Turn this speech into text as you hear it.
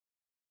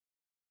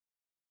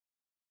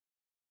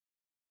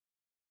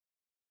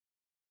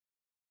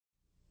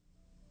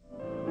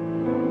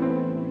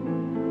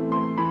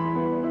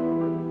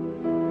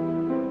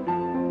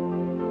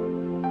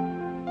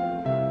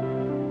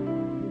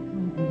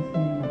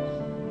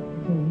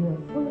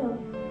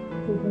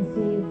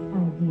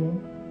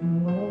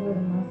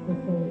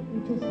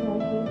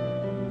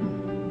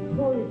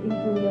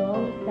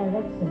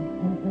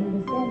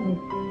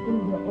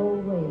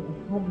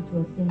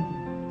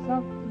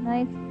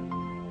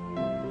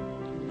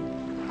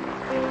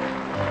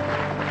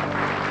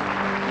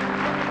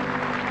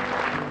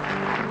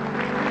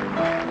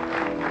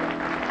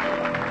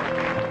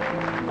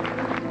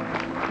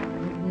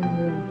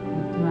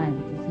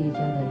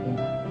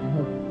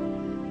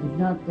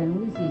then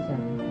we see each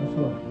other, for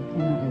sure. You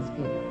cannot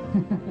escape.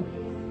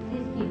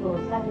 These people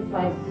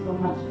sacrifice so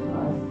much for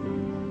us.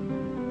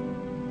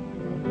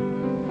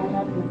 We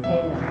cannot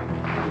repay them.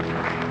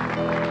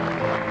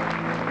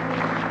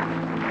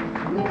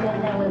 We can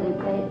never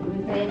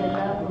repay the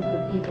love of the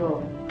people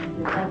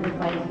who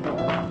sacrifice for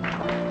us.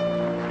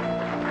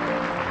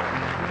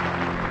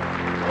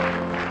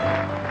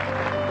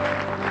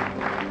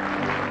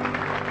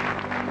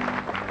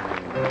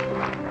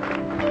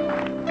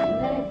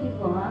 Many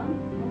people,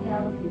 many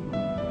other people,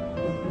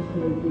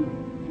 especially you.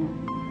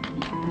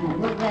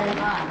 Work very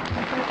hard.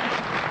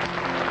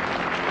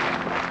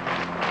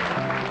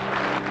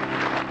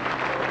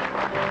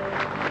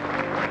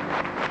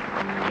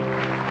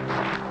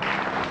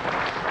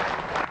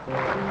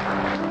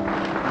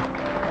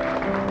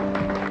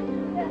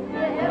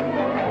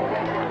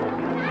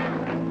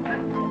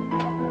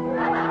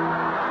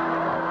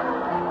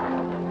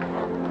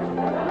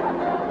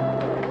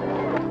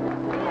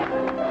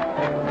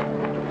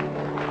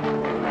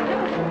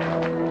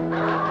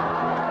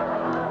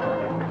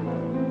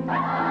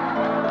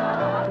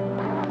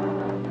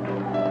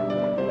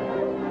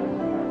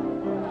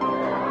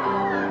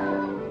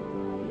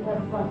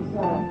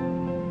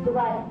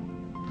 Goodbye.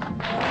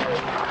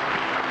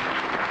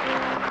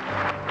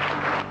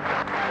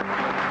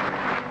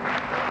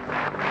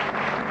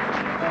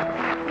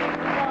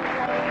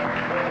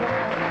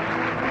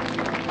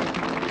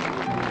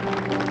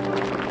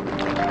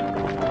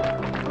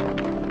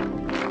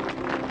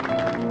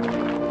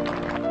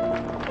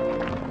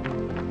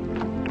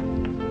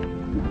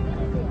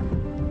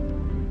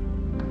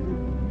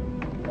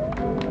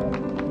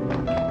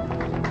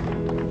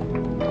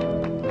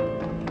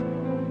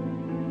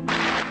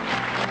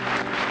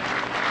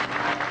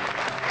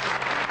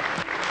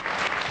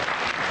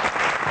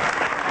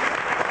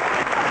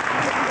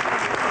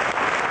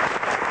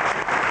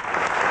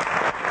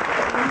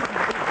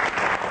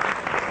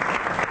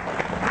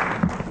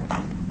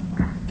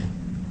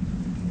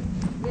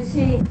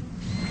 See,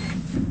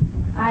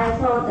 I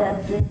thought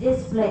that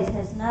this place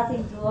has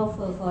nothing to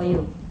offer for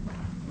you.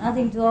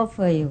 Nothing to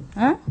offer you,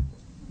 huh?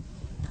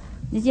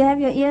 Did you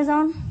have your ears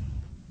on?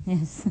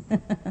 Yes.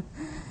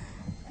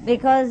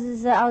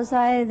 Because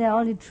outside there are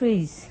only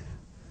trees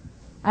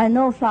and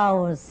no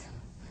flowers.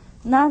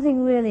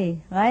 Nothing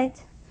really, right?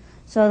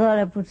 So I thought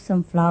I'd put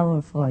some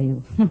flower for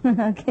you,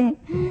 okay?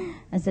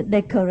 As a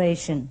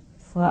decoration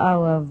for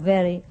our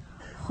very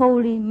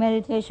holy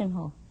meditation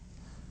hall.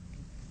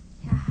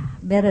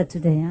 Better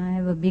today. I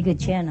have a bigger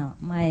chair now.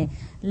 My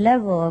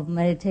level of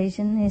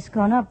meditation has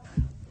gone up.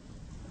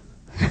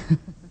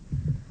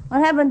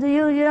 What happened to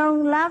you? You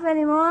don't laugh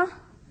anymore?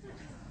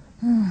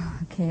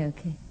 Okay.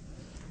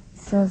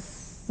 So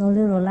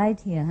little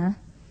light here, huh?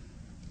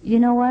 You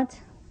know what?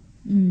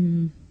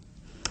 You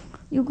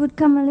could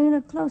come a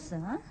little closer,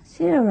 huh?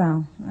 Sit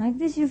around. Like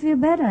this you feel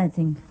better, I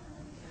think.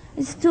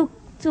 It's too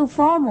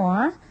formal,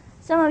 huh?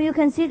 Some of you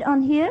can sit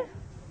on here.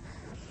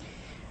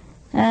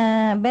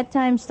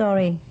 Bedtime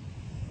story.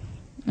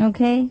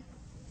 Okay?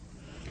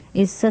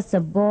 It's such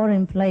a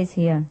boring place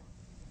here.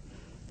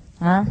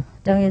 Huh?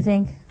 Don't you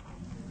think?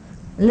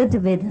 A little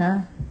bit,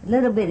 huh? A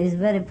little bit is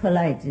very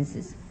polite. This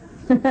is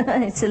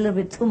it's a little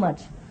bit too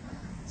much.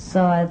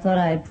 So I thought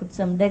I'd put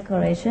some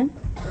decoration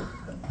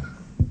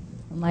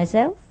for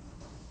myself.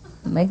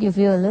 Make you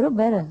feel a little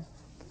better.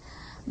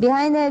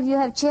 Behind there, if you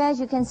have chairs,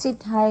 you can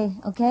sit high,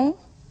 okay?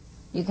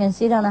 You can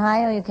sit on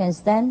high or you can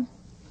stand.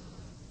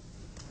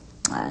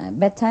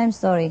 Bedtime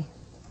story.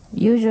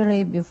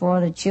 Usually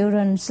before the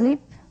children sleep,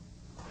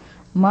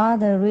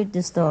 mother read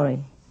the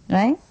story,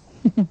 right?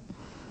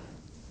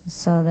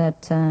 So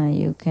that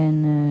you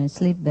can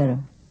sleep better.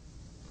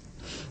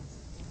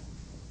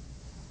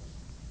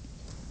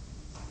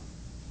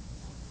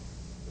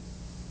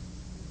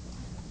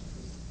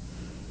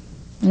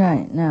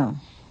 Right, now,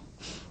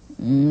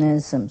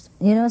 there's some,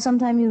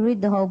 sometimes you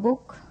read the whole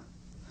book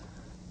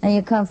and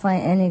you can't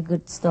find any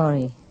good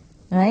story,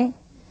 right?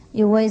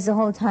 You waste the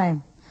whole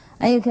time.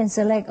 And you can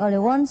select only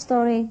one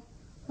story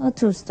or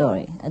two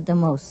stories at the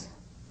most.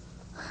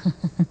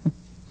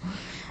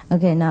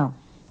 Okay, now,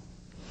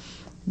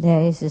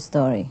 there is a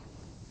story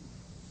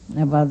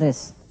about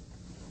this.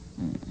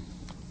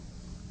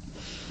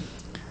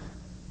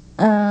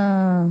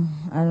 I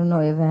don't know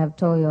if I have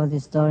told you all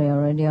this story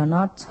already or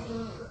not.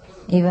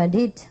 If I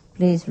did,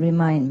 please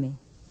remind me.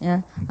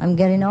 Yeah, I'm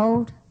getting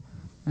old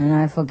and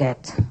I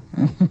forget.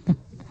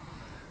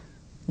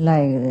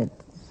 Like the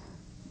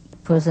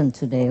person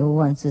today who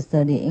wants to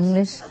study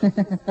English.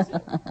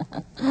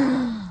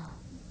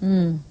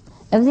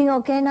 Everything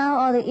okay now?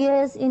 All the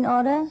ears in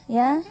order?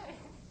 Yeah?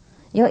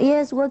 Your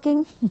ears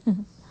working?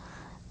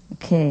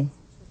 Okay.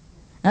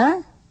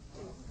 Huh?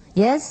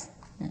 Yes?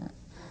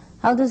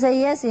 How to say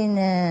yes in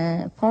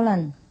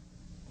Poland?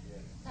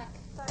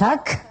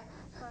 Tak?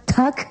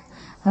 Tak?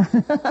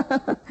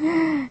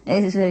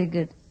 It's very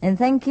good. And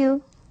thank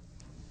you.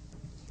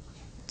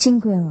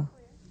 Cinque.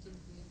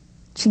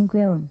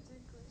 Cinque.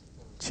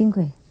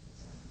 Cinque.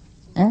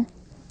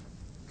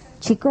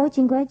 Chico,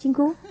 cinque,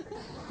 cinque.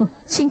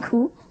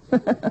 Cinque.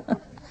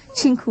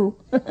 Chinku.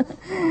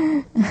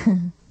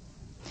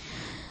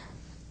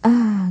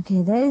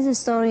 Okay, there is a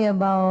story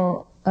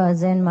about a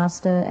Zen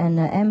master and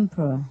an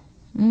emperor.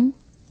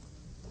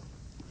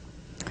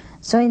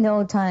 So in the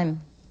old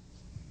time,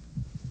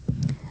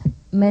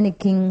 many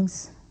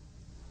kings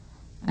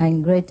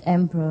and great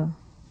emperor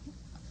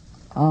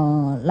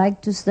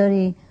like to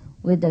study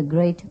with a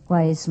great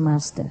wise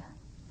master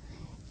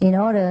in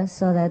order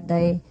so that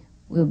they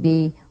will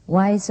be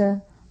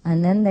wiser,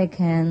 and then they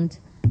can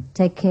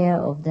take care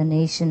of the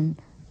nation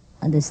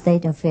and the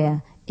state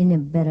affair in a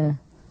better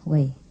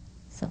way.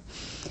 So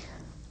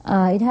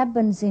it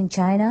happens in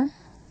China,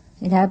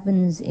 it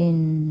happens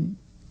in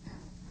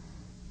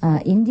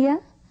India,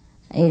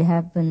 it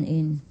happened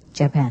in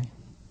Japan.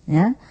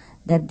 Yeah,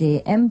 that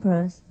the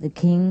emperors, the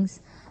kings,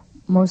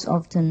 most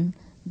often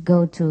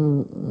go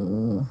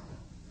to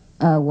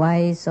a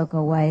wise,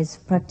 so-called wise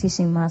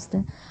practicing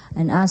master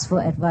and ask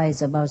for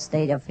advice about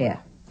state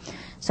affair.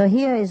 So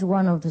here is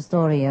one of the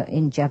story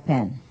in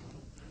Japan.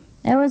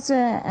 There was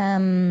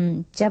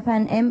a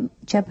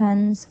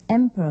Japan's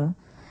emperor.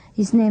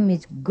 His name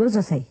is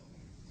Gozosei.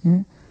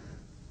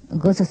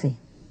 Gozosei,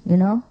 you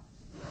know?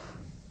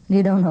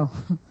 You don't know.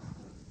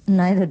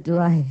 Neither do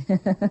I.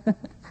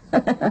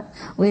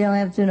 We don't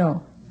have to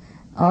know.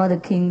 All the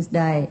kings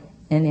die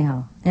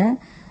anyhow. Yeah?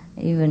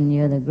 Even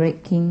you're the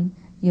great king,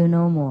 you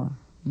know more.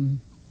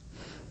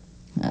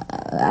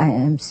 I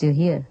am still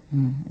here.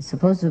 I'm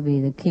supposed to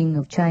be the king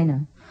of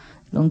China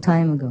long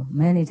time ago,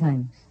 many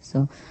times.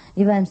 So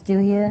if I'm still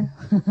here,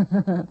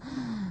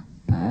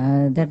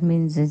 that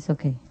means it's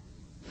okay.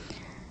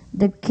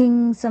 The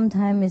king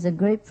sometimes is a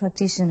great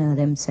practitioner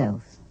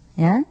themselves.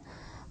 Yeah?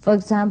 For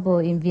example,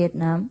 in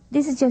Vietnam,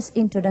 this is just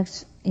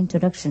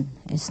introduction.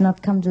 It's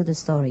not come to the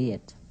story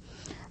yet.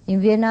 In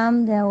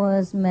Vietnam, there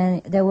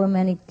were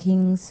many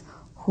kings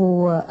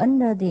who were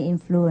under the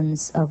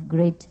influence of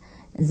great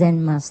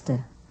Zen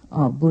master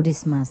or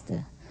Buddhist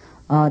master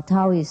or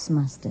Taoist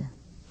master.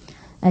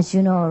 As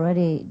you know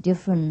already,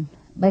 different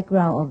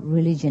background of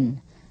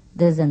religion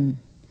doesn't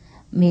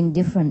mean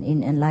different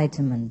in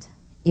enlightenment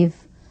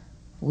if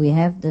we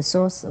have the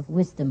source of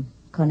wisdom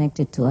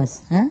connected to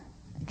us. Huh?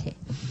 Okay.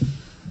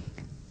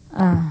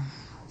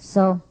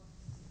 So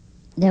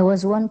there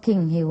was one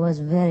king. He was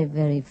very,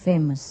 very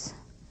famous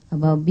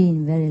about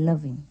being very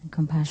loving and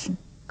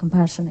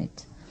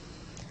compassionate.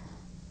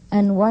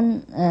 And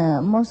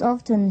most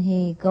often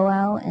he go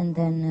out and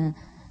then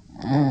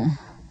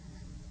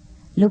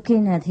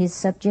looking at his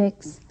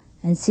subjects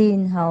and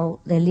seeing how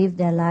they live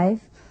their life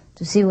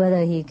to see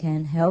whether he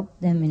can help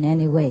them in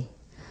any way.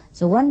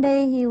 So one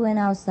day he went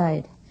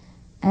outside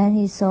and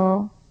he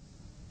saw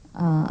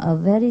a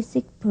very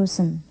sick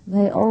person,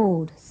 very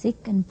old,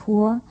 sick and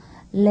poor,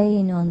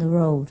 laying on the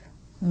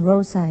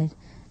roadside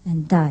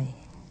and die,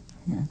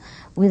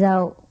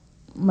 without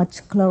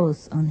much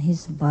clothes on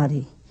his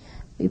body.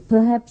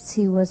 Perhaps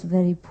he was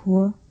very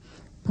poor,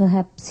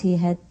 perhaps he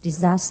had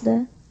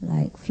disaster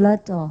like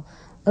flood or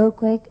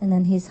earthquake, and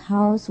then his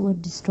house was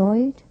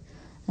destroyed,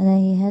 and then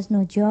he has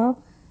no job,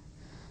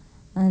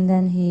 and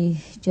then he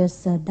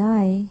just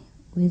died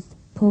with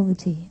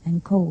poverty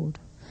and cold.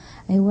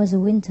 It was a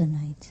winter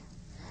night.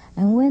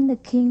 And when the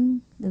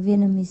king, the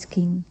Vietnamese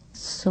king,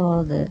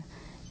 saw the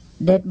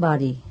dead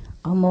body,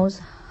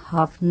 almost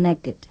half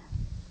naked,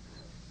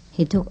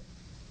 he took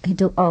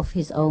off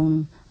his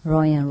own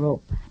royal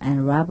robe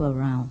and wrapped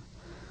around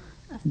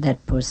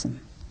that person.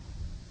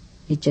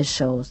 It just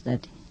shows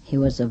that he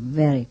was a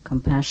very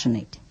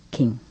compassionate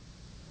king.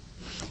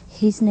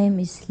 His name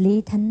is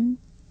Lý Thánh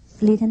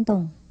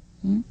Tông.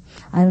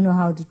 I don't know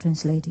how to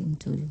translate it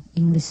into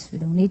English. We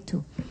don't need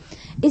to.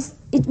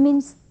 It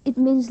means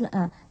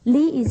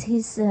Lý is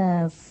his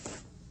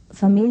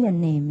familiar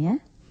name, yeah,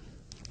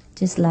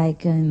 just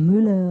like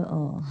Müller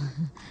or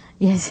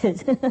yes,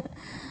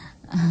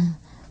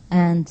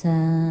 and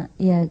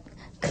yeah,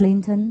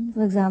 Clinton,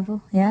 for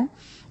example, yeah,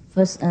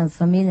 first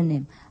familiar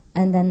name,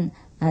 and then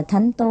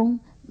Thánh Tông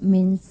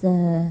means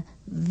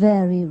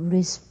very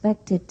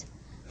respected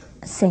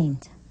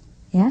saint,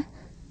 yeah.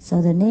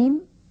 So the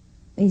name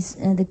is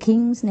the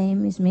king's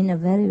name is mean a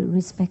very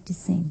respected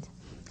saint,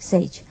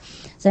 sage.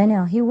 So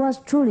anyhow, he was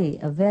truly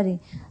a very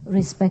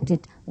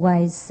respected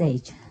wise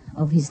sage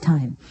of his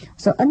time.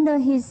 So under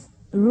his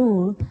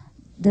rule,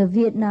 the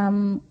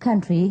Vietnam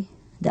country,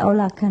 the Ao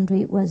Lạc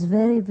country, was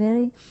very,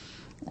 very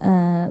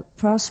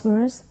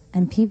prosperous,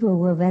 and people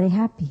were very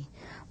happy.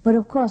 But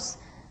of course,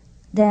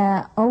 there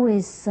are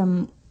always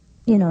some,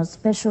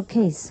 special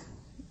case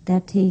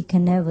that he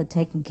can never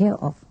take care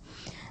of,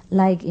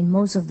 like in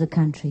most of the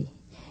country.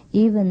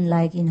 Even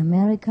like in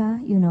America,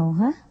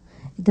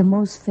 the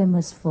most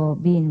famous for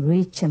being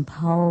rich and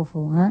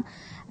powerful,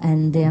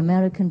 and the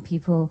American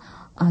people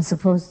are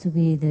supposed to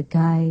be the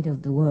guide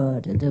of the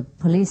world, the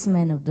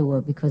policemen of the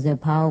world, because they're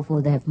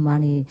powerful, they have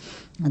money,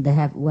 and they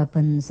have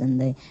weapons,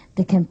 and they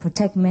can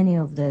protect many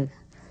of the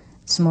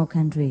small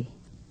country,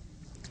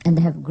 and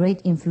they have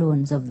great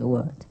influence of the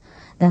world.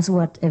 That's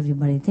what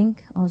everybody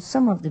think, or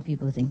some of the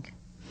people think.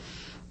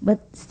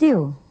 But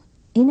still,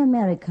 in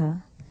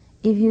America,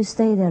 if you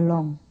stay there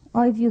long,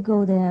 Or if you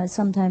go there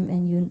sometime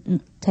and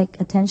you pay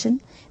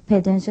attention,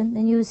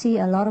 then you see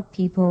a lot of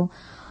people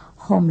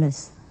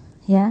homeless,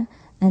 yeah,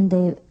 and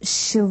they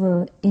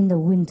shiver in the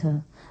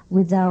winter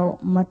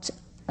without much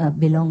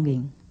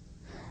belonging.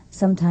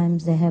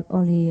 Sometimes they have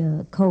only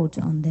a coat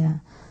on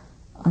their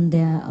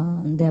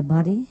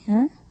body,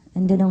 huh?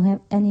 And they don't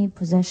have any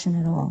possession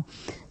at all.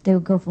 They will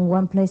go from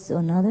one place to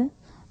another,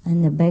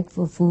 and they beg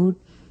for food,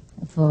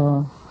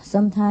 for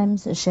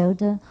sometimes a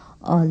shelter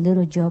or a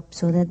little job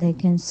so that they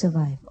can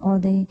survive. Or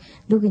they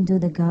look into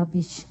the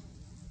garbage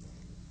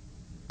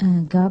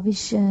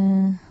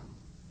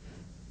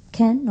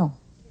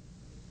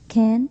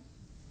can,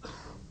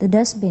 the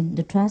dustbin,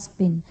 the trash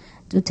bin,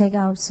 to take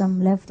out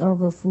some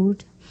leftover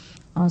food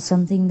or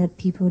something that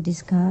people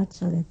discard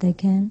so that they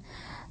can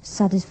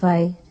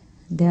satisfy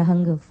their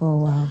hunger for a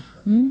while.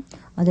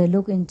 Or they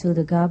look into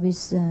the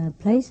garbage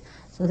place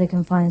so they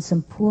can find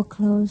some poor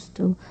clothes,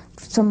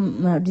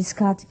 some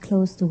discarded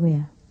clothes to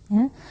wear.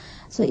 Yeah?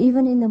 So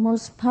even in the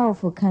most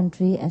powerful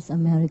country as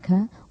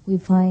America, we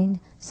find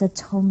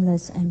such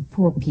homeless and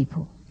poor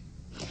people.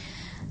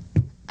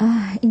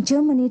 In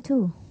Germany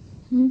too.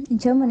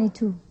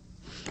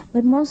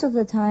 But most of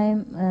the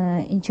time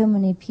in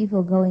Germany,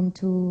 people go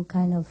into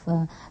kind of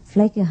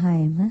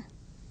Pflegeheim. Huh?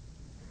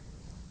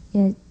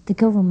 Yeah, the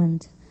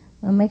government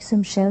makes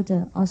some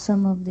shelter, or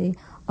some of the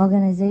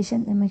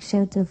organization, they make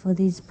shelter for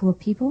these poor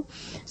people.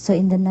 So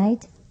in the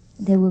night,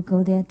 they will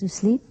go there to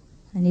sleep.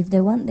 And if they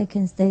want, they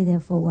can stay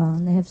there for a while.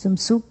 And they have some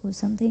soup or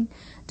something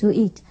to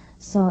eat.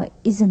 So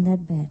isn't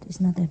that bad?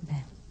 It's not that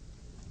bad.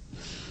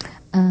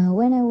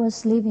 When I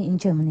was living in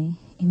Germany,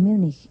 in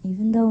Munich,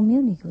 even though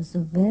Munich was a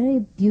very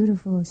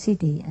beautiful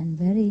city and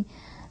very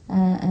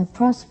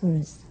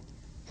prosperous,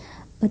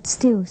 but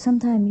still,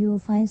 sometimes you will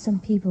find some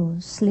people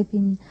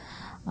sleeping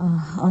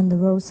on the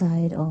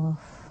roadside or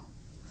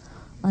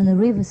on the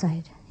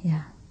riverside.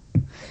 Yeah,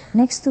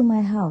 next to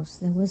my house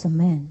there was a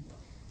man.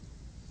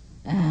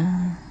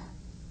 I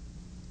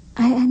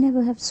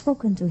never have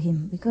spoken to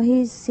him because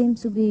he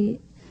seems to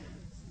be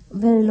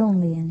very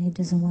lonely and he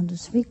doesn't want to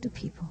speak to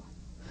people.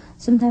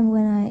 Sometimes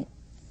when I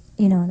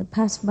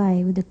pass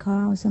by with the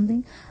car or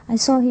something, I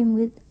saw him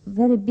with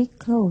very big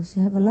clothes.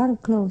 He have a lot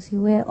of clothes. He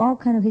wear all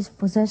kind of his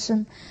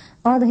possession.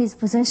 All his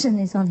possession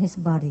is on his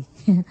body.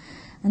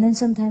 And then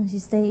sometimes he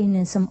stay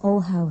in some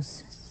old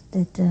house,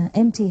 that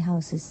empty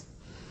houses.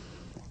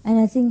 And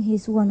I think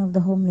he's one of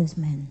the homeless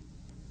men,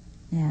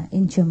 yeah,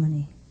 in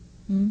Germany.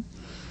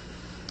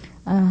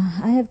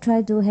 I have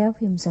tried to help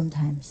him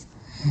sometimes,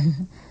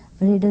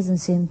 but he doesn't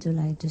seem to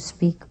like to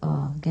speak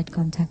or get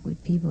contact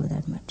with people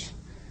that much.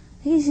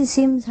 He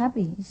seems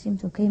happy. He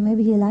seems okay.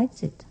 Maybe he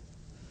likes it.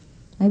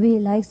 Maybe he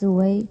likes the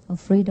way of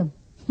freedom.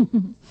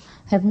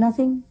 Have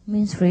nothing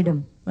means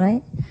freedom,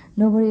 right?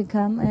 Nobody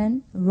come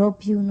and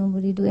rob you.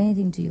 Nobody do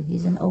anything to you.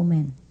 He's an old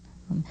man.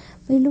 But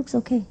he looks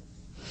okay.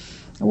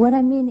 What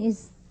I mean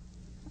is,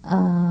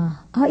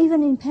 or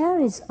even in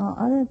Paris or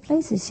other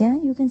places, yeah,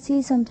 you can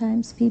see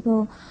sometimes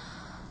people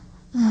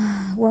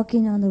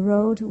walking on the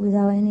road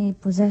without any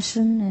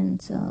possession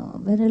and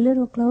very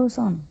little clothes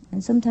on.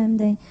 And sometimes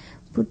they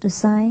put a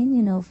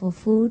sign, for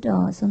food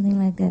or something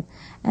like that.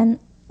 And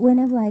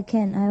whenever I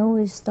can, I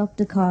always stop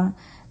the car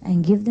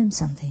and give them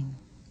something.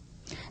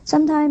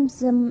 Sometimes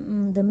the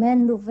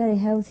men look very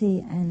healthy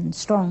and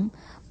strong,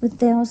 but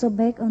they also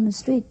beg on the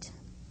street.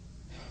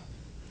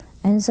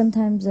 And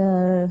sometimes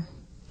the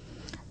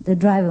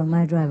driver,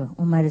 my driver,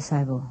 or my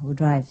disciple who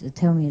drives,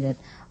 tell me that,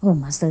 oh,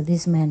 Master,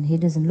 this man, he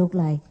doesn't look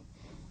like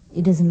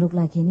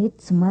he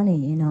needs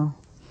money,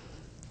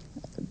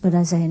 But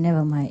I say,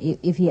 never mind.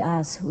 If he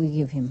asks, we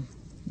give him.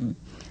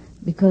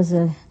 Because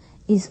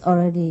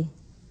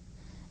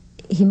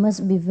he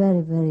must be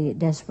very, very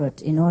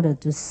desperate in order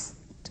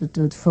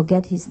to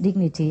forget his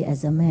dignity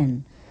as a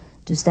man,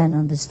 to stand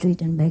on the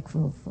street and beg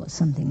for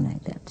something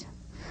like that.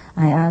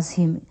 I asked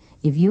him,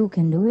 if you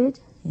can do it?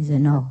 He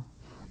said, no.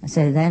 I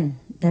said, then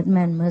that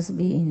man must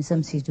be in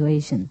some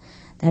situation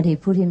that he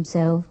put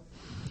himself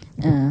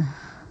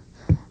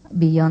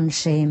beyond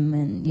shame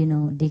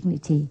and,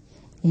 dignity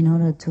in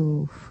order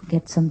to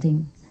get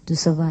something to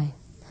survive.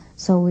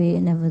 So we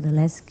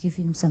nevertheless give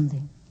him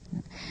something.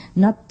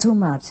 Not too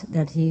much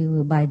that he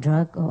will buy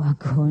drug or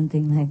alcohol and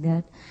things like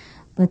that,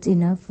 but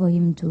enough for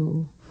him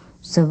to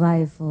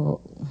survive for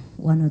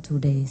 1 or 2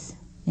 days.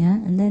 Yeah,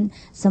 and then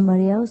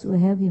somebody else will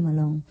help him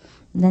along.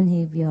 Then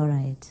he'll be all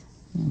right.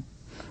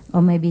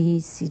 Or maybe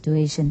his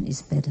situation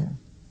is better.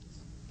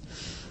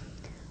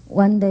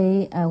 One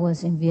day I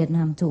was in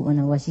Vietnam too when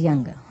I was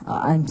younger.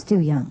 I'm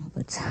still young,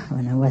 but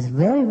when I was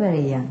very,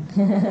 very young.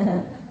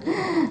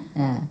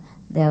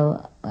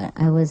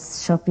 I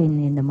was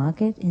shopping in the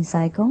market in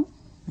Saigon,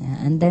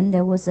 and then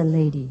there was a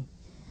lady,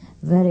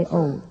 very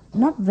old,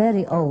 not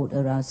very old,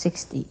 around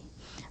 60,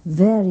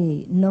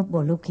 very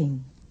noble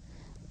looking,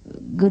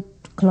 good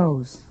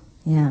clothes,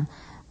 yeah,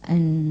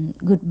 and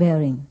good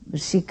bearing.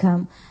 But she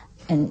come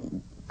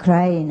and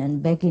crying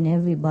and begging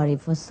everybody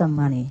for some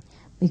money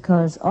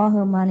because all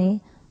her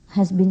money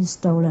has been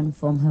stolen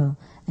from her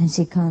and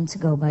she can't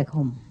go back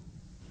home.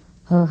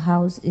 Her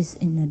house is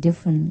in a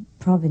different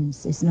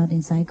province. It's not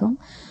in Saigon.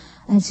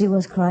 And she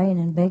was crying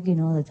and begging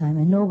all the time.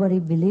 And nobody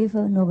believed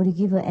her. Nobody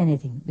gave her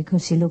anything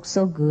because she looked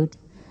so good,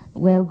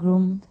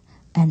 well-groomed,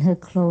 and her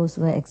clothes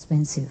were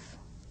expensive.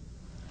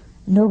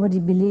 Nobody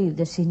believed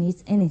that she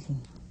needs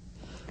anything.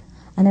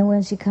 And then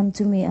when she came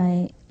to me,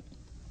 I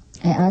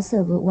asked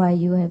her, but why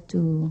you have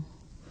to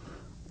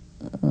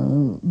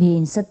be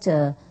in such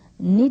a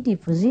needy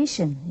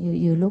position?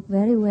 You look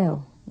very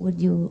well. Would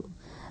you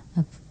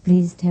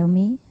please tell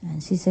me?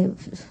 And she said,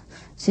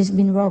 she's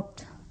been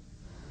robbed.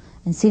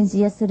 And since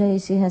yesterday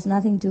she has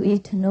nothing to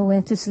eat,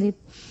 nowhere to sleep,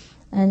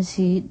 and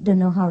she don't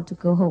know how to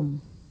go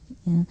home.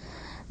 Yeah.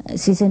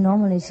 She said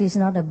normally she's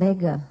not a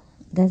beggar.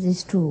 That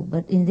is true.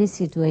 But in this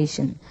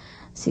situation,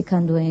 she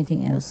can't do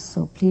anything else.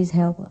 So please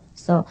help her.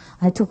 So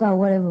I took out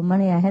whatever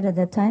money I had at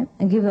that time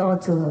and give it all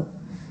to her.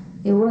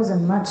 It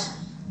wasn't much,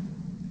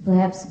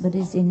 perhaps, but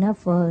it's enough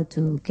for her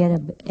to get a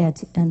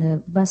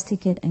bus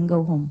ticket and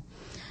go home.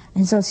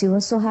 And so she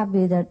was so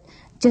happy that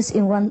just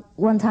in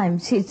one time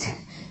she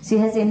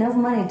has enough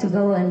money to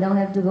go and don't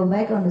have to go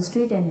back on the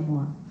street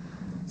anymore.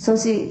 So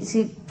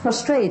she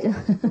prostrated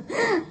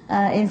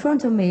in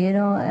front of me,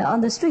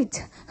 on the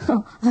street.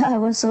 I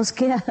was so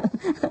scared.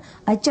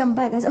 I jumped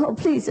back. I said, "Oh,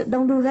 please,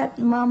 don't do that,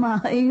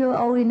 Mama. You're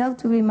old enough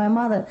to be my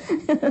mother."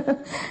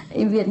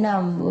 In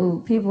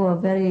Vietnam, people are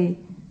very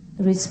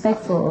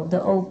respectful of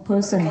the old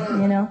person,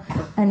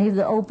 And if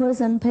the old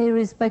person pay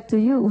respect to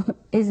you,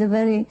 it's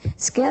very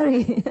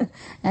scary.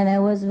 And I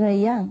was very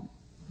young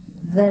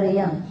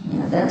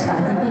at that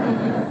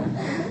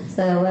time.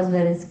 So I was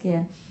very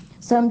scared.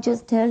 So I'm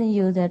just telling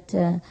you that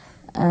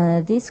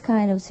this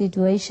kind of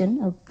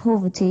situation of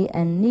poverty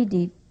and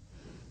needy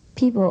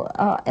people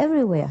are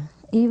everywhere,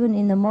 even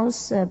in the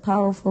most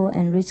powerful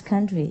and rich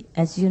country,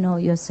 as you know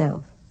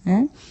yourself.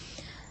 And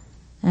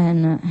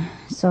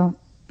so,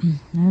 I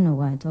don't know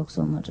why I talk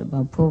so much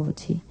about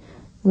poverty.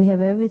 We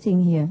have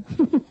everything here.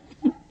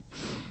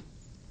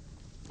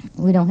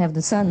 We don't have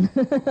the sun.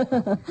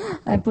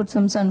 I put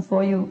some sun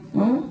for you.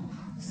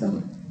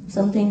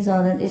 Some things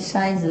are that it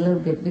shines a little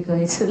bit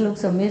because it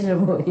looks so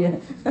miserable here.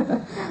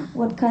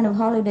 What kind of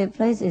holiday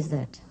place is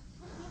that?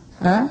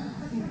 Huh?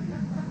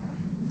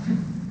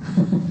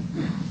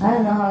 I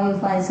don't know how you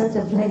find such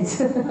a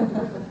place.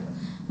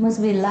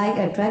 Must be like,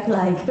 attract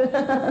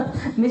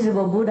like.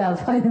 Miserable Buddha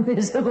find a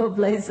miserable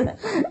place.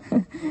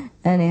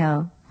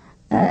 Anyhow,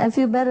 I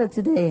feel better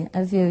today.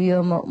 I feel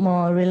you're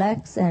more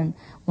relaxed and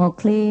more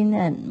clean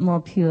and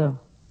more pure.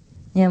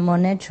 Yeah, more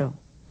natural.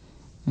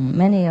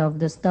 Many of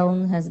the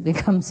stone has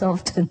become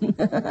softened.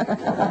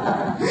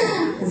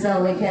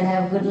 So we can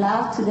have good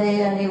laugh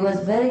today, and it was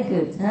very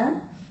good.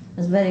 It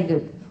was very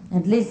good.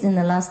 At least in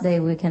the last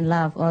day we can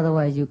laugh,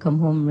 otherwise you come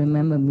home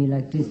remember me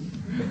like this.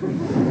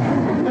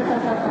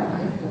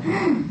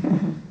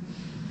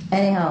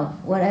 Anyhow,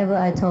 whatever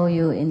I told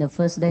you in the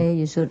first day,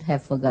 you should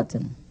have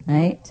forgotten,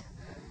 right?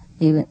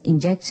 Even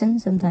injection,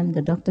 sometimes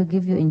the doctor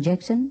give you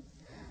injection,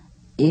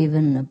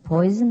 even a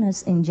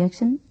poisonous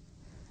injection,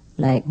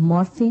 like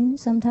morphine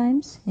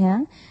sometimes,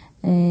 yeah?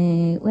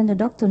 When the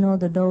doctor knows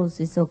the dose,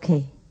 it's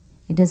okay.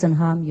 It doesn't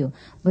harm you.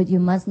 But you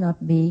must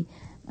not be,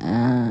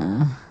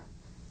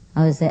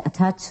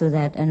 attached to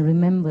that and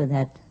remember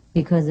that,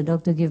 because the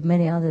doctor gives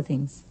many other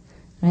things,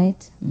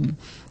 right?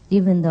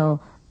 Even though,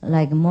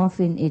 like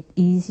morphine, it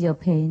eases your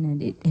pain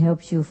and it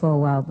helps you for a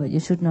while, but you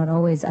should not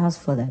always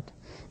ask for that.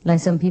 Like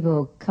some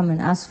people come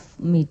and ask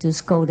me to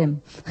scold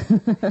them.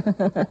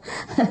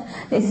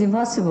 It's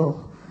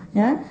impossible.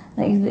 Yeah?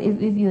 Like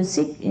if you're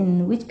sick,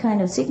 in which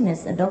kind of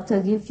sickness, a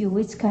doctor gives you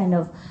which kind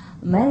of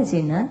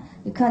medicine.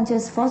 You can't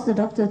just force the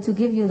doctor to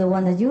give you the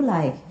one that you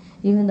like,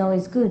 even though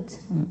it's good.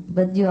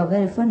 But you are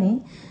very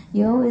funny.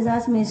 You always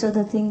ask me sort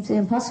of things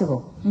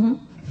impossible.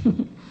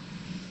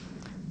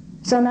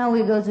 So now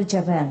we go to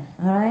Japan,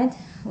 all right?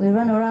 We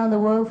run around the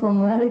world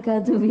from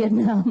America to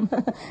Vietnam,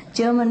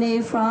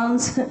 Germany,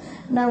 France.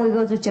 Now we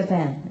go to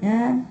Japan,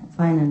 yeah?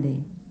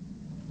 Finally.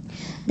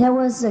 There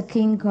was a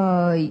king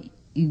called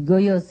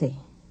Go-Yosei.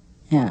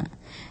 Yeah.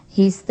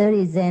 He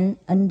studied Zen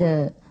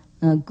under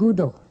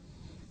Gudo.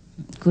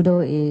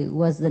 Gudo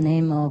was the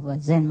name of a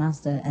Zen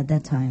master at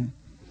that time.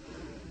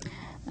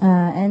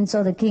 And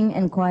so the king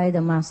inquired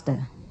the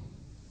master,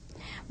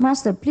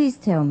 "Master, please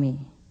tell me,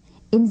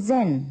 in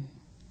Zen,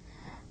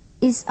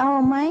 is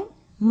our mind?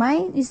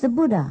 Mind is the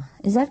Buddha.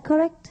 Is that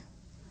correct?"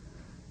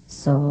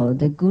 So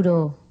the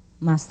Gudo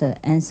master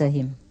answered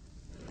him,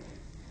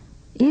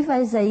 "If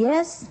I say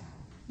yes,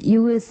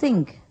 you will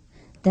think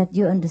that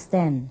you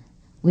understand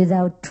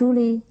without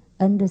truly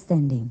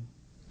understanding.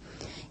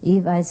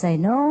 If I say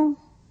no,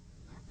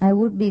 I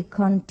would be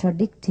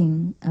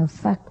contradicting a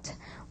fact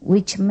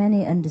which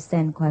many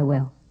understand quite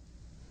well."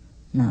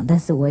 Now,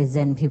 that's the way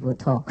Zen people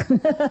talk.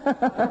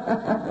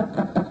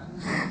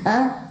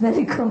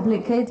 Very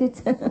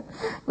complicated.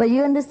 But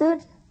you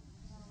understood?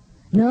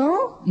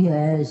 No?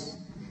 Yes.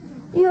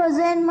 You're a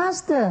Zen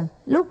master.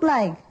 Look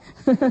like.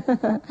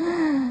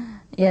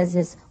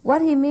 Yes.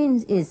 What he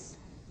means is,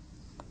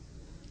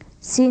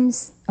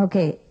 since,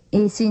 okay,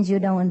 since you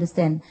don't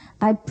understand,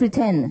 I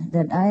pretend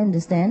that I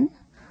understand,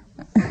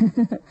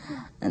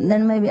 and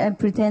then maybe I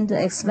pretend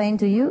to explain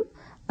to you,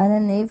 and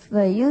then if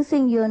you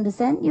think you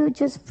understand, you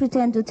just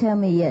pretend to tell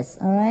me yes,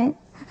 all right?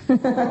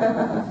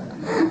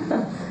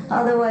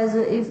 Otherwise,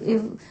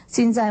 if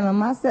since I'm a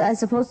master, I'm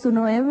supposed to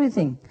know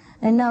everything.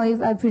 And now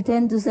if I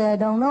pretend to say I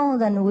don't know,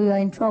 then we are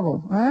in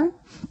trouble. Huh?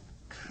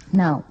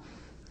 Now,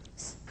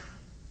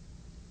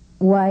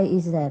 why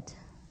is that?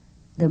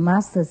 The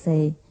master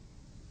say,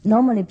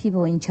 normally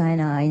people in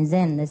China are in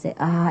Zen, they say,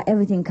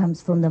 everything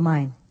comes from the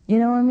mind. You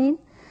know what I mean?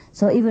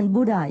 So even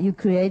Buddha, you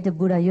create the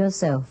Buddha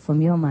yourself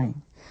from your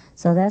mind.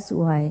 So that's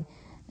why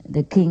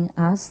the king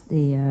asked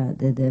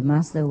the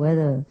master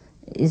whether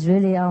is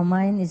really our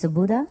mind is a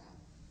Buddha?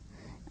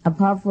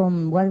 Apart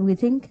from what we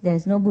think,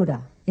 there's no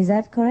Buddha. Is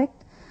that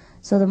correct?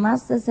 So the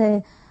master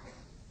said,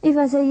 if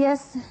I say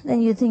yes,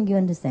 then you think you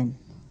understand.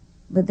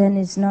 But then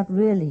it's not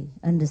really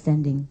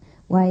understanding.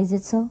 Why is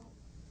it so?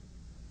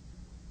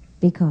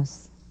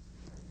 Because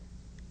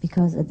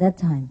at that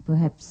time,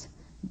 perhaps,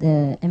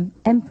 the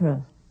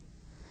emperor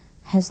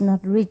has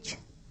not reached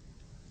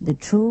the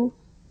true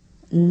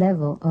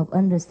level of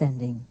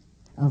understanding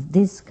of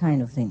this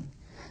kind of thing.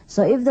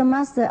 So if the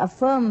master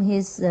affirm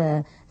his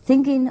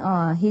thinking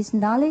or his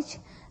knowledge,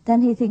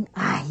 then he think,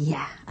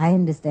 yeah, I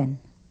understand.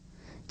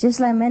 Just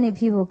like many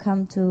people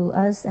come to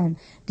us and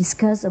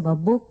discuss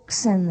about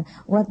books and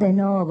what they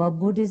know about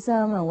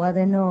Buddhism and what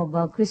they know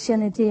about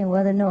Christianity and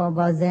what they know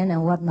about Zen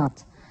and what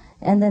not.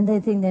 And then they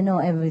think they know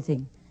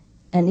everything.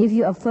 And if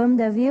you affirm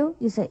their view,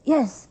 you say,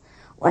 yes,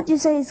 what you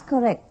say is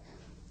correct.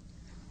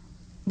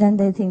 Then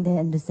they think they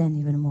understand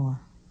even more.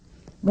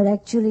 But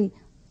actually,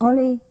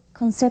 only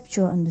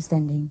conceptual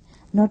understanding,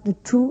 not the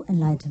true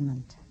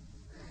enlightenment.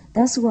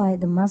 That's why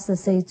the master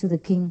says to the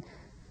king,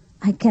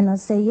 I cannot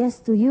say yes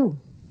to you.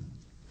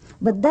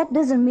 But that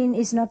doesn't mean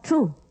it's not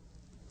true.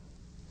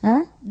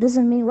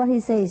 Doesn't mean what he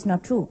says is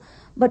not true.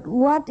 But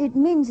what it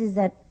means is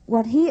that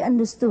what he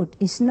understood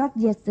is not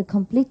yet the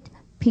complete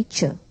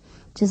picture.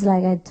 Just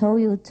like I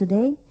told you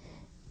today,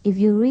 if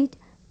you read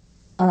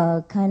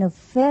a kind of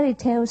fairy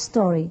tale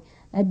story,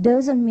 it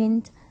doesn't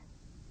mean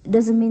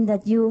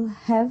that you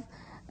have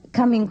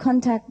come in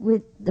contact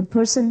with the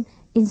person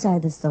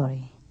inside the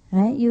story.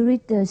 Right? You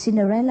read the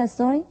Cinderella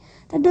story,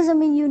 that doesn't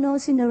mean you know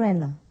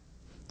Cinderella.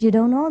 You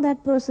don't know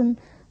that person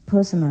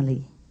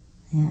personally.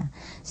 Yeah.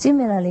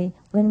 Similarly,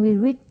 when we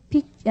read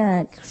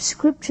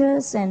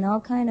scriptures and all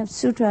kind of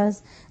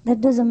sutras,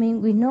 that doesn't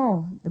mean we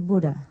know the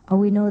Buddha or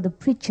we know the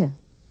preacher.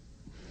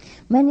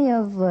 Many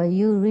of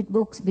you read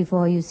books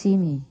before you see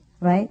me,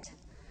 right?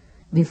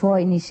 Before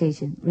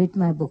initiation, read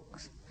my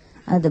books,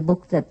 the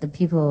books that the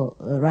people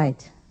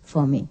write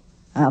for me,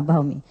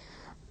 about me.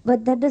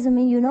 But that doesn't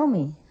mean you know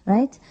me,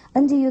 right?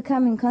 Until you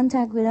come in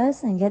contact with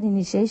us and get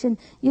initiation,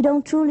 you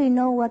don't truly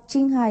know what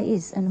Qinghai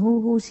is and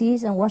who she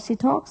is and what she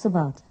talks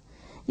about.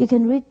 You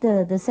can read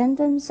the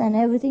sentence and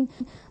everything,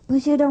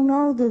 but you don't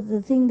know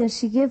the thing that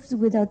she gives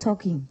without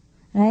talking,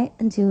 right?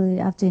 Until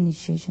after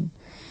initiation.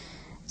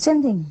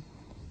 Same thing.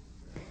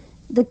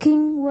 The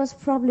king was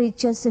probably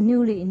just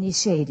newly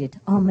initiated,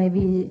 or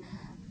maybe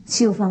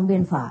修方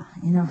便法,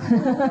 you know.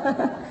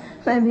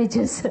 Maybe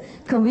just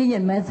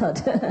convenient method.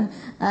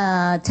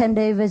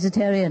 10-day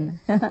vegetarian,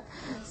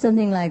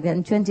 something like that,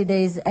 and 20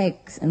 days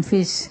eggs and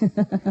fish.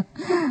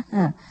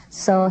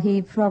 So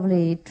he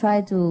probably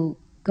tried to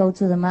go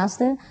to the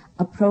master,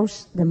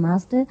 approach the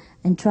master,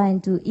 and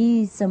trying to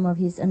ease some of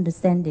his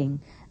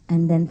understanding,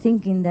 and then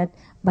thinking that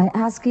by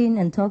asking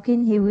and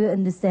talking, he will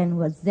understand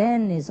what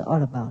Zen is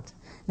all about.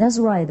 That's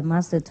why the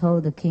master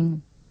told the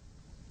king,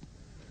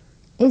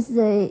 it's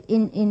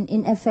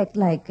in effect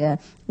like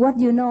what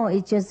you know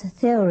is just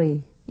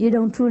theory. You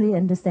don't truly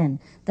understand.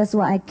 That's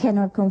why I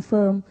cannot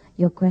confirm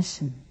your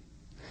question.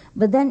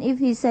 But then if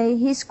he say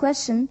his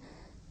question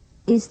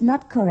is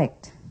not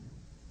correct,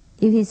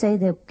 if he say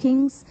the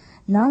king's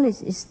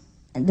knowledge is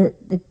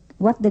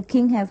what the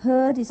king have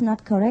heard is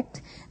not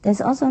correct,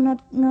 that's also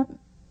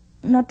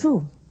not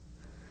true.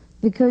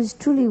 Because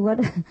truly what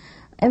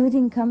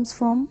everything comes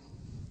from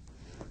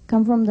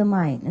the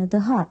mind,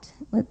 the heart.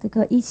 What they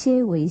call 一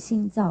切唯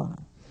心造.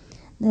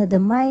 The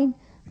mind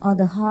or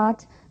the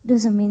heart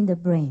doesn't mean the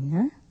brain.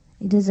 Huh?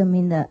 It doesn't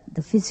mean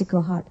the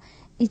physical heart.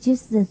 It's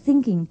just the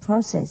thinking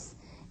process.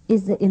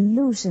 It's the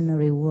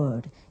illusionary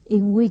world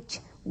in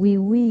which we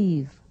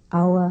weave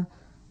our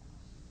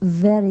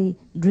very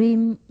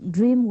dream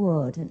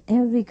world and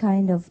every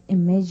kind of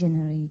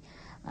imaginary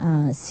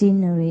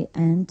scenery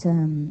and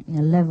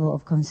level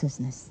of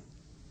consciousness.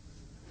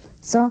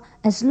 So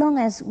as long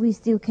as we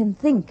still can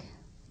think,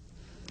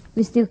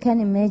 we still can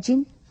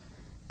imagine,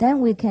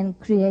 then we can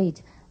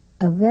create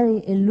a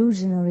very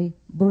illusionary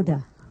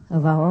Buddha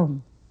of our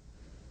own.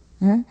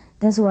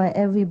 That's why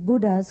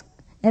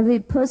every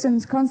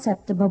person's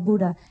concept about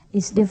Buddha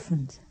is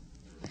different.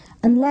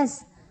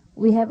 Unless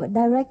we have a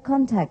direct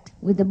contact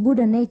with the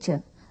Buddha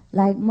nature,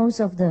 like most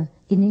of the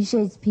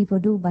initiated people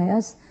do by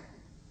us,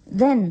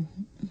 then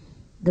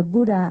the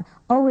Buddha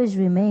always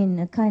remain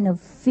a kind of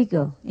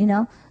figure,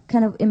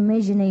 kind of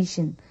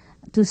imagination,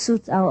 to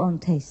suit our own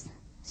taste.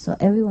 So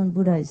everyone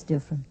Buddha is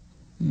different.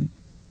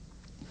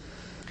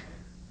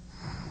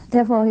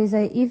 Therefore, he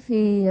say if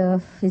he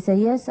say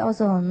yes,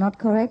 also not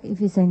correct. If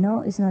he say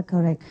no, it's not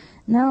correct.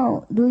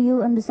 Now, do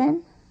you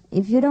understand?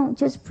 If you don't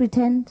just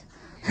pretend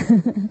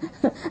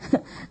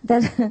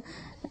that,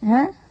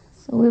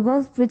 so we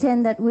both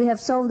pretend that we have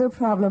solved the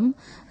problem,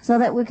 so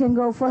that we can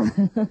go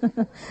further.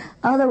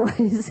 Otherwise,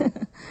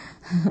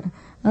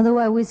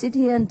 we sit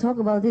here and talk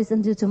about this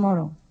until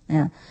tomorrow.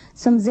 Yeah,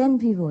 some Zen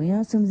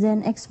people, some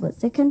Zen experts,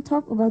 they can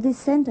talk about this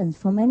sentence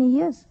for many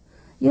years.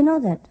 You know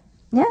that,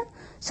 yeah.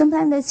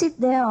 Sometimes they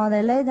sit there or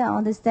they lay there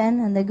on the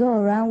stand and they go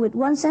around with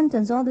one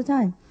sentence all the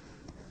time.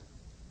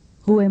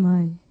 Who am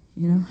I?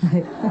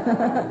 Like,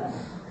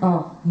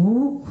 oh,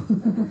 mu?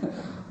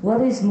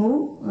 What is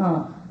mu?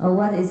 Or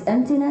what is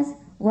emptiness?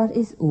 What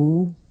is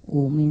u?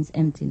 U means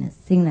emptiness,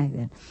 thing like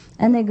that.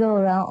 And they go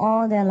around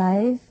all their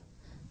life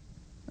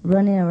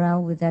running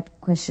around with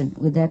that question,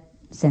 with that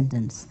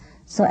sentence.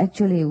 So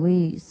actually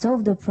we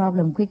solve the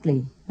problem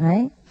quickly,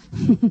 right?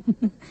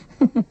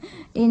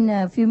 In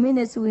a few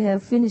minutes we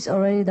have finished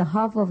already the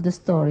half of the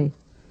story.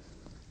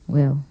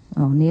 Well,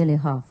 nearly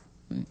half.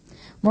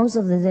 Most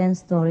of the Zen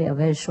story are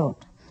very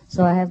short.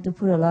 So I have to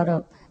put a lot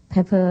of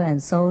pepper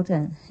and salt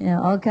and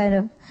all kind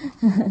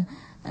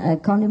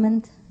of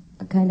condiment,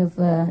 a kind of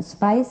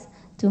spice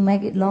to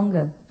make it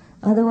longer.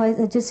 Otherwise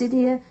I just sit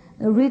here,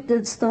 read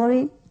the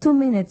story, 2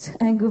 minutes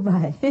and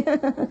goodbye.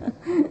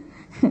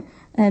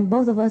 And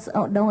both of us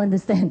don't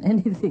understand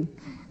anything.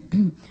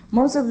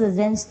 Most of the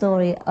Zen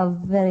story are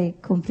very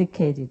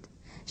complicated.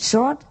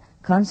 Short,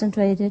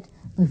 concentrated,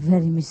 but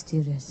very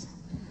mysterious.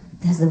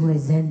 That's the way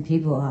Zen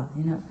people are,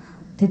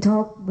 They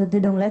talk, but they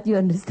don't let you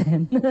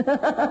understand.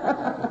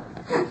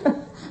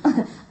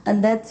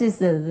 And that is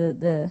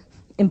the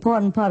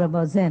important part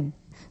about Zen.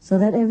 So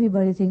that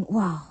everybody think,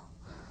 wow,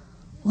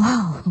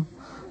 oh,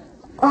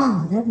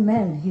 that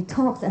man, he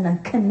talks and I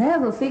can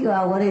never figure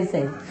out what he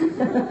says.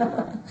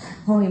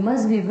 Oh, he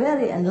must be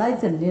very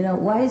enlightened,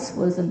 wise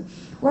person.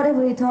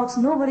 Whatever he talks,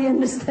 nobody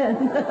understands.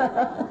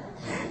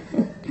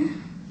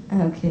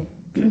 Okay.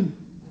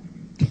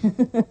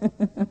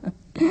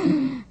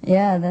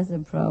 Yeah, that's a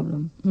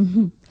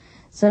problem.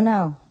 So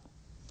now,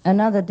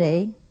 another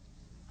day,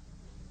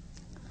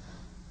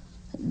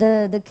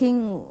 the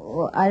king,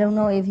 I don't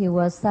know if he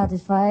was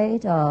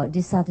satisfied or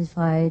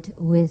dissatisfied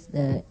with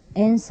the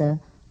answer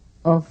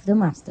of the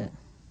master.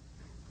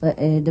 But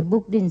the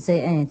book didn't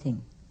say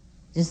anything.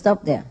 Just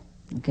stop there.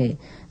 Okay.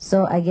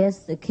 So I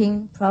guess the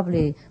king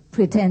probably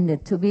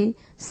pretended to be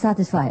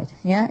satisfied,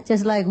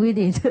 just like we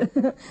did.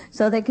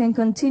 So they can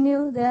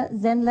continue their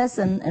Zen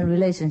lesson and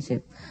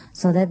relationship.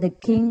 So that the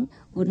king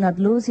would not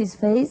lose his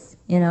faith,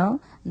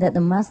 that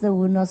the master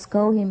would not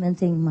scold him and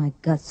think, my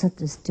God,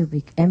 such a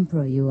stupid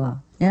emperor you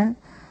are. Yeah?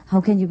 How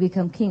can you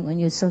become king when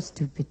you're so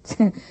stupid?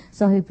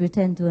 So he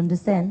pretended to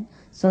understand.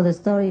 So the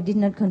story did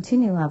not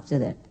continue after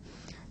that.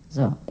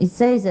 So it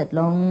says that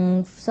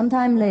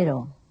sometime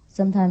later,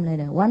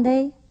 one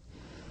day,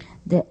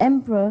 the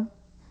emperor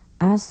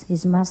asked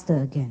his master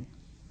again,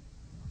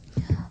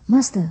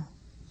 Master,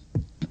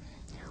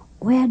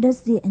 where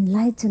does the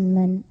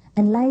enlightened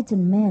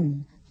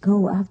man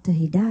go after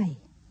he die?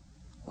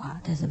 Wow,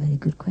 that's a very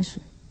good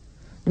question.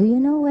 Do you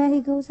know where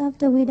he goes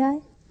after we die?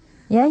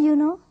 Yeah, you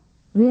know?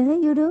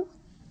 Really, you do?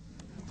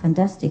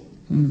 Fantastic.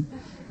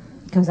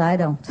 Because I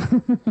don't.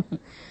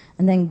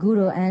 And then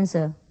Guru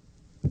answer,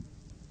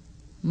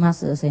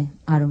 Master say,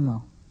 I don't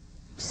know.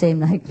 Same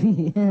like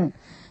me.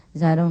 He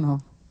said, I don't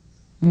know.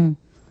 And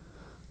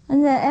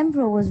the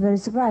emperor was very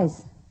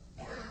surprised.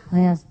 I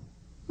asked,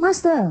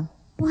 Master,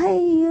 why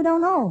you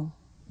don't know?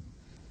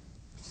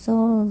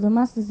 So the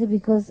master said,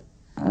 because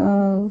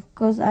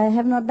I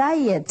have not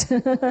died yet.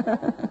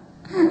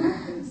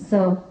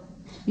 So,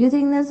 you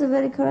think that's a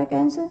very correct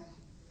answer?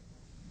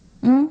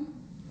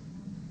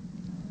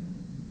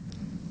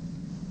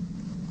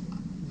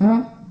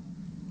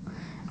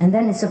 And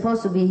then it's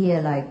supposed to be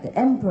here like the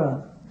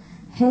emperor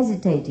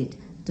hesitated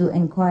to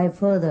inquire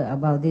further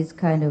about these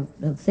kind of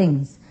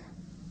things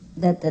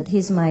that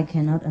his mind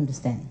cannot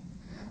understand.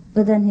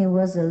 But then he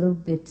was a little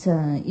bit,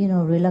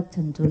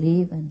 reluctant to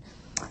leave and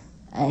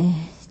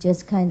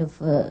just kind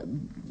of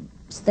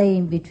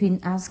staying between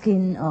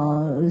asking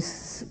or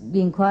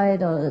being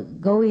quiet or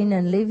going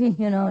and leaving,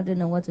 didn't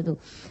know what to do.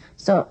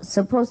 So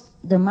suppose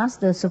the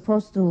master is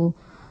supposed to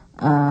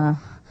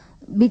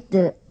beat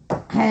the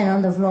hand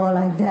on the floor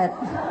like that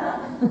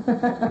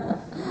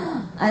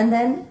and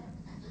then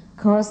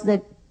cause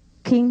the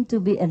king to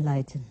be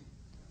enlightened.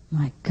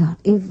 My God,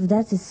 if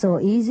that is so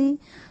easy,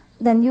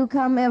 then you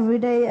come every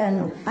day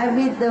and I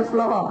beat the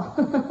floor.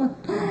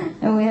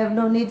 And we have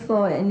no need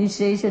for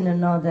initiation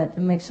and all that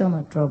to make so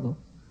much trouble.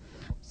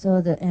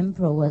 So the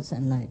emperor was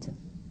enlightened.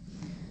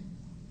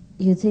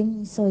 You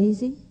think it's so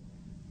easy?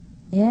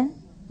 Yeah?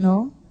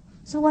 No?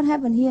 So what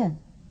happened here?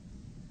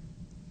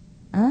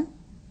 Huh?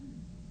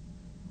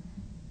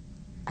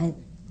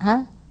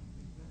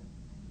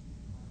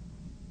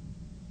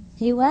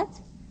 He what?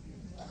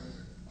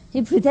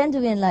 He pretend to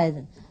be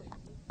enlightened.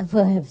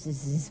 Perhaps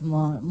this is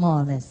more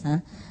or less, huh?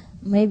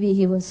 Maybe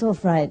he was so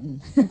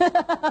frightened.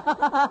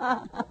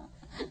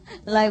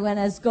 Like when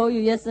I scold you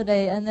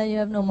yesterday, and then you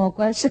have no more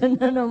question,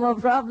 no more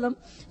problem.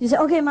 You say,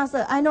 okay,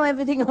 Master, I know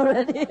everything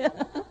already.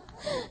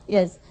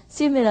 Yes,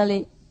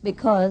 similarly,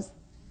 because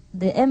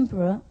the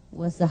emperor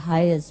was the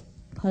highest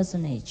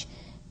personage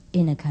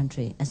in a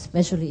country,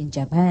 especially in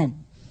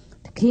Japan.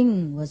 The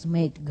king was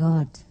made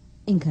God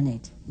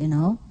incarnate, you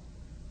know.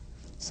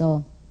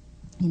 So,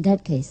 in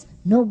that case,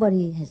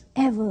 nobody has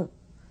never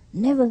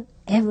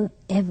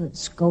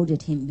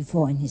scolded him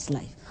before in his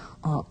life,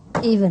 or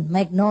even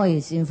make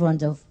noise in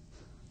front of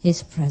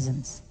his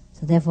presence.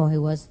 So therefore he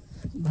was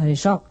very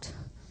shocked.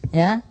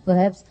 Yeah,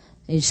 perhaps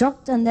he's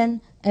shocked and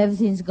then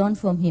everything's gone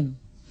from him.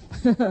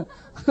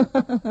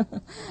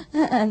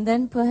 And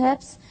then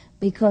perhaps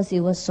because he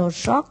was so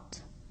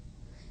shocked,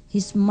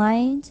 his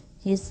mind,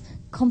 his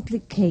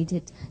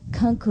complicated,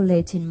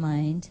 calculating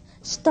mind,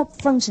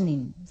 stopped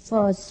functioning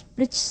for a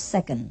split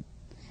second.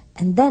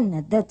 And then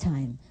at that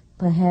time,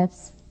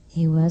 perhaps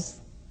he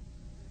was,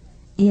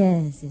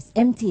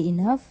 empty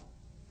enough,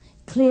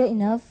 clear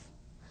enough,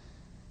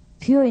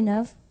 pure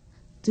enough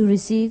to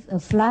receive a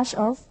flash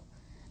of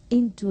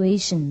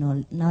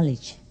intuition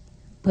knowledge.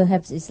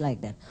 Perhaps it's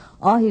like that.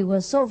 Or he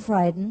was so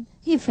frightened,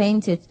 he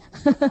fainted.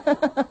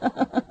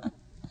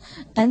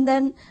 And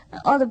then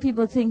other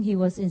people think he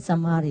was in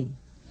samadhi.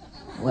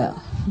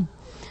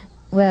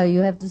 Well, you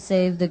have to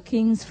save the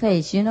king's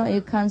face. You know,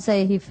 you can't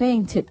say he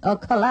fainted or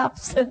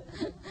collapsed.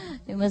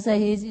 You must say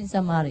he's in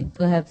samadhi.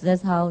 Perhaps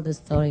that's how the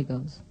story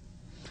goes.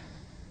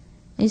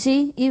 You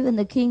see, even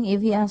the king,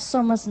 if he has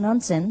so much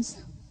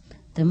nonsense,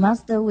 the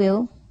master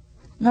will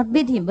not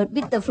beat him, but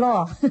beat the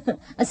floor.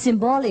 A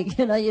symbolic,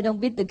 you know, you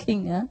don't beat the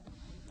king. Huh?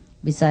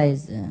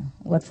 Besides,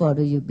 what for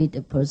do you beat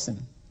a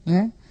person?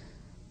 Huh?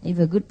 If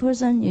a good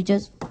person, you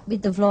just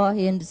beat the floor,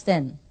 he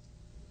understands.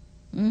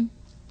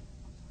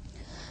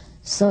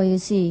 So you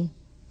see,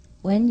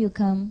 when you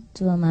come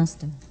to a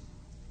master,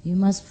 you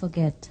must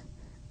forget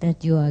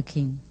that you are a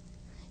king.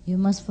 You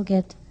must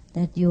forget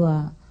that you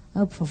are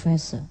a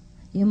professor.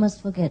 You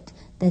must forget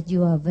that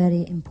you are a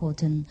very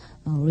important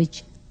or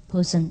rich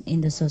person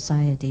in the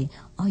society.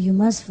 Or you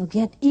must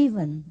forget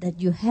even that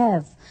you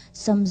have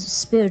some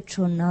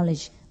spiritual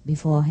knowledge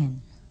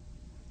beforehand.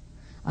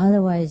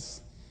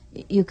 Otherwise,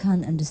 you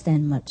can't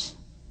understand much,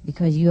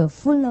 because you are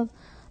full of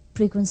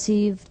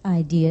preconceived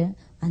idea,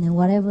 and then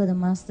whatever the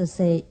master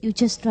say, you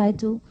just try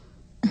to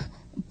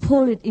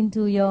pull it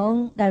into your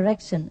own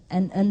direction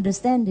and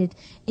understand it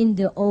in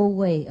the old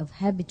way of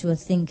habitual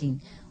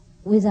thinking,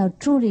 without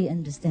truly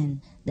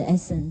understand the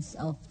essence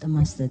of the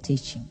master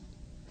teaching.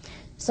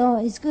 So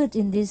it's good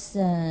in this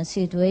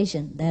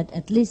situation that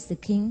at least the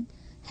king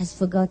has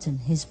forgotten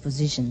his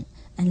position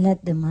and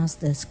let the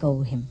master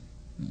scold him.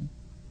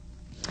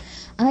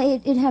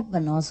 It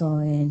happened also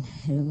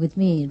with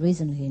me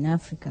recently in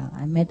Africa.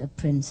 I met a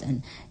prince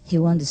and he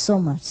wanted so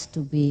much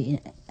to be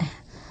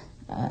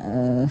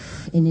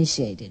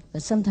initiated.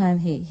 But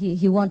sometimes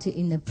he wanted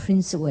in a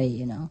prince way,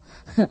 you know.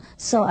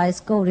 So I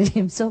scolded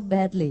him so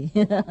badly.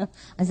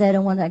 I said, I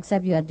don't want to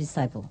accept you as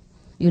disciple.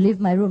 You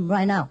leave my room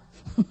right now.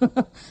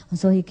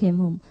 So he came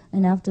home,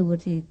 and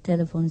afterwards he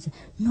telephoned and said,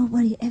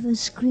 nobody ever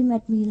screamed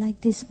at me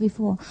like this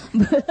before.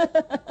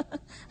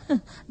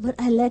 But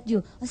I let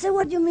you. I said,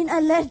 what do you mean I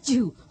let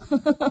you?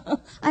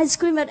 I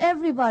scream at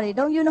everybody.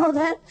 Don't you know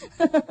that?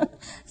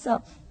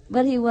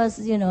 But he was,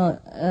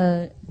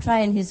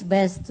 trying his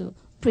best to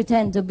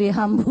pretend to be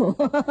humble.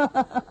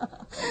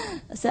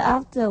 So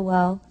after a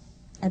while,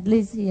 at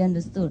least he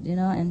understood,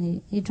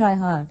 and he tried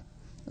hard.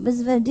 But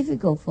it's very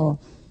difficult for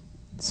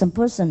some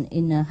person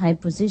in a high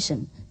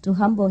position to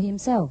humble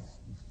himself.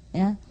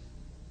 Yeah?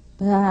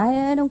 But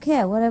I don't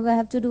care. Whatever I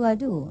have to do, I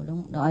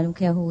do. I don't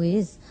care who he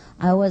is.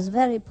 I was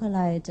very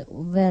polite,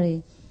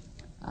 very,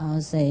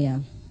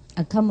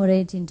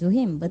 accommodating to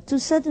him. But to a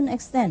certain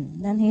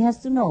extent, then he has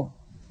to know.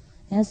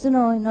 He has to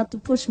know not to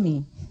push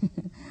me.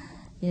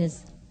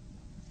 Yes.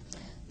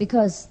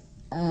 Because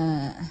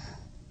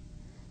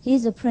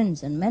he's a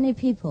prince, and many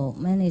people,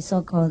 many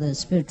so-called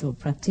spiritual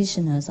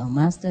practitioners or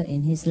master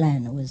in his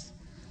land was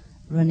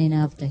running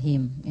after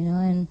him,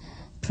 and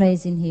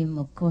praising him,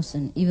 of course,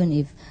 and even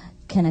if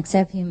can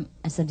accept him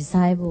as a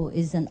disciple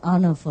is an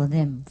honor for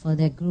them, for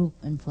their group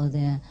and for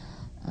their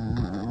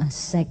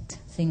sect,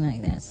 thing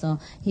like that. So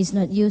he's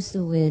not used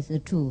to with the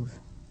truth.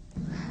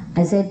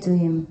 I said to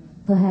him,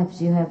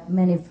 perhaps you have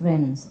many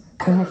friends,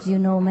 perhaps you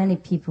know many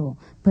people,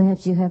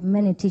 perhaps you have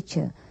many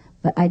teachers,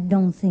 but I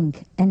don't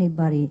think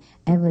anybody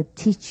ever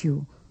teach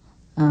you.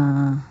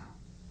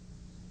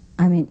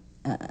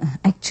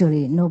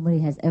 Actually, nobody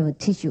has ever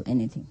teach you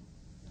anything,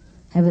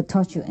 ever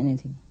taught you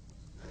anything,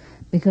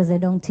 because they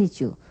don't teach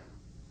you.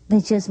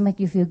 They just make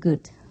you feel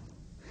good.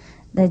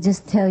 They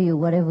just tell you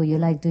whatever you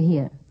like to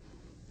hear.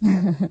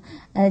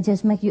 They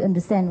just make you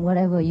understand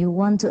whatever you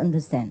want to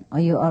understand, or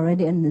you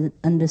already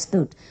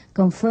understood,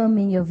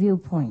 confirming your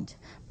viewpoint.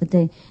 But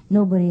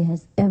nobody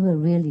has ever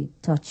really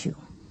taught you.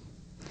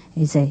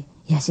 He say,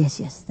 Yes, yes,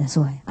 yes, that's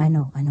why. I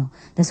know.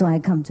 That's why I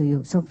come to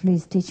you. So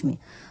please teach me.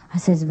 I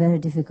said, it's very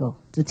difficult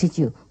to teach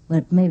you,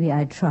 but maybe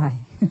I try.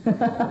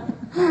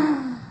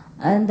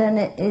 And then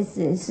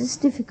it's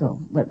difficult,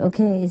 but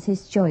okay, it's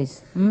his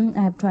choice.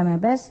 I have tried my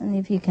best, and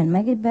if he can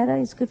make it better,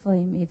 it's good for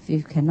him. If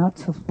he cannot,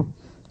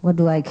 what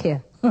do I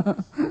care? I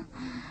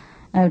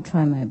have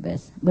tried my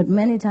best. But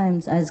many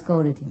times I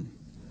scolded him.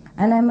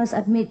 And I must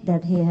admit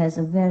that he has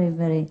a very,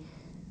 very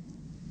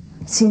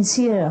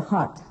sincere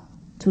heart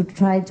to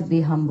try to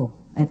be humble.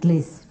 At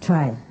least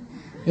try.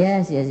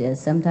 Yes.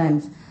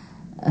 Sometimes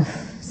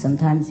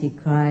he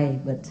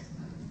cried,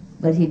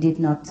 but he did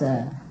not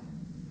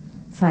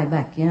fight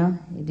back. He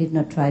did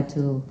not try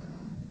to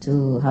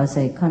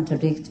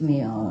contradict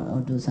me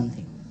or do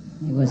something.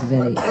 He was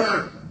very,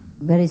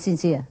 very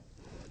sincere.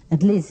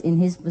 At least in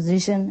his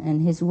position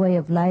and his way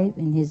of life,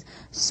 in his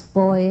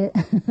spoiled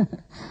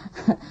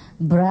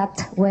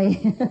brat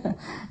way,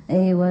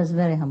 he was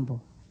very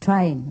humble,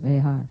 trying very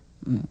hard.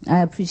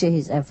 I appreciate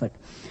his effort.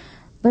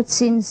 But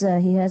since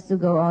he has to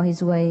go all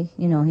his way,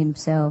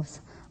 himself,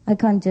 I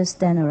can't just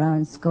stand around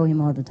and scold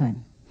him all the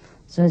time.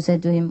 So I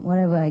said to him,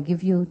 whatever I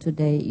give you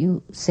today,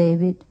 you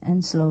save it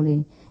and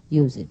slowly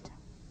use it.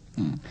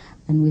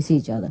 And we see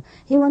each other.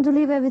 He wants to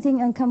leave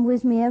everything and come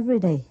with me every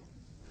day.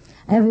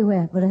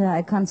 Everywhere, but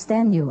I can't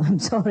stand you. I'm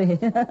sorry.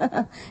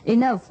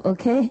 Enough,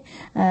 okay?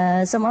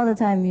 Some other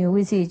time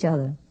we see each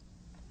other.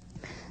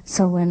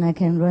 So when I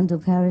can run to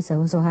Paris, I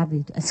was so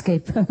happy to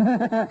escape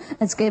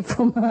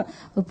from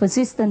a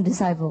persistent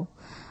disciple.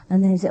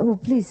 And then he said, oh,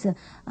 please,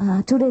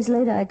 2 days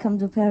later I come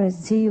to Paris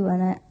and see you,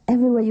 and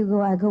everywhere you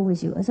go, I go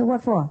with you. I said,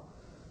 what for?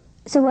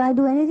 He said, well, I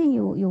do anything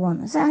you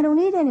want. I said, I don't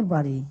need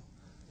anybody.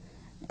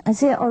 I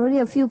say already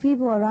a few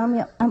people around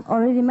me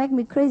already make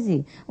me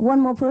crazy. One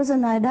more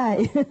person, I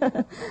die.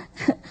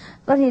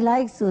 But he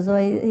likes to, so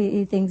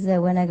he thinks that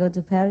when I go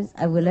to Paris,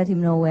 I will let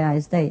him know where I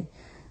stay.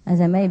 I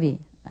said, maybe.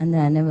 And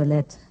then I never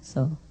let,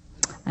 so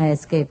I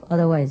escape.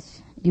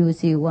 Otherwise, you will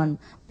see one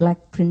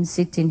black prince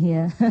sitting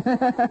here.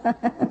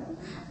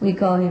 We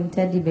call him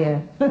Teddy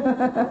Bear.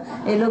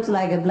 He looks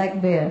like a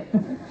black bear.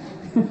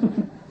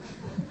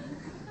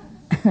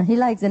 He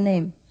likes the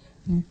name.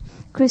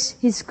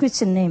 His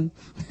Christian name.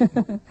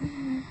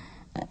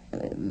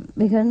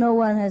 Because no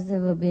one has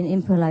ever been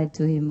impolite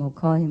to him or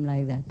called him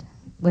like that.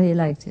 But he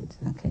liked it.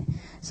 Okay.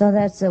 So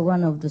that's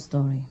one of the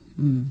story.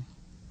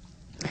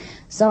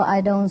 So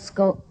I don't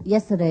scold.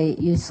 Yesterday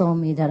you saw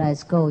me that I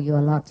scold you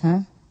a lot,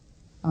 huh?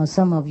 Or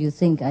some of you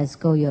think I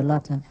scold you a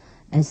lot. Huh?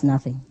 It's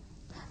nothing.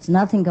 It's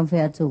nothing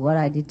compared to what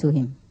I did to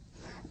him.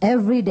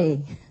 Every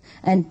day.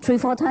 And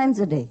 3-4 times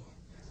a day.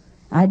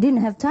 I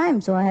didn't have time,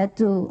 so I had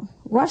to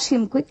wash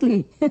him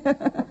quickly.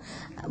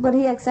 But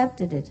he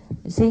accepted it,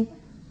 you see.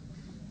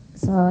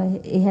 So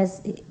he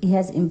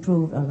has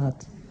improved a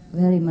lot,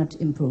 very much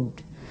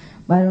improved.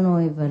 But I don't know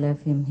if I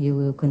left him, he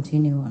will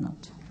continue or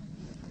not.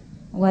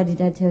 Why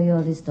did I tell you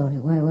all this story?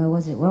 Why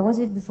was it? What was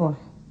it before?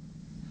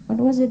 What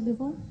was it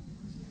before?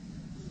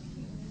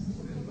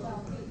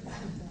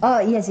 Oh,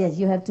 yes,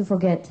 you have to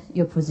forget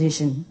your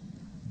position,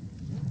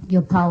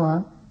 your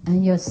power,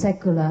 and your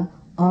secular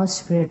or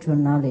spiritual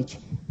knowledge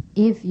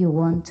if you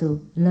want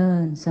to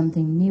learn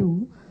something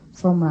new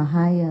from a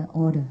higher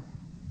order,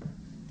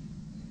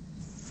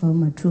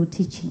 from a true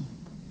teaching,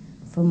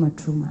 from a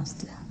true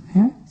master.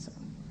 Huh?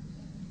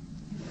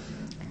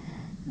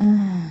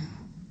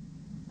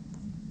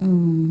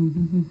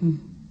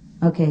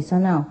 Okay, so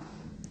now,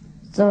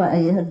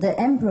 the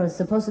emperor is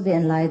supposed to be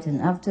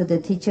enlightened after the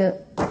teacher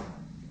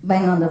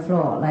bang on the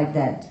floor like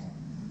that.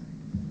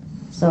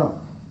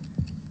 So,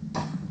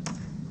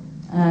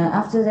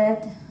 after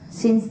that,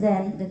 since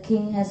then, the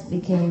king has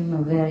become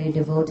a very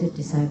devoted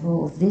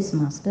disciple of this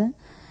master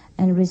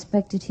and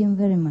respected him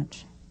very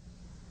much.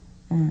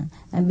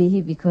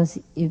 Because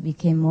he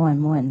became more and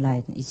more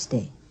enlightened each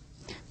day.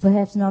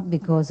 Perhaps not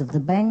because of the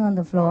bang on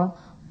the floor,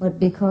 but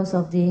because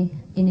of the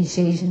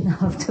initiation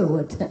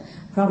afterward.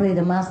 Probably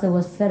the master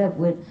was fed up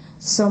with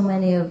so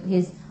many of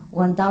his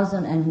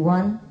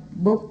 1001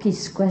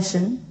 bookish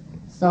questions,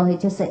 so he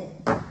just said,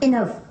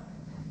 enough,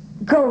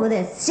 go over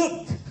there,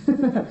 sit,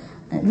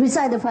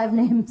 recite the 5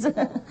 names,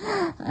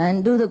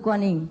 and do the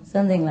Kuan Yin,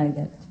 something like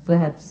that,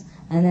 perhaps.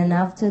 And then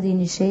after the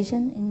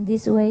initiation, in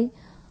this way,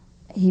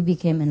 he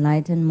became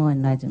enlightened, more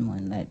enlightened, more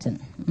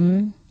enlightened.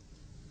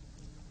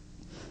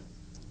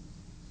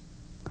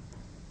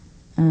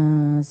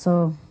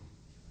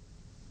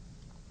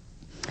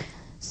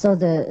 So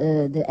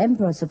the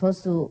emperor is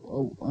supposed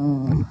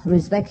to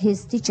respect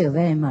his teacher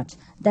very much.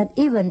 That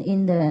even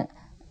in the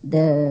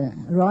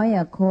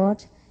royal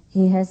court,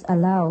 he has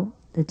allowed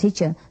the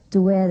teacher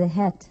to wear the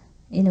hat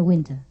in the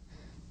winter,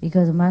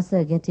 because the master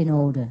is getting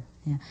older.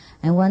 Yeah.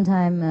 And one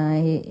time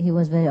he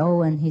was very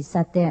old, and he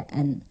sat there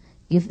and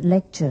give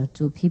lecture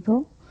to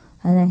people,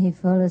 and then he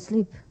fell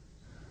asleep.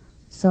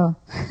 So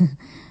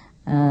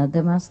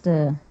the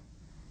master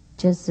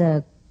just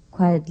the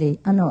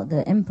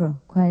emperor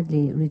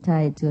quietly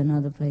retired to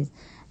another place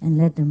and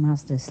let the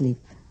master sleep.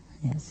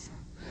 Yes.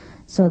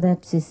 So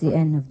that is the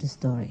end of the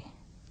story.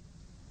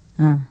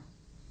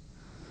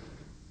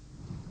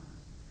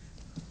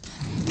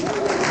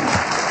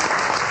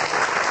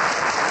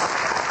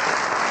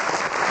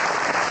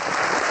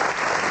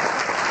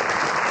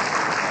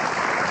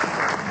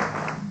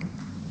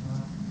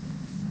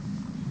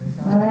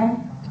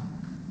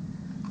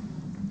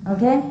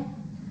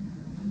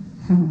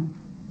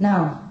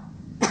 Now,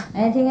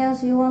 anything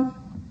else you want?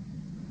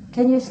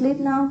 Can you sleep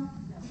now?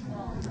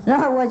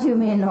 No, what you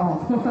mean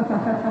no?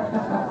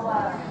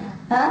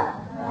 Huh?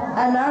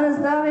 Another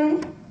story?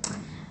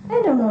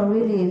 I don't know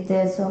really if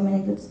there's so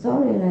many good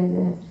stories like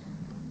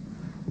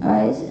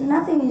that.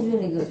 Nothing is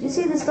really good. You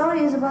see, the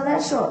story is about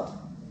that short.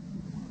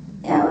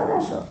 Yeah, about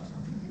that short.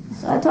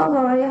 So I talk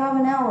already half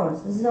an hour.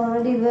 This is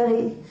already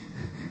very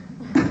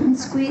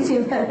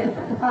squeezing very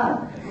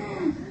hard.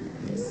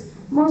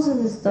 Most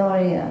of the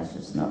story is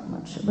just not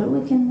much, but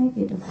we can make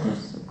it, of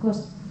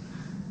course.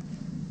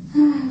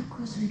 Of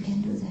course we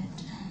can do that.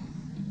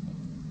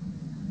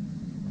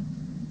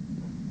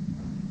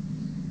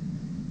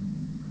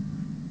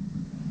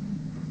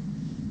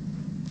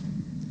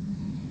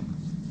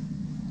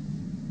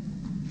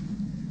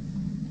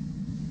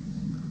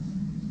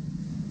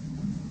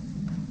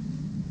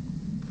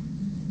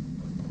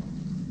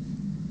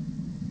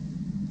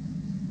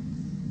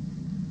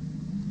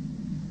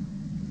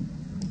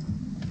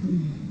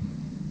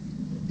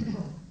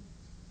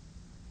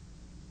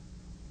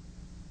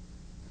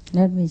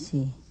 Let me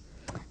see.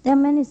 There are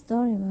many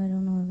stories, but I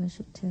don't know if I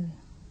should tell you.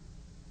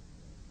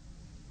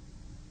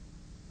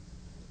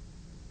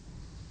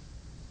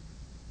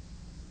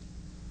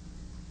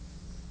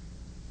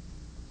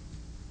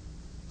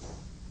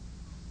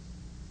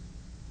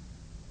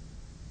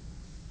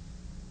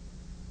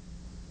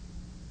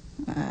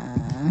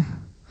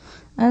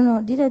 I don't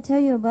know. Did I tell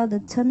you about the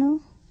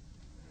tunnel?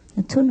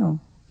 The tunnel.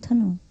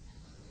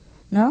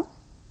 No?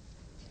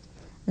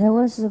 There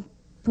was a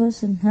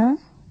person, huh?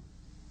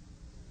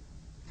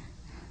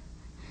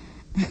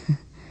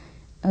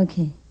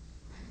 Okay.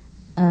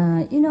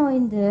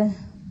 In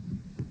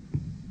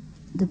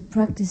the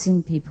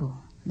practicing people,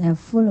 they are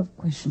full of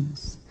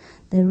questions.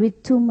 They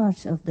read too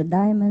much of the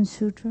Diamond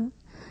Sutra.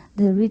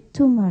 They read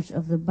too much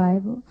of the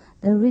Bible.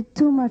 They read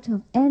too much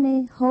of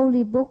any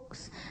holy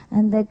books,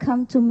 and they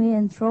come to me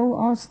and throw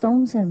all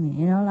stones at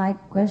me.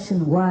 Like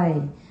question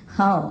why,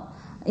 how.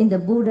 In the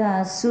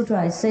Buddha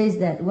Sutra, it says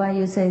that why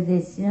you say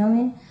this. You know what I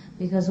mean?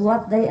 Because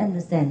what they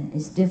understand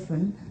is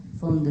different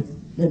from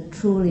the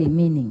truly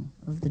meaning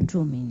of the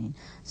true meaning.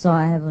 So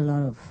I have a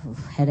lot of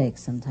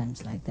headaches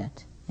sometimes like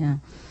that. Yeah.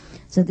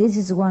 So this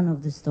is one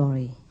of the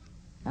story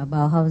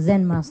about how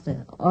Zen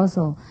master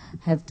also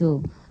have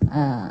to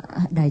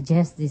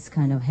digest this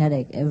kind of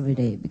headache every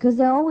day, because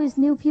there are always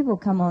new people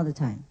come all the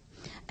time,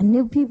 and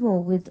new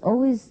people with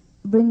always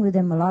bring with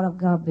them a lot of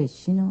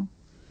garbage.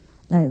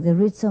 Like they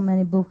read so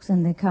many books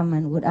and they come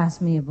and would ask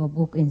me about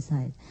book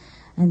inside.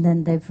 And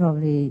then they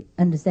probably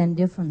understand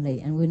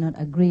differently and will not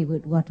agree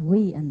with what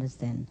we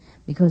understand,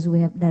 because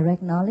we have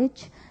direct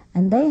knowledge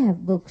and they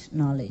have books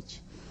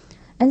knowledge.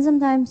 And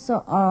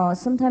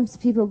sometimes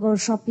people go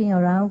shopping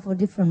around for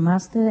different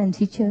master and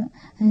teacher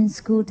and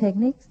school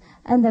techniques,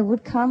 and they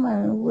would come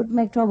and would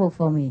make trouble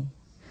for me.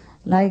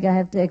 Like I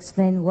have to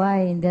explain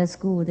why in their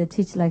school they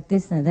teach like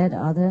this and that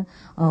other,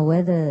 or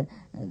whether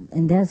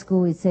in their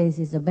school it says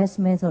it's the best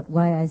method,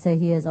 why I say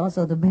here is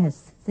also the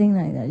best, thing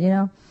like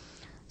that,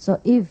 So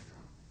if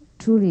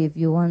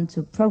you want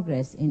to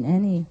progress in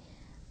any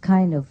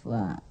kind of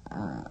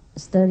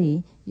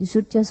study, you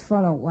should just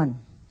follow one,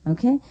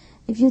 okay?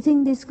 If you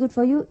think this is good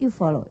for you, you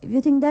follow. If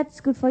you think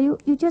that's good for you,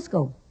 you just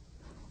go.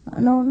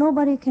 No,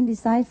 nobody can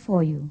decide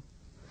for you.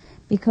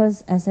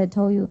 Because, as I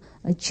told you,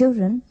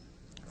 children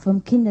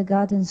from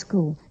kindergarten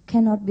school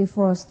cannot be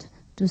forced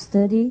to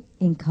study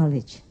in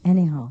college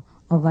anyhow,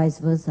 or vice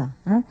versa.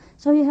 Huh?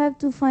 So you have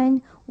to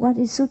find what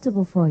is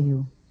suitable for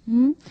you.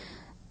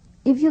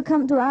 If you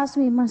come to ask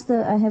me,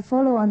 Master, I have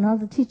followed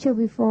another teacher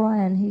before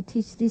and he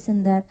teach this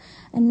and that,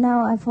 and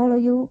now I follow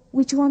you,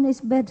 which one is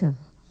better?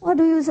 What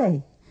do you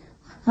say?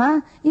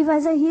 Huh? If I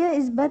say here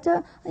is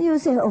better, you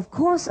say, of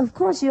course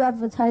you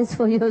advertise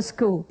for your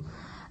school.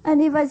 And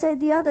if I say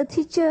the other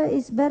teacher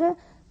is better,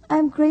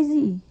 I'm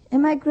crazy.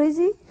 Am I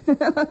crazy?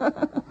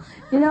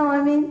 You know what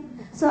I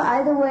mean? So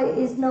either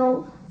way is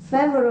no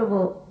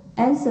favorable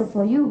answer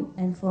for you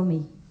and for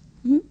me.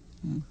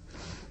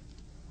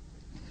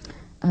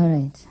 All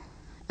right.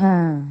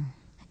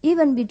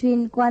 Even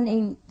between Kuan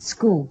Yin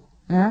school,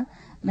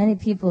 many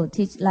people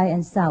teach light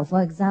and sound,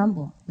 for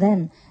example,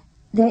 then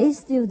there is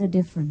still the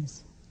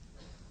difference.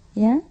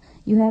 Yeah?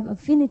 You have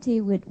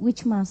affinity with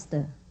which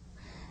master,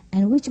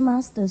 and which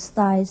master's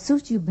style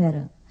suits you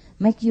better,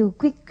 make you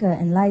quicker,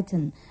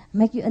 enlightened,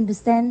 make you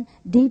understand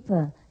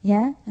deeper,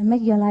 yeah, and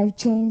make your life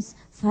change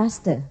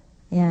faster,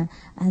 yeah,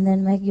 and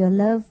then make your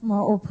love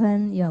more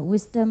open, your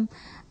wisdom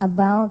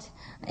about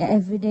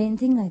everyday and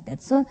things like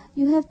that. So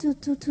you have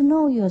to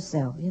know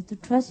yourself. You have to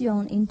trust your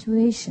own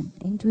intuition.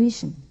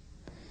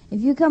 If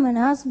you come and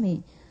ask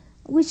me,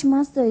 which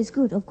master is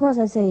good? Of course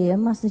I say,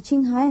 Master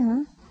Ching Hai,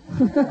 huh?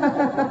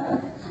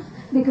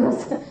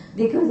 because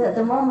at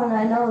the moment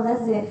I know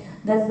that's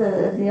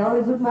the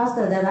only good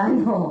master that I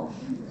know.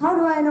 How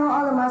do I know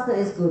other master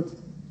is good?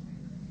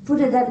 Put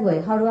it that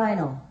way, how do I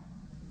know?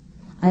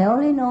 I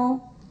only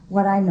know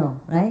what I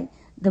know, right?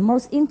 The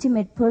most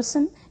intimate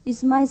person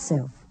is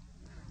myself.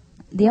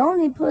 The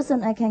only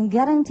person I can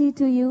guarantee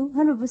to you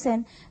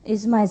 100%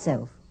 is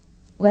myself.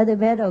 whether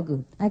bad or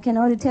good. I can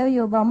only tell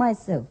you about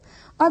myself.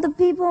 Other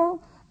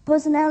people,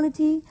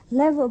 personality,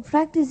 level of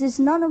practice is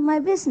none of my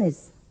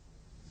business.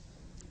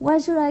 Why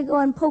should I go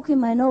and poking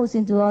my nose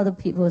into other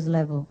people's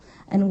level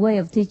and way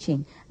of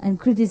teaching and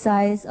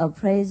criticize or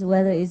praise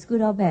whether it's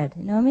good or bad?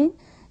 You know what I mean?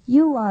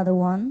 You are the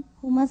one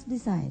who must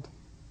decide.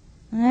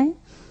 Right?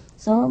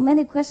 So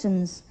many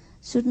questions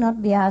should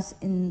not be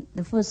asked in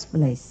the first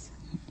place.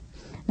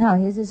 Now,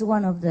 this is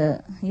one of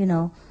the,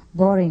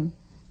 boring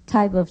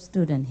type of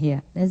student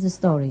here. There's a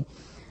story.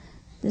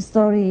 The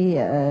story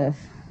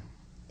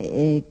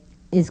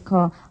is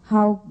called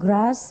How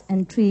Grass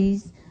and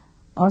Trees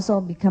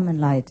Also Become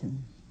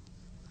Enlightened.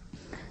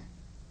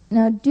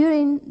 Now,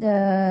 during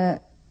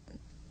the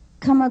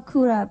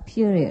Kamakura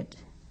period,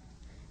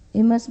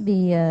 it must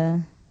be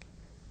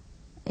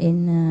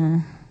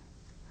in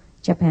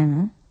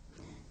Japan,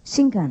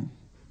 Shinkan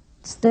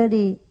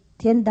studied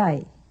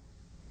Tiandai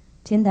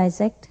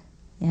sect,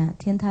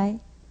 Tiantai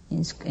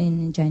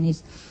in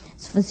Chinese,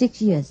 for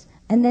 6 years,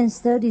 and then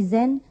studied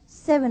Zen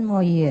 7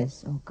 more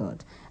years. Oh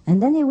God!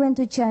 And then he went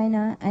to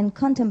China and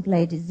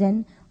contemplated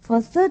Zen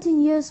for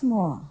 13 years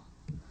more.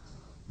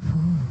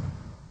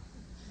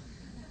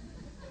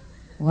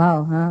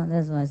 Wow, huh?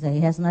 That's why I say he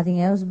has nothing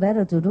else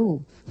better to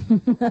do.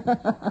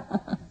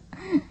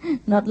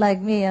 Not like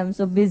me, I'm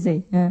so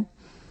busy. Huh?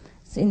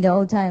 So in the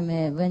old time,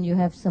 when you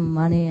have some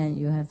money and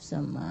you have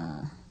some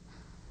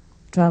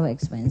travel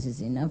expenses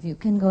enough, you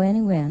can go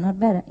anywhere, not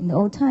better. In the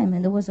old time,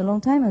 and it was a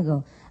long time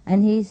ago,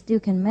 and he still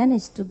can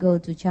manage to go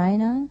to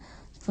China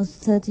for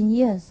 13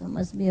 years. So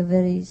must be a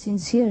very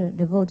sincere,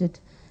 devoted,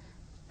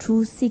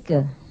 truth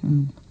seeker.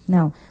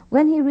 Now,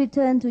 when he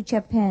returned to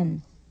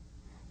Japan,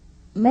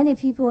 many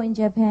people in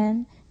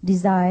Japan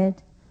desired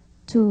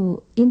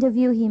to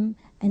interview him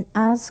and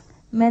ask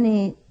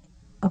many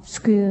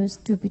obscure,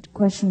 stupid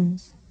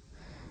questions.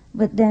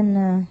 But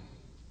then,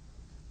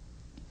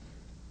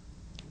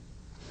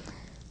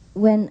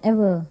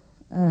 whenever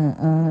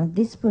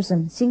this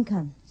person,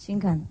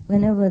 Shinkan,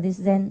 whenever this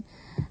then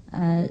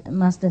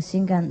Master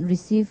Shinkan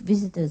received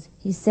visitors,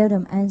 he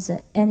seldom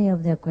answered any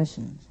of their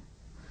questions.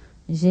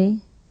 You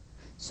see?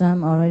 So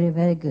I'm already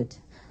very good.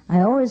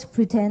 I always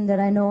pretend that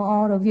I know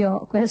all of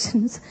your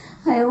questions.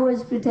 I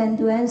always pretend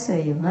to answer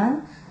you,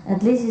 huh?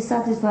 At least you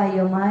satisfy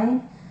your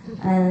mind,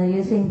 and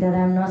you think that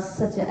I'm not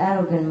such an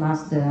arrogant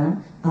master, huh?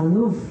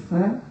 Aloof,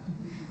 huh?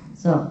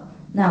 So,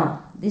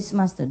 now, this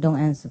master don't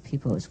answer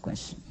people's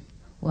questions.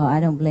 Well, I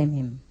don't blame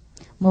him.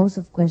 Most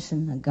of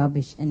questions are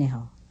garbage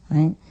anyhow,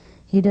 right?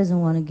 He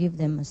doesn't want to give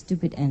them a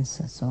stupid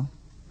answer, so.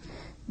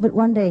 But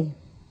one day,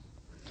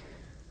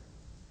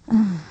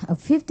 a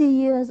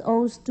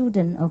 50-year-old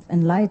student of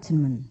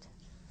enlightenment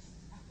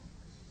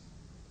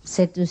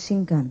said to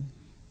Shinkan,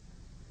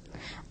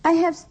 I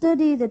have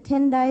studied the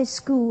Tendai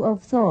school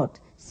of thought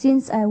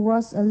since I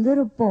was a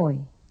little boy,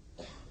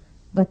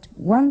 but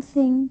one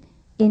thing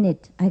in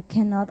it I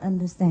cannot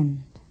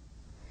understand,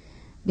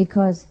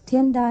 because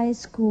Tendai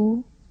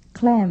school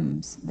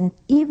claims that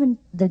even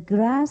the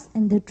grass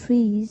and the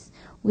trees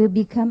will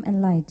become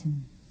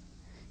enlightened.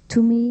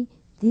 To me,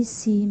 this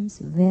seems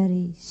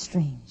very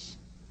strange.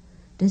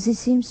 Does it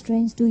seem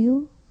strange to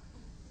you?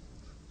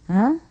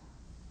 Huh?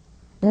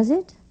 Does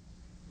it?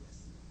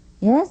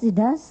 Yes, it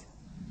does.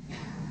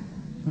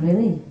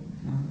 Really?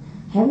 No.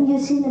 Haven't you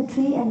seen a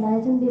tree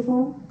enlightened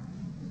before?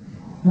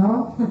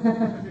 No?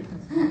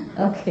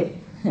 Okay.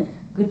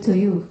 Good to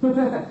you.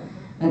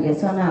 Okay,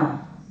 so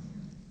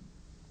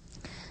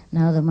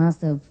now the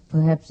master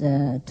perhaps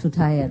too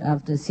tired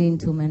after seeing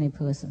too many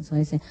persons. So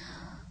he said,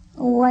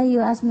 why you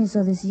ask me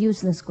so this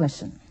useless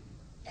question?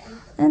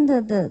 And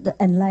the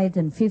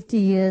enlightened, 50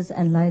 years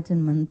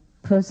enlightenment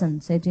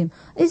person said to him,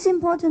 it's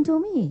important to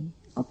me.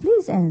 Oh,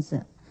 please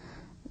answer.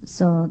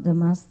 So the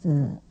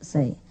master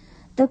say,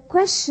 the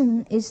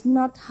question is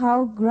not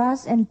how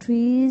grass and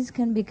trees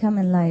can become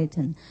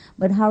enlightened,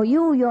 but how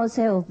you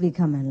yourself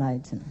become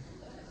enlightened.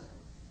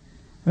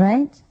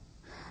 Right?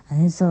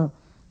 And so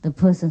the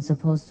person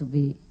supposed to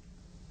be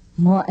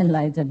more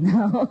enlightened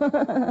now.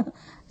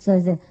 So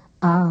he said,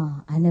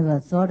 I never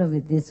thought of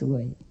it this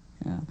way.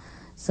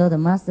 So the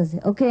master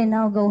said, okay,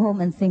 now go home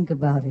and think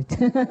about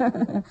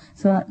it.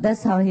 So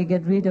that's how he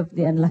get rid of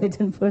the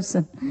enlightened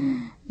person.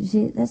 You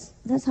see,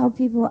 that's how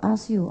people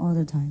ask you all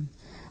the time.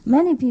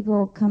 Many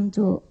people come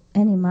to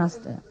any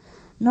master,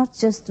 not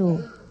just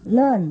to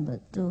learn,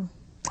 but to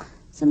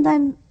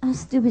sometimes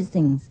ask stupid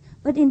things.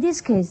 But in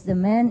this case, the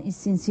man is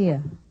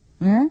sincere.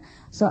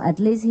 So at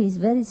least he is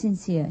very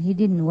sincere. He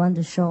didn't want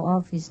to show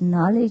off his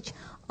knowledge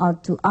or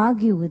to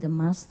argue with the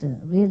master,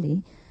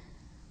 really.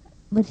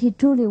 But he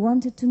truly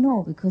wanted to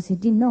know, because he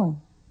didn't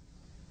know.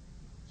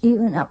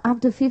 Even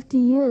after 50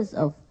 years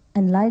of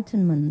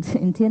enlightenment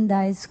in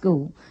Tendai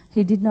school,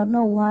 he did not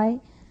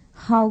know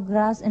how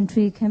grass and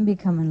tree can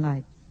become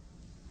enlightened.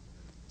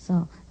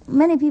 So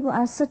many people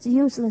ask such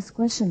useless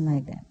questions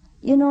like that.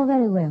 You know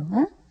very well,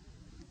 huh?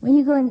 When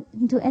you go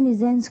into any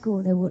Zen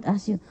school, they would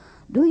ask you,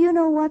 do you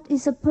know what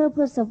is the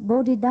purpose of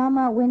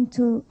Bodhidharma went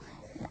to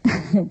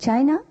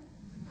China?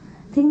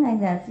 Things like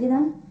that, you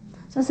know.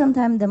 So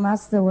sometimes the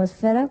master was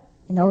fed up.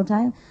 In the old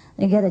time,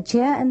 they get a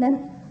chair and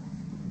then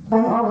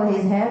bang over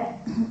his head.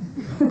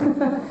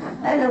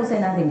 I don't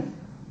say nothing.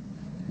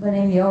 But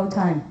in the old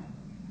time,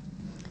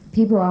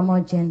 people are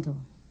more gentle.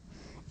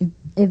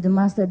 If the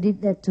master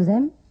did that to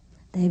them,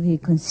 they will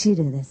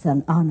consider it as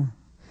an honor.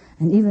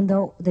 And even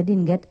though they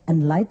didn't get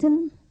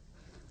enlightened,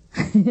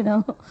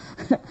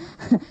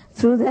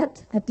 through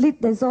that, at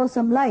least they saw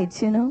some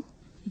light,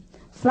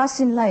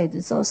 flashing light, they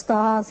saw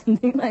stars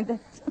and things like that.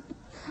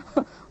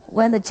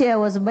 When the chair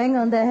was banged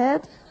on their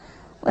head,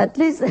 at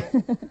least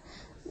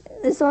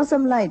they saw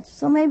some light.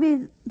 So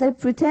maybe they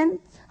pretend,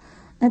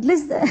 at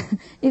least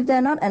if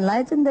they're not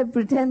enlightened, they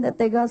pretend that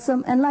they got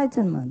some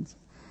enlightenment.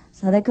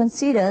 So they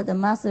consider the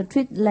master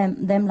treat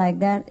them like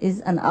that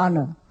is an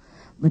honor.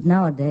 But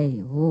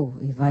nowadays,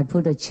 if I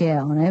put a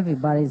chair on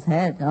everybody's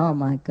head, oh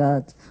my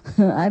God,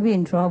 I'd be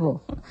in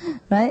trouble,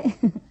 right?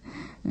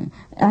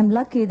 I'm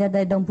lucky that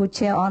they don't put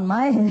chair on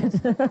my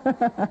head.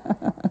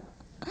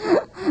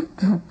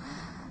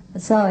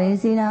 So you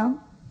see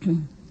now,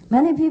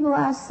 many people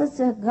ask such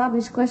a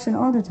garbage question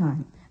all the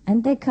time,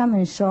 and they come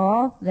and show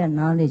off their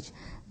knowledge.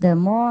 The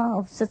more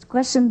of such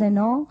question they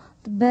know,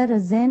 the better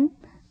Zen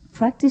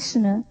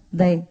practitioner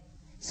they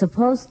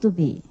supposed to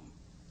be.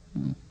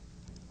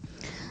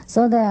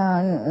 So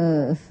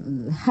there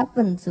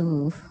happen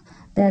to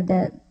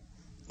that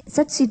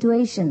such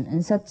situation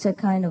and such a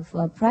kind of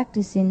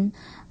practicing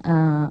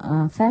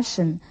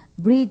fashion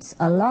breeds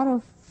a lot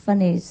of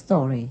funny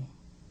story,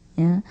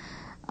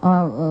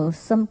 or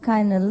some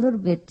kind of a little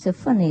bit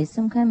funny,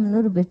 some kind of a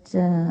little bit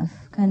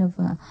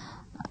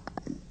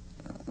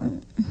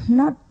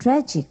not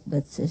tragic,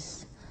 but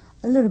just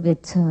a little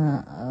bit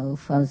I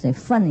would say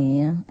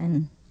funny,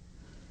 and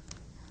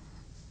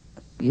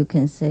you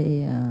can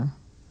say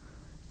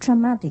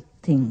traumatic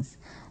things.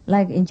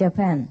 Like in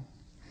Japan,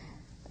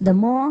 the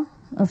more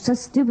of such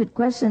stupid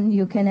question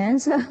you can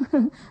answer,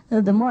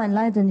 the more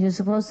enlightened you're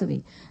supposed to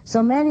be.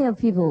 So many of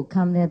people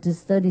come there to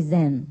study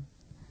Zen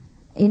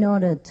in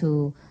order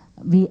to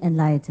be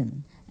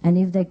enlightened. And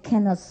if they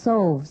cannot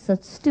solve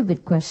such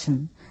stupid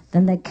question,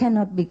 then they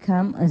cannot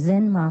become a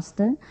Zen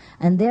master,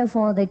 and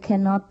therefore they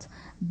cannot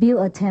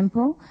build a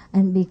temple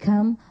and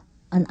become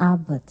an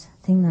abbot,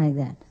 thing like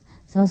that.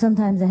 So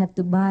sometimes they have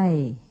to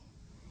buy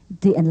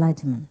the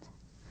enlightenment.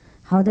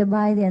 How they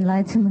buy the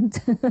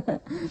enlightenment?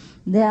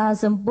 There are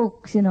some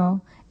books,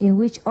 in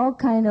which all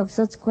kind of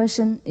such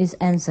question is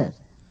answered.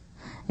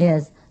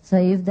 Yes. So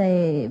if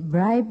they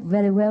bribe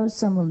very well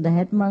some of the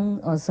head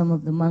monk or some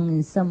of the monk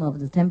in some of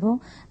the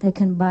temple, they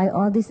can buy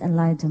all this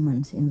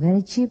enlightenment in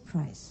very cheap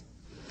price.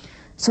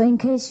 So in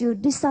case you're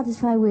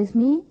dissatisfied with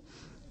me,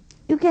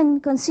 you can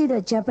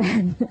consider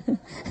Japan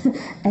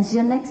as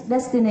your next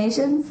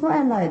destination for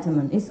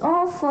enlightenment. It's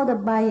all for the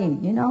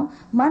buying,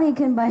 Money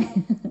can buy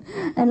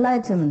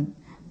enlightenment.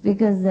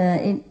 Because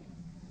in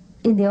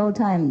the old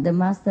time, the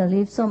master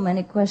left so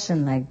many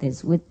questions like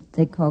this, which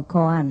they call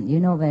koan, you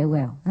know very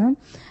well. Huh?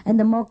 And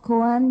the more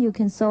koan you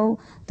can solve,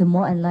 the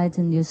more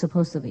enlightened you're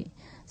supposed to be.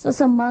 So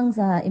some monks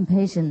are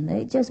impatient.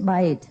 They just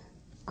buy it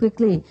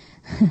quickly.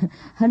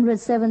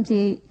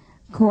 170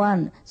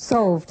 koan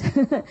solved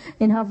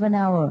in half an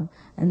hour.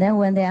 And then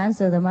when they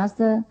answer the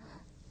master,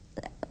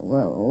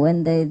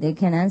 when they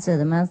can answer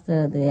the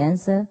master the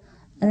answer,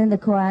 and then the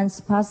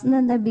koans pass, and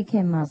then they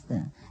became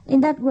master.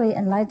 In that way,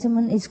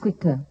 enlightenment is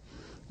quicker,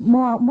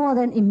 more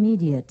than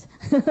immediate.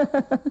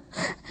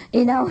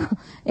 In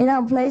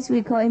our place,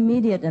 we call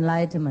immediate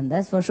enlightenment,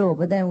 that's for sure.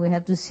 But then we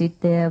have to sit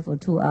there for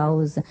 2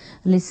 hours,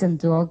 listen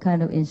to all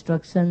kind of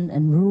instruction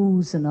and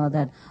rules and all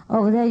that.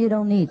 Over there, you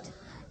don't need.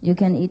 You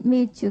can eat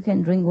meat, you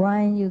can drink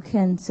wine, you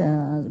can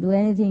do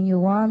anything you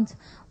want,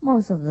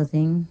 most of the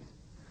thing.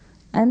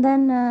 And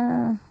then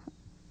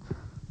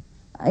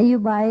you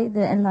buy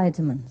the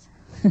enlightenment.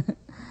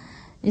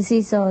 You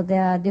see, so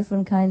there are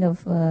different kind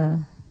of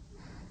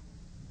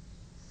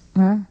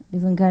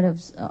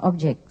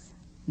objects,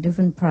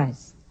 different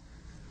price.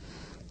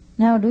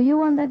 Now, do you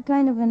want that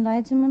kind of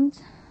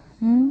enlightenment?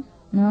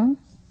 No?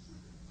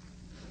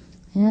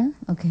 Yeah?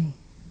 Okay.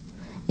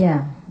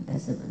 Yeah,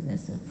 that's a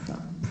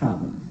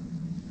problem.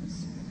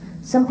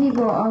 Some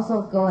people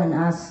also go and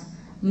ask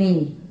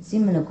me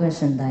similar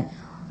question like,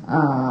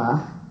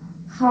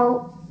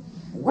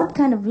 what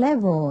kind of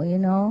level,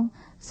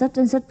 such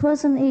and such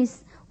person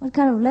is, what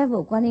kind of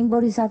level Kuan Yin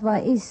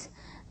Bodhisattva is,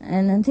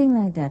 and things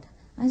like that.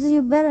 I said,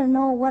 you better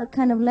know what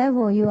kind of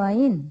level you are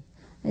in.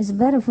 It's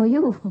better for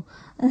you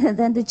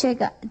than to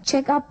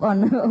check up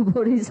on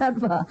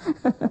Bodhisattva.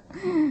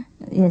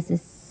 Yes,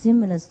 it's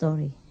similar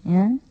story.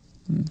 Yeah.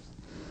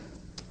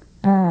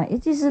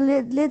 It is a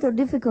little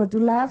difficult to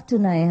laugh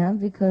tonight,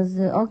 because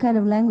all kind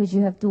of language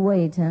you have to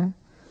wait,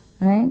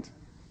 right?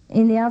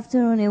 In the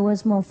afternoon it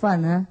was more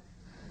fun,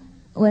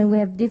 when we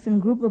have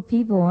different group of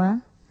people,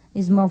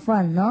 it's more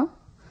fun, no?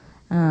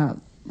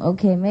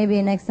 Okay,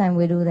 maybe next time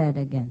we do that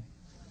again.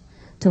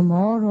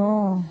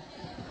 Tomorrow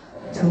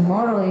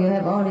you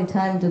have only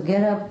time to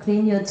get up,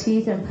 clean your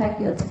teeth, and pack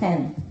your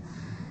tent.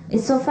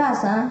 It's so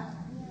fast,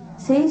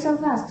 See, so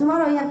fast.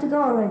 Tomorrow you have to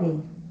go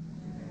already.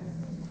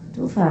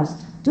 Too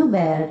fast. Too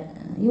bad.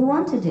 You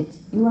wanted it.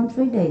 You want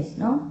 3 days,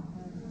 no?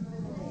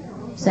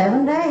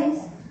 7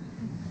 days.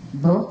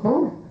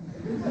 Boom.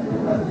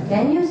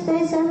 Can you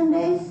stay 7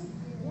 days?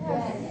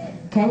 Yes.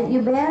 Can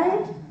you bear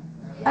it?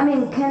 I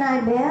mean, can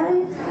I bear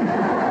it?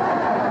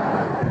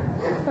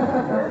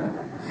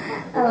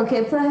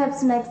 Okay,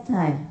 perhaps next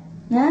time.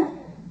 Huh?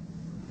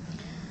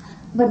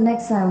 But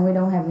next time we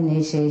don't have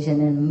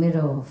initiation in the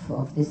middle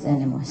of this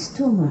animal. It's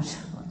too much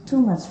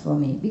for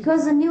me.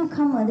 Because the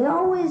newcomer, they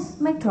always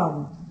make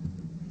trouble.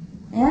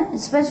 Yeah?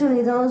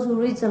 Especially those who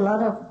read a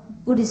lot of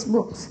Buddhist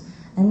books.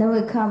 And they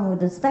will come with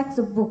the stacks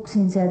of books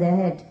inside their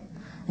head.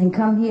 And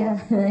come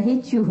here and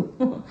hit you.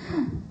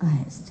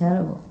 It's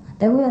terrible.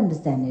 They will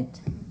understand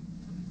it.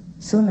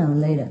 Sooner or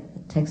later,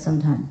 it takes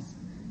some time.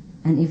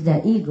 And if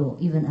their ego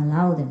even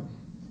allow them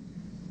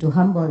to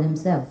humble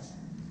themselves,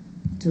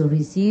 to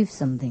receive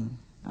something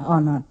or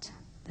not,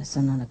 that's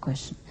another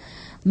question.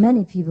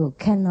 Many people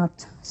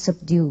cannot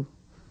subdue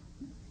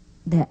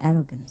their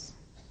arrogance,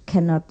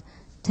 cannot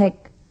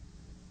take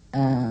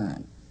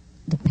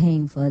the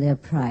pain for their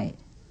pride.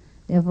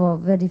 Therefore,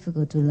 very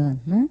difficult to learn.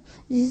 Huh?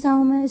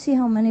 See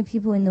how many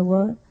people in the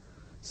world?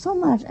 So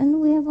much, and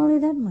we have only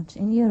that much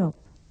in Europe.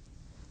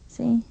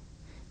 See?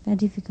 Very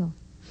difficult.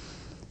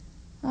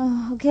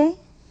 Okay?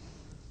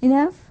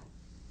 Enough?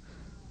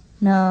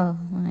 No,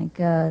 my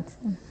God.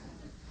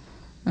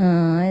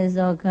 It's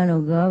all kind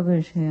of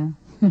garbage here.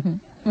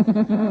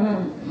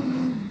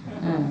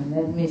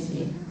 Let me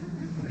see.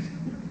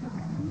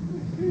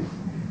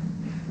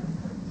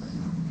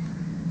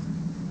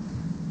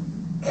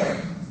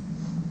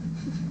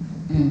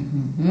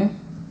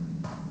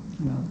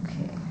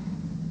 Okay.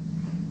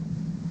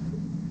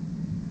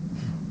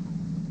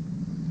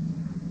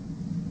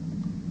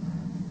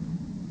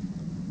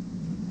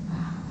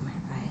 My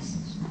eyes.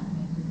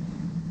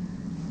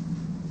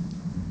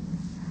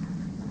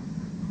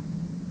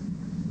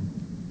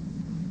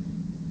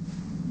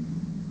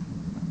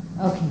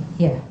 Okay,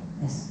 here.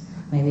 Yes,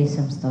 maybe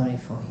some story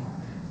for you.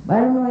 But I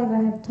don't know if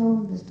I have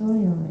told the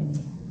story already.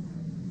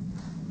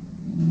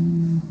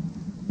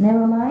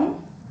 Never mind.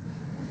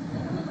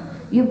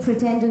 You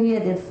pretend to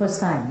hear it first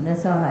time,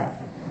 that's all right.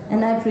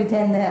 And I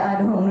pretend that I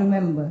don't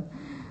remember.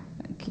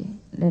 Okay,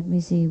 let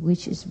me see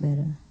which is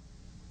better.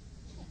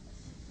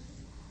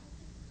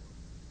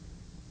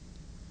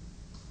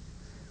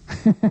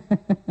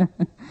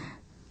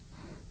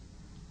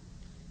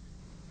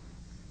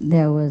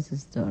 There was a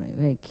story,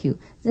 very cute.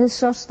 It's a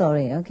short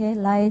story, okay?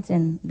 Light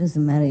and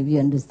doesn't matter if you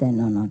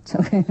understand or not,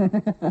 okay?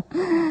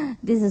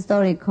 This is a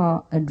story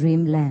called A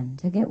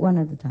Dreamland, okay? One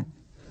at a time.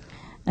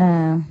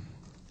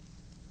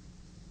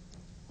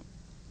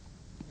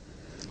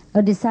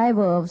 A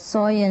disciple of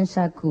Soyen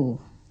Shaku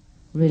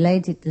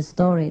related the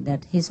story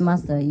that his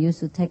master used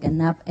to take a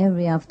nap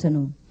every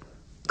afternoon.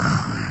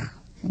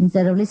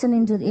 Instead of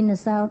listening to the inner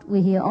sound,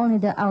 we hear only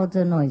the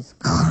outer noise.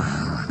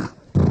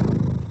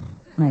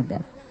 Like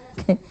that.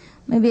 Okay.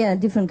 Maybe a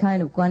different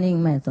kind of Guan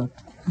Yin method.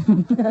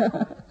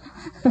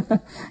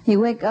 He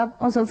wake up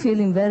also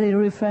feeling very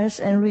refreshed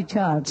and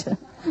recharged.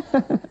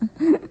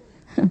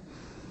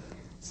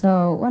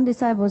 So one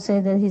disciple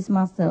said that his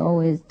master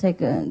always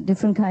take a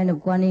different kind of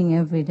Guan Yin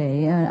every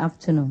day,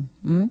 afternoon.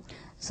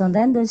 So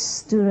then the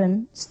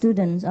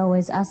students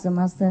always ask the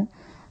master,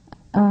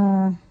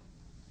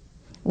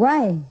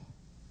 why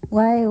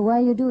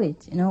you do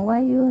it? Why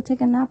you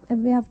take a nap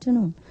every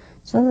afternoon?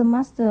 So the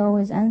master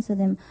always answer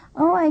them,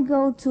 I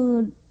go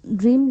to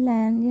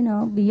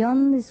dreamland,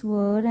 beyond this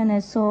world, and I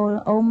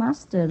saw old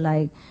master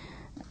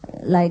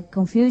like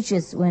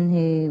Confucius when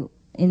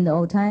in the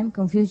old time,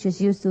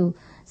 Confucius used to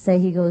say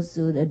he goes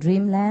to the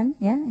dreamland,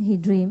 he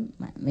dream,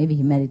 maybe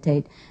he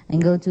meditate, and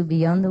go to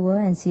beyond the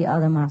world and see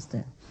other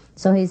master.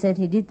 So he said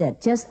he did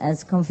that just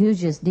as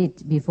Confucius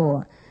did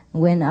before,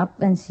 went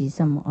up and see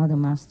some other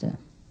master.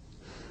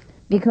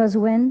 Because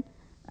when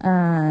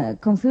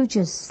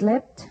Confucius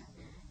slept,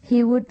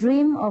 he would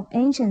dream of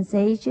ancient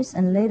sages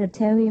and later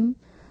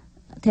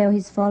tell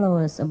his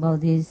followers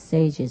about these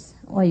sages.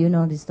 Well, you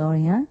know the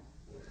story, huh?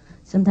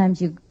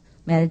 Sometimes you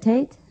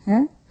meditate,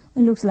 huh?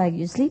 It looks like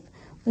you sleep,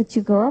 but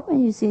you go up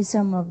and you see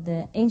some of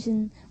the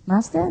ancient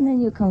master and then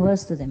you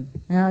converse to them,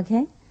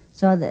 okay?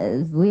 So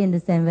we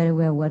understand very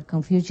well what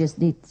Confucius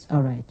did,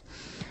 all right.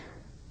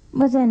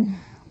 But then,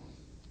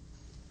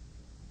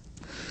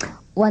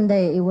 one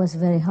day it was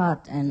very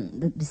hot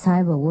and the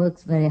disciple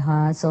worked very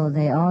hard, so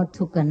they all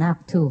took a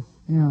nap too,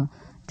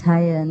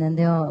 tired, and then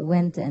they all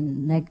went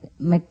and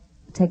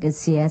take a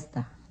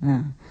siesta.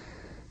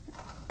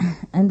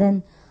 And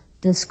then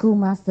the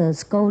schoolmaster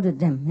scolded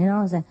them,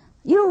 said,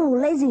 "You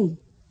lazy,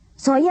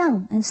 so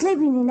young and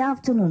sleeping in the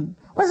afternoon.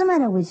 What's the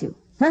matter with you?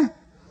 Huh?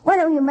 Why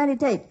don't you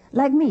meditate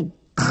like me?"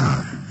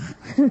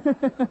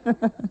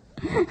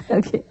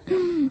 Okay.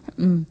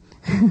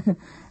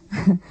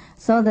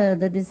 So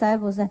the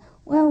disciples said,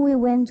 "Well, we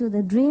went to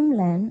the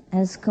dreamland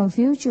as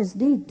Confucius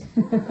did."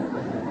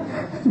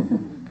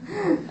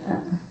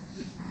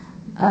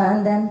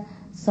 And then,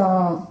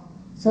 so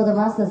the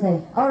master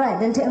said, "All right,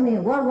 then tell me,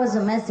 what was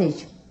the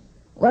message?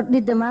 What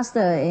did the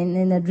master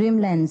in the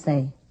dreamland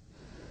say?"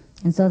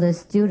 And so the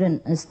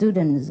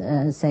students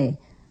say,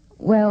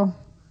 well,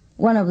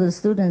 one of the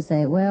students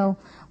say, well,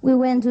 we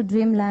went to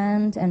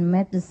dreamland and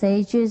met the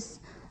sages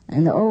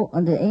and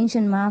the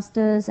ancient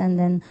masters, and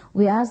then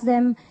we asked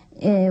them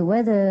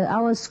whether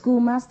our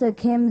schoolmaster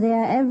came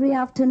there every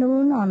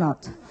afternoon or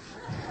not.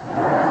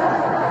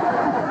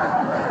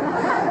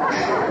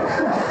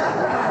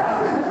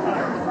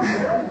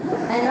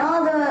 And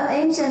all the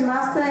ancient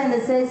masters and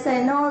the sages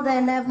say, no,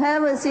 they never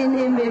ever seen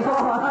him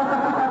before.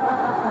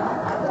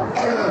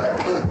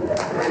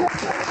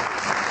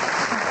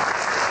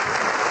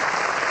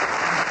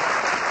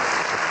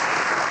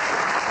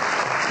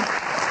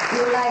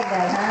 You like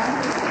that,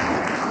 huh?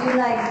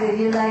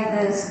 You like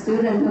the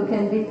student who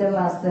can beat the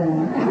master.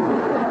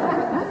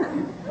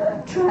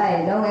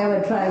 Try, don't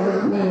ever try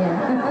with me.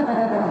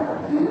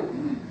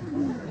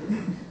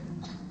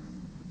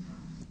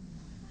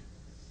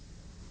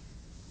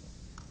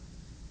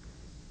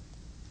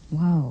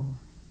 Wow.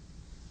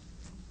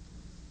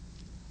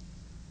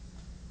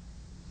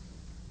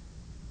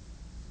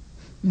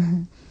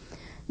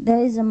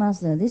 There is a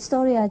master. This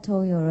story I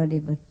told you already,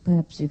 but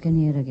perhaps you can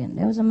hear it again.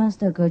 There was a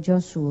master called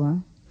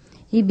Joshua.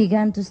 He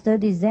began to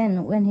study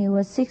Zen when he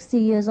was 60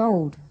 years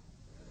old.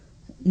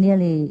 He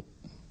nearly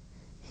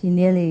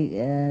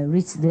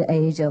reached the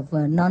age of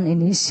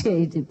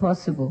non-initiated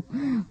possible.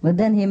 But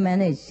then he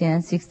managed,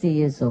 60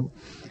 years old.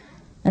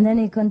 And then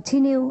he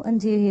continued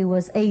until he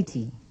was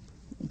 80.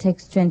 It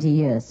takes 20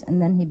 years. And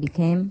then he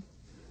became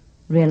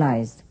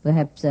realized,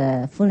 perhaps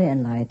fully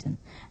enlightened.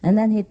 And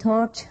then he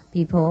taught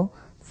people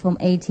from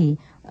 80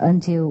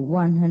 until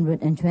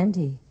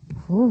 120.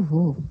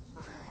 Ooh.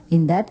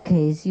 In that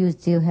case, you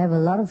still have a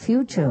lot of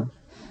future.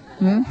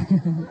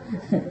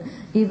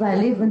 If I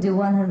live until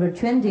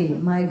 120,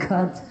 my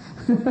God,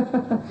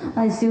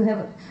 I still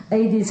have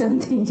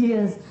 80-something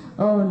years.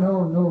 Oh,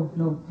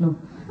 no.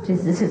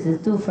 This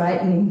is too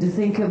frightening to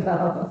think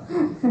about.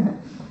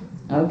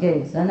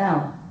 Okay, so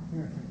now,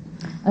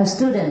 a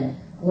student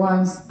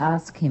once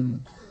asked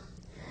him,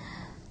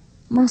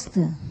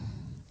 Master,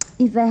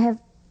 if I have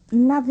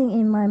nothing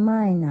in my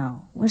mind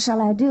now, what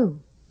shall I do?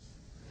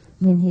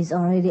 I mean, he's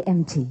already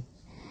empty,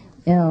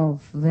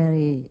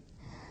 very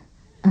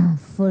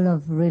full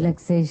of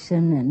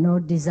relaxation and no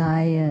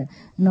desire,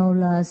 no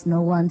lust, no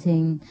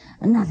wanting,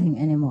 nothing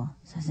anymore.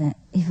 So I said,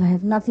 if I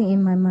have nothing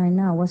in my mind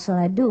now, what shall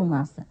I do,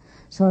 Master?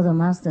 So the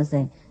Master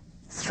said,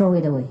 throw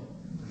it away.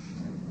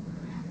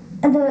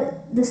 And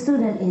the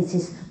student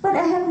insists, but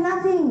I have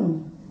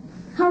nothing.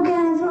 How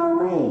can I throw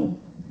away?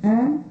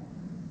 Huh?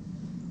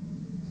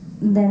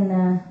 Then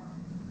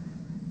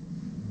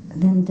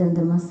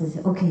the Master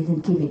said, okay,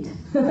 then keep it.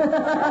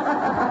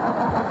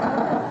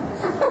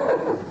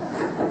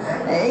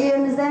 You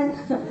understand?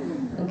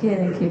 Okay,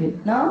 then keep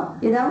it. No?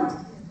 You don't?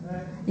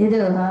 You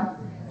do, huh?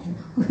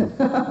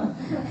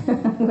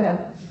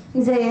 Well,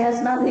 he said he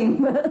has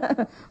nothing,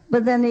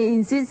 but then he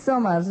insists so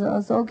much.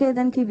 So okay,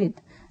 then keep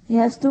it. He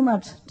has too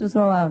much to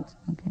throw out.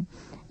 Okay,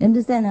 you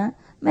understand, huh?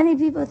 Many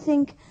people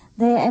think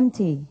they are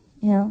empty,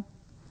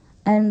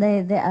 and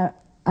they are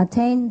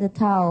attain the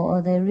Tao,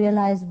 or they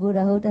realize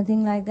Buddhahood and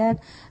things like that,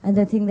 and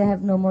they think they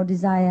have no more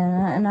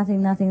desire, and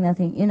nothing,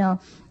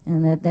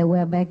 and that they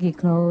wear baggy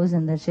clothes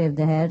and they shave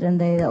their head, and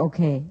they're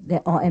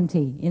all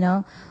empty,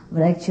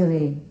 but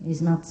actually it's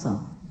not so.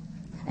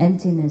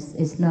 Emptiness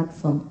is not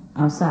from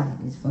outside,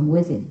 it's from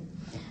within.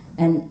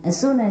 And as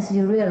soon as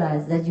you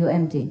realize that you're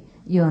empty,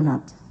 you're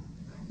not,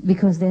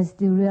 because there's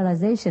still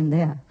realization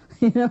there,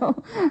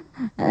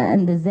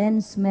 and the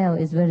Zen smell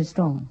is very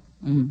strong.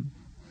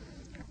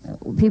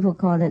 People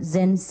call it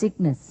Zen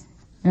sickness.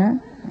 Huh?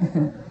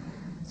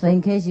 So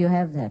in case you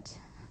have that,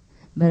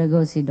 better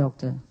go see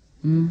doctor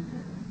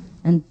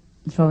and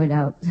throw it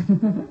out.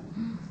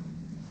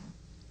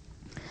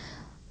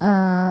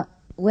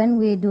 When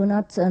we do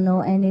not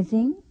know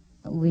anything,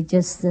 we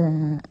just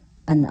an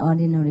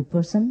ordinary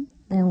person,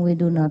 then we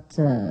do not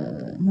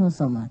know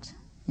so much.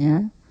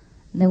 Then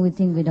we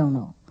think we don't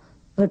know.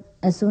 But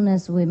as soon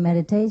as we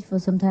meditate for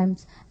some time,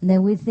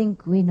 then we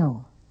think we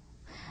know.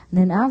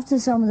 Then after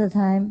some of the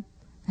time,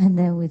 and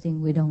then we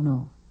think we don't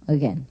know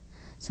again.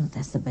 So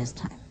that's the best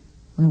time,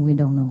 when we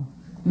don't know.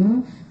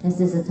 This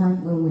is the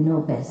time when we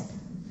know best.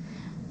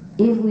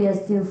 If we are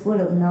still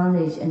full of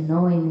knowledge and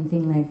knowing and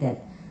things like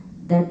that,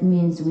 that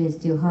means we are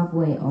still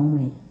halfway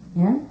only.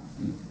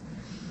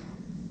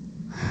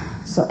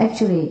 So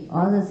actually,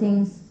 all the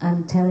things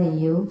I'm telling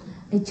you,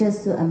 it's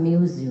just to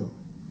amuse you,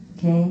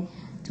 okay?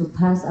 To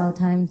pass our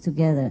time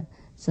together,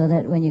 so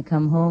that when you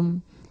come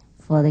home,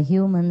 for the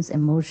human's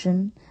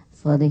emotion,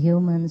 for the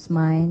human's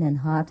mind and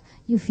heart,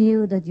 you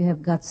feel that you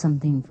have got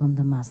something from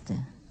the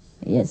Master.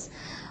 Yes,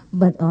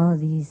 but all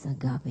these are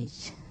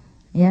garbage.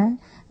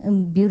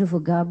 And beautiful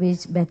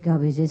garbage, bad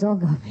garbage, it's all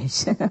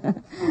garbage.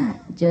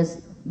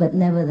 But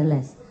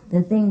nevertheless,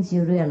 the things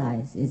you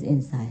realize is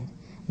inside.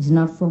 It's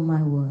not from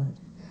my word.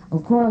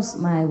 Of course,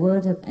 my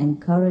word of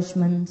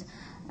encouragement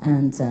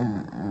and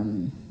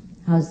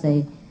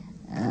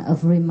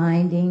of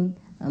reminding,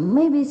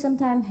 maybe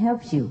sometimes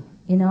helps you,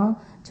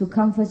 to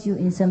comfort you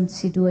in some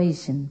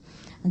situation,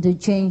 and to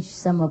change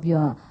some of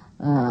your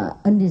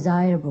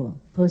undesirable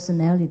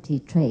personality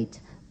trait,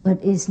 but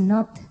it's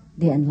not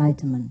the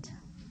enlightenment.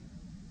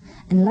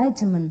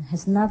 Enlightenment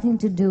has nothing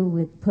to do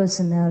with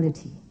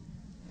personality,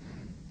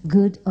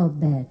 good or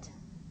bad,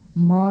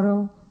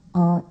 moral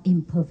or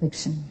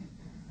imperfection.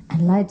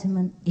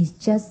 Enlightenment is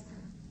just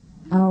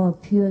our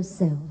pure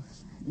self,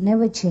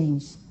 never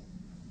change,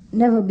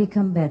 never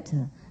become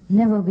better,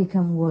 never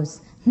become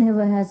worse,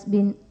 never has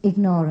been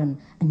ignorant,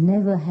 and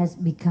never has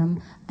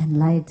become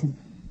enlightened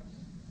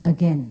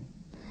again.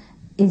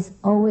 It's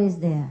always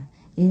there.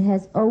 It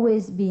has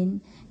always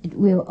been, it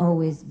will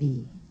always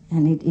be,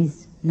 and it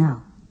is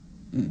now.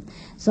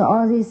 So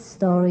all these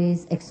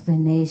stories,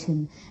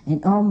 explanation,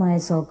 and all my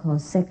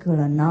so-called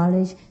secular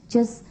knowledge,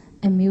 just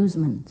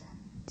amusement,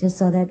 just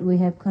so that we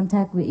have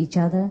contact with each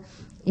other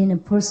in a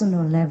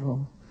personal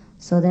level,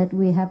 so that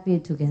we're happy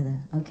together,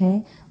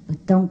 okay?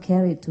 But don't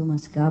carry too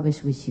much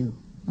garbage with you,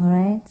 all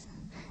right?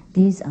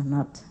 These are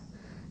not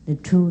the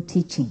true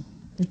teaching.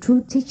 The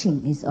true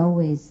teaching is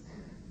always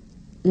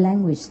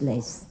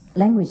languageless,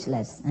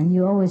 and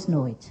you always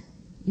know it.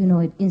 You know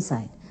it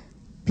inside,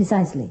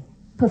 precisely,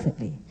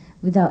 perfectly,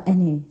 without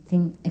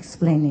anything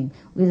explaining,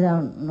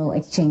 without no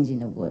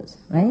exchanging of words,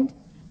 right?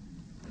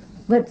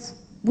 But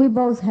we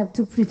both have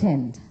to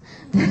pretend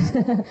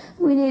that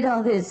we need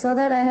all this so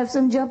that I have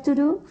some job to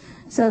do,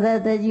 so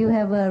that you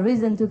have a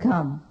reason to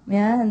come,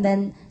 yeah, and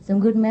then some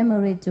good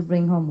memory to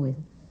bring home with.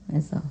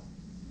 That's all.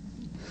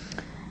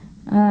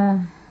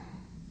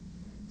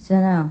 So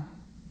now,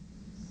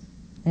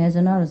 there's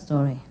another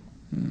story.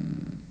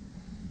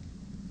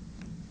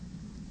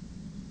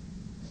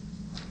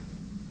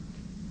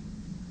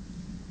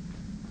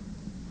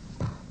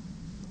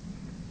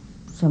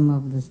 Some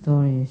of the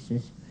stories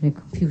is very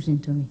confusing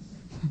to me.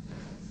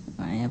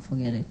 I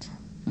forget it.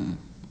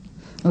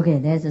 Okay,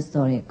 there's a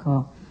story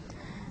called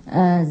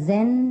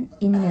Zen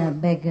in a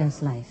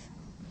Beggar's Life.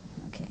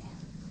 Okay.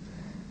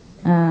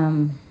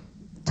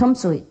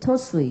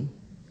 Tosui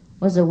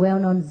was a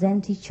well-known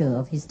Zen teacher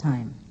of his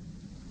time.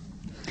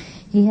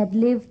 He had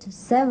lived in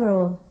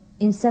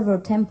several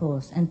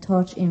temples and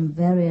taught in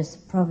various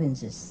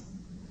provinces.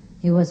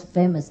 He was a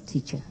famous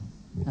teacher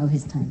of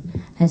his time,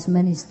 has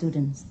many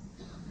students,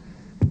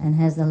 and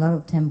has a lot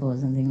of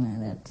temples and things like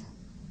that.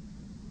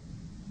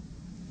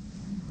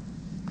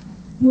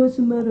 What's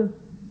the matter?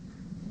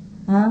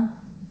 Huh?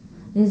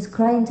 Is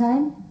crying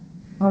time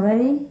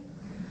already?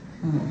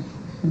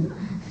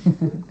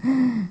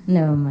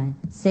 Never mind.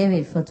 Save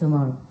it for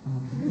tomorrow.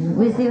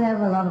 We still have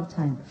a lot of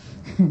time.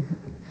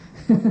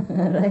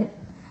 Right?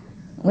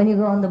 When you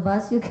go on the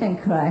bus, you can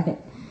cry.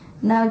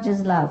 Now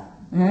just laugh.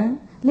 Huh?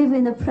 Live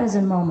in the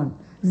present moment.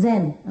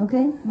 Zen,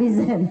 okay? Be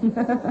Zen.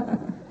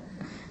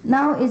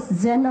 Now it's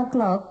Zen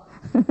o'clock.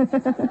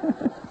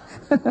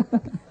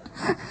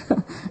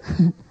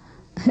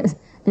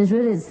 It's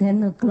really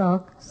 10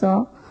 o'clock,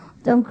 so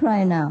don't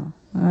cry now,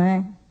 all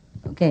right?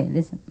 Okay,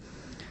 listen.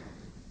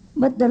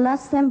 But the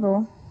last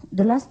temple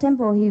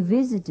he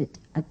visited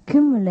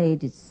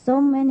accumulated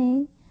so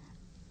many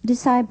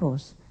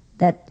disciples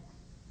that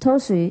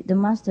Tosui, the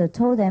master,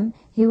 told them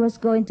he was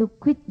going to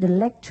quit the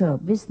lecture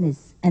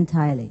business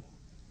entirely.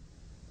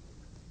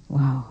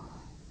 Wow.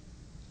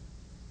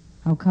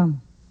 How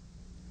come?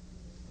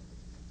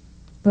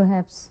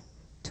 Perhaps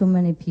too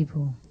many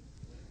people,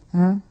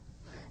 huh?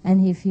 And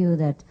he feels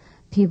that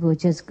people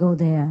just go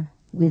there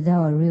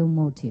without a real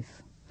motive.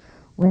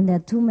 When there are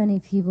too many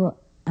people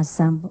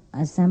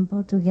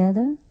assembled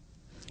together,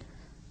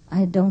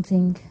 I don't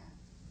think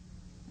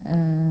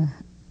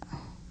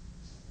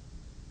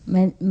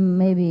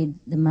maybe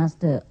the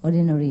master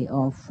ordinary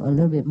of a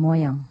little bit more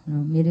young,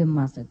 medium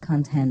master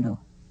can't handle.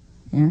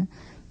 Yeah?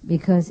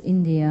 Because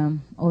in the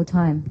old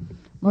time,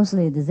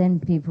 mostly the Zen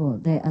people,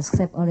 they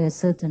accept only a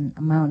certain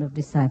amount of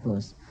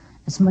disciples,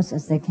 as much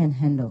as they can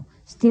handle.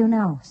 Still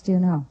now.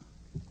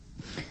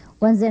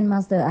 One Zen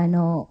master I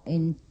know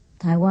in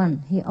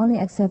Taiwan, he only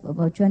accepts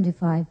about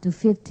 25 to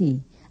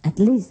 50, at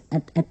least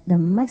at the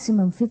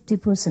maximum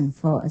 50%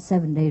 for a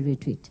 7-day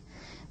retreat,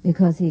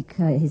 because he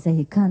said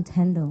he can't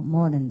handle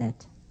more than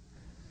that.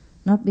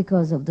 Not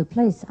because of the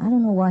place. I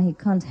don't know why he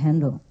can't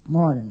handle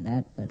more than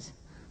that, but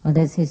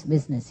that's his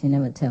business. He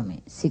never tell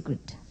me.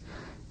 Secret.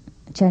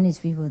 Chinese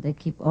people, they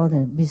keep all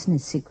the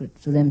business secret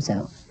to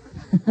themselves.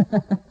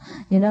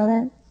 You know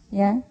that?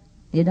 Yeah?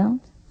 You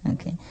don't?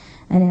 Okay.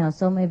 Anyhow,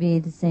 so maybe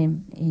the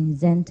same in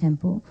Zen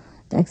temple,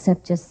 to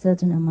accept just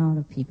certain amount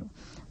of people.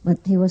 But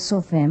he was so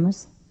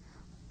famous,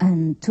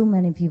 and too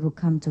many people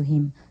come to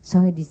him, so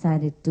he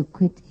decided to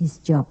quit his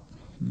job.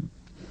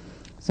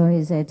 So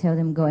he said, tell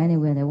them go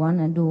anywhere they want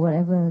and do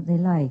whatever they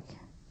like.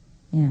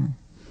 Yeah.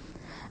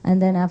 And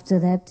then after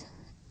that,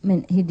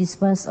 he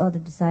dispersed all the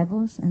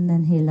disciples, and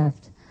then he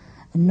left.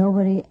 And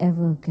nobody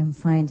ever can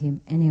find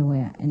him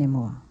anywhere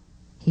anymore.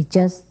 He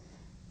just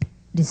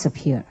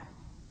disappeared.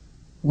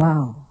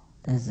 Wow,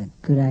 that's a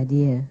good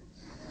idea.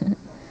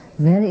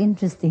 Very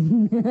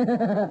interesting.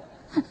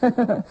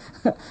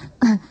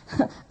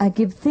 I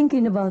keep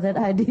thinking about that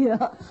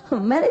idea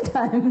many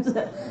times,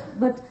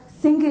 but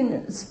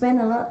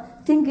spend a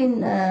lot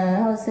thinking.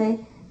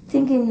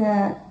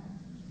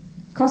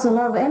 Costs a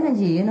lot of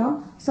energy, you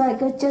know. So I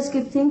could just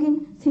keep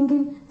thinking,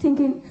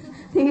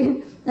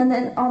 and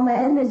then all my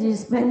energy is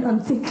spent on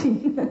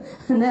thinking,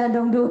 and then I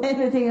don't do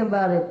anything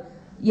about it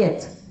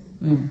yet.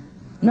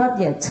 Not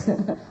yet.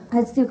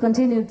 I still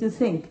continue to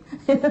think.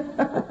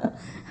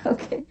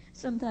 Okay.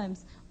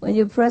 Sometimes when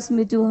you press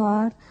me too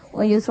hard,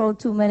 when you throw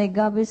too many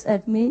garbage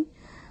at me,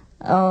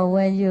 or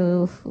when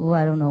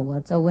I don't know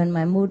what, or when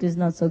my mood is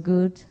not so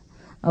good,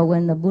 or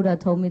when the Buddha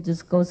told me to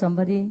scold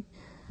somebody,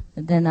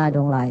 then I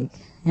don't like.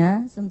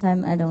 Yeah.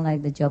 Sometimes I don't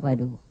like the job I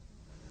do.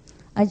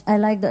 I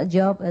like the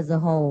job as a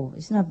whole.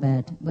 It's not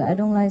bad, but I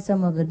don't like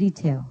some of the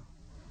detail.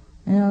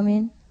 You know what I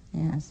mean?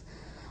 Yes.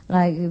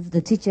 Like if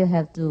the teacher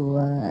have to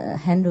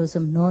handle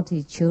some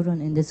naughty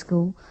children in the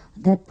school,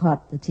 that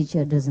part the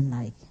teacher doesn't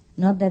like.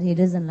 Not that he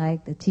doesn't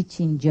like the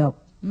teaching job.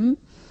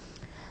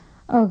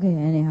 Okay,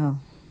 anyhow,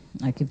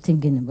 I keep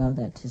thinking about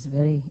that. It's a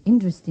very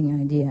interesting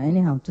idea,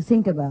 anyhow, to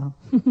think about.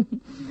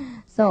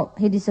 So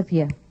he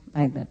disappeared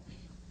like that.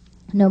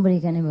 Nobody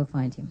can ever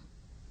find him.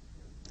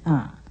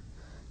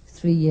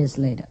 3 years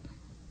later,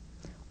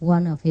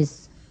 one of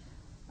his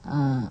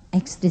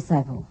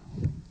ex-disciples,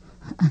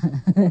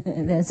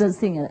 there's such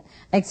thing,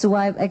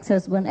 ex-wife,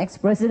 ex-husband,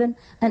 ex-president,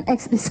 and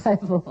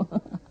ex-disciple.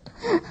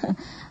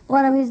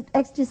 One of his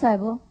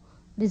ex-disciples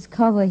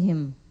discovered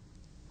him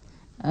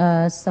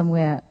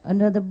somewhere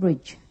under the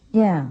bridge.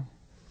 Yeah,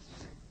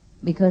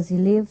 because he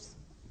lives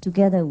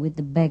together with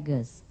the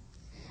beggars.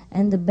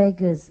 And the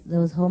beggars,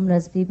 those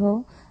homeless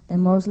people, they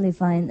mostly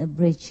find a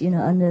bridge,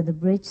 under the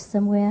bridge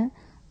somewhere,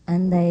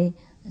 and they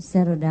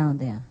settle down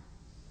there.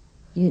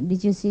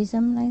 Did you see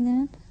something like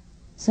that?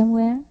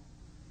 Somewhere?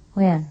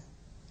 Where?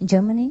 In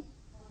Germany?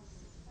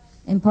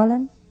 In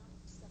Poland?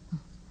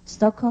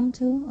 Stockholm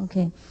too?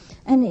 Okay.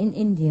 And in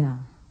India,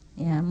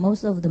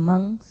 most of the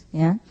monks,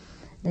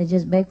 they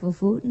just beg for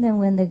food, and then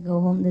when they go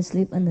home, they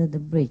sleep under the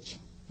bridge.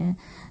 Yeah?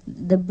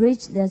 The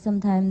bridge,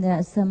 sometimes there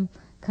are some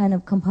kind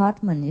of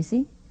compartment, you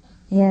see?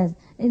 Yes,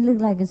 it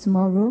looks like a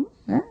small room,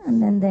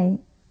 and then they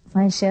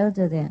find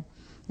shelter there,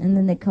 and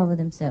then they cover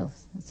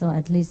themselves. So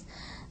at least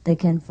they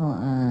can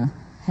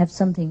have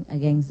something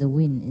against the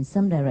wind in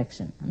some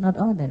direction, not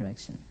all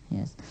direction.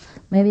 Yes,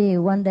 maybe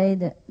one day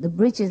the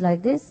bridge is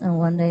like this, and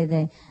one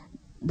day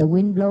the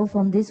wind blow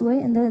from this way,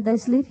 and they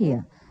sleep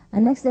here.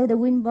 And next day the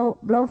wind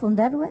blow from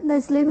that way, and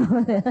they sleep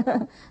over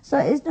there. So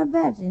it's not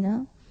bad,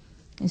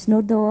 It's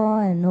no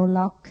door and no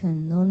lock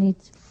and no need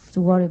to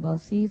worry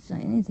about thieves or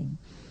anything.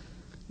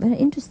 Very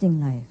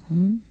interesting life.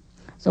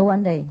 So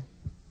one day,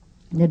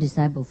 the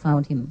disciple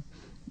found him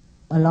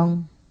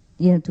along,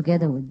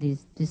 together with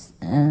these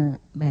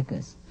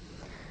beggars.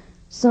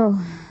 So,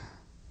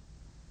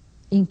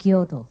 in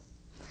Kyoto,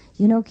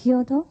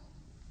 Kyoto,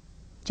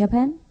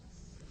 Japan,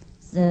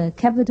 the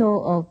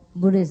capital of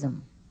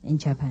Buddhism in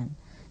Japan,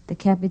 the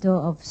capital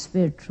of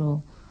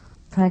spiritual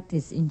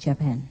practice in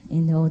Japan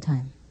in the old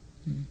time.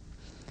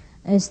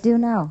 And still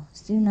now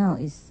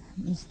is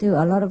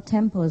still a lot of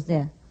temples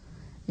there.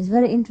 It's a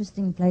very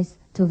interesting place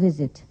to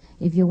visit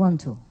if you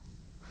want to.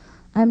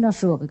 I'm not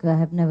sure because I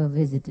have never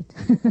visited.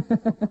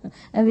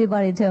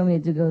 Everybody tell me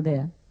to go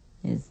there.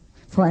 Yes,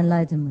 for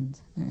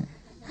enlightenment.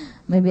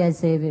 Maybe I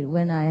save it.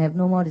 When I have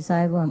no more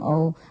disciple, I'm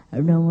old, I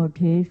have no more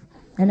teeth,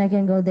 and I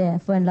can go there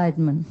for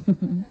enlightenment.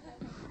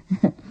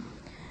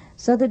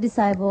 So the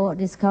disciple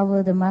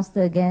discovered the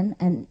master again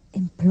and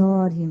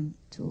implored him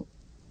to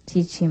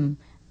teach him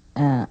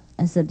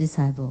as a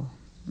disciple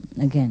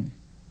again.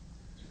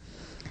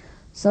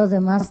 So the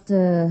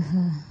master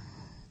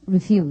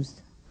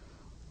refused,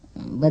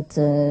 but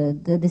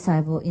the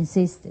disciple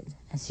insisted,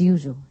 as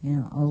usual,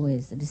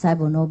 always. The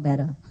disciple know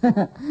better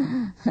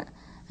and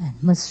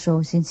must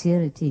show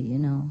sincerity,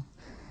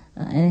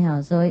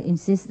 Anyhow, so he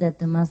insists that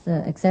the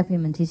master accept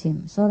him and teach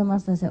him. So the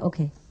master said,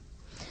 okay,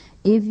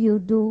 if you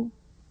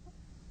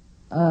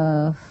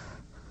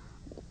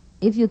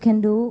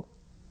can do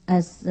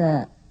as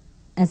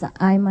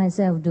I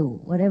myself do,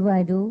 whatever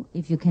I do,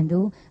 if you can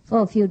do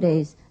for a few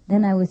days,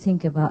 then I will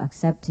think about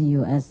accepting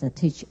you as a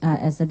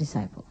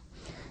disciple.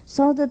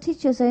 So the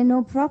teacher said,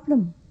 no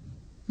problem.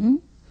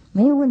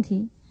 没有问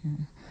题.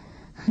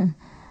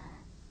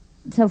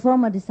 So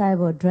former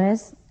disciple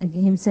dressed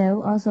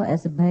himself also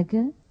as a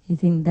beggar. He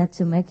thinks that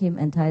to make him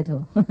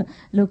entitled.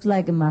 Looks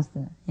like a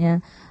master,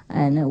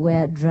 and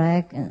wear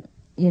drag, and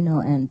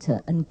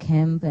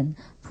uncamp and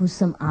put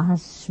some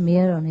ash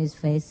smear on his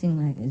face,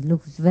 like it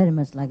looks very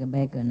much like a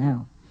beggar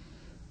now.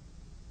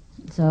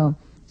 So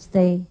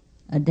stay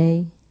a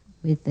day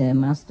with the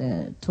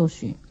master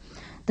Toshu.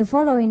 The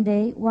following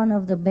day, one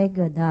of the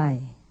beggars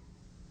died.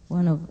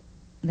 One of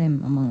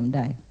them among them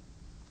died.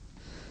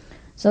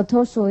 So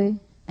Toshu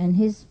and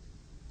his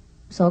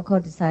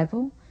so-called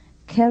disciple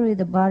carry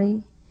the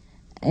body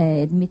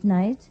at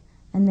midnight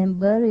and then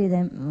bury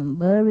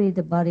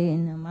the body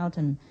in a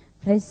mountain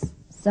place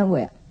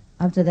somewhere.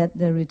 After that,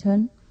 they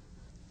return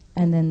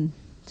and then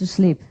to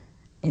sleep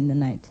in the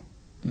night.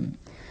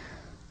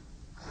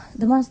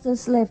 The master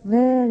slept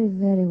very,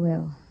 very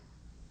well.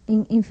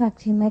 In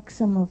fact, he makes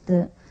some of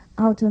the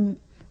autumn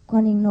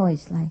guaning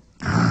noise, like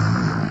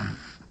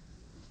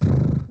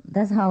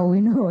That's how we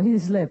know he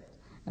slept.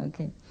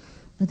 Okay.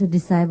 But the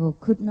disciple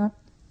could not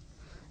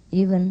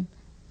even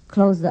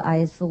close the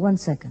eyes for 1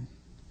 second.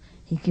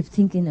 He kept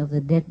thinking of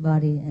the dead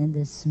body and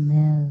the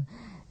smell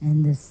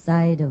and the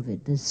sight of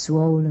it, the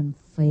swollen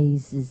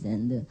faces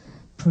and the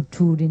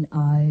protruding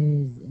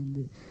eyes and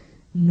the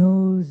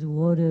nose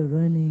water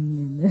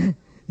running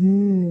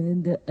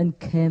and the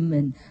unkempt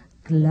and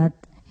glad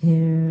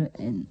hair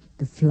and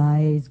the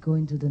flies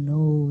going to the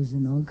nose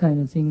and all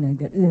kind of thing like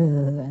that.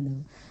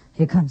 And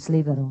he can't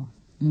sleep at all.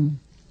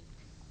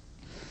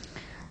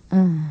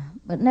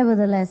 But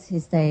nevertheless, he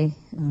stay.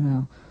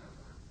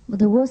 But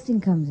the worst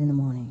thing comes in the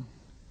morning.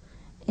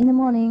 In the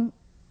morning,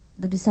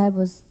 the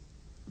disciples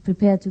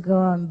prepare to go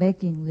on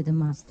baking with the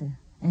master,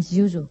 as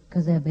usual,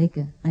 because they're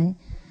baker, right?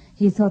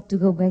 He thought to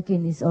go back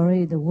in is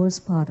already the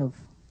worst part of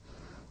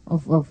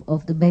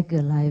the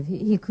baker life.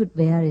 He could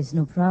bear it, it's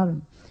no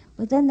problem.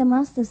 But then the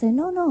master said,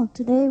 no,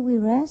 today we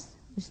rest,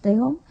 we stay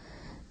home.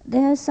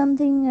 There's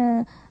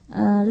something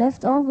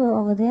left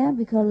over there,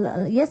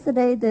 because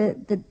yesterday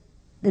the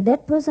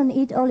dead person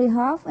eat only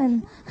half,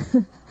 and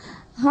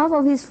half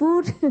of his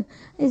food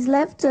is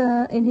left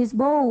in his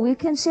bowl. We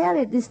can share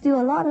it. There's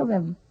still a lot of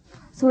them,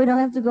 so we don't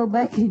have to go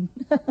back in.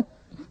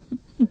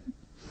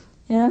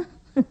 Yeah.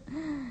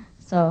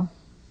 So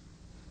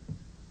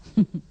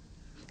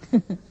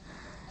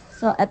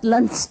at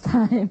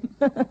lunchtime,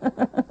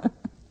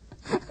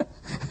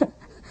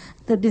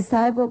 the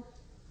disciple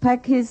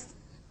packed his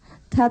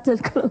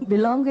tattered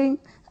belonging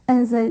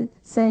and said,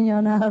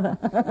 "Sayonara."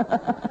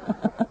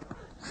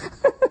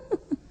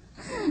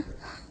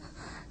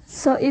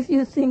 So if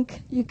you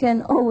think you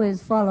can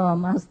always follow a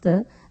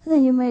master,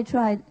 then you may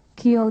try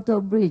Kyoto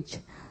Bridge,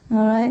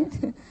 all right?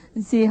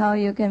 See how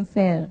you can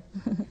fare.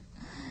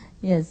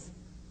 Yes,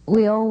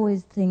 we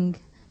always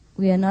think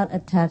we are not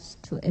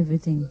attached to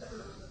everything,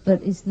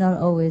 but it's not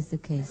always the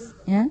case.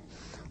 Yeah.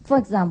 For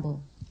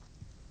example,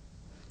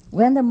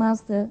 when the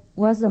master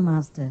was a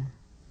master,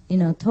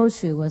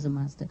 Toshu was a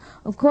master.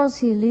 Of course,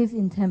 he lived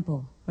in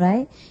temple,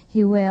 right?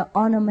 He wear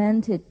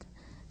ornamented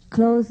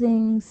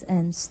clothing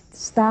and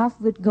stuffed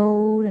with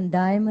gold and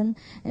diamond,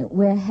 and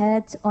wear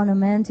hats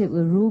ornamented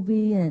with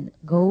ruby and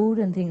gold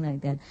and things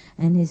like that.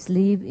 And he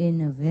sleep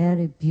in a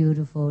very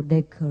beautiful,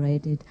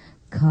 decorated,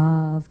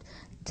 carved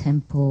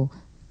temple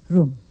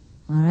room.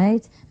 All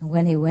right. And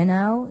when he went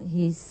out,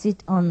 he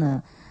sit on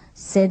a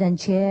sedan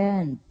chair,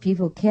 and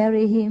people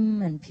carry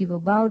him, and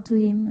people bow to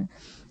him,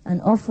 and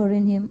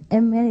offering him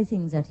many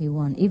things that he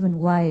want, even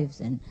wives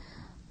and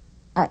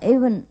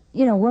even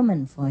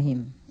women for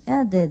him.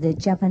 Yeah, the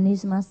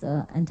Japanese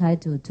master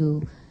entitled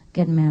to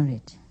get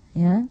married.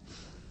 Yeah,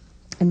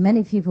 and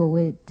many people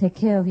will take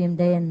care of him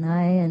day and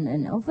night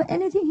and offer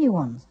anything he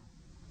wants.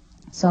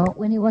 So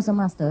when he was a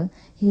master,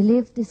 he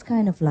lived this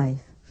kind of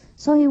life.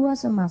 So he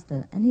was a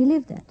master, and he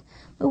lived that.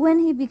 But when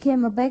he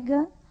became a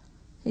beggar,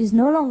 he's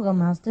no longer a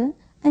master,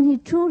 and he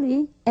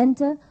truly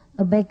entered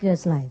a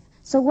beggar's life.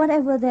 So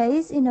whatever there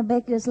is in a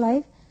beggar's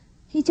life,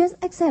 he just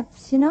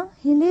accepts. He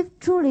lived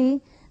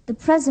truly the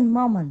present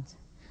moment.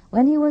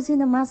 When he was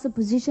in a master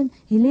position,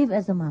 he lived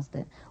as a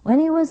master. When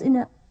he was in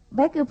a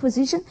beggar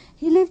position,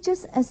 he lived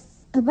just as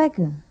a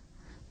beggar.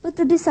 But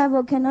the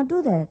disciple cannot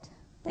do that.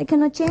 They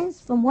cannot change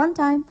from one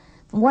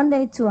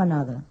day to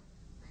another.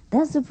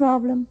 That's the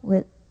problem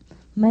with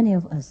many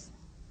of us.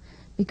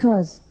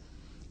 Because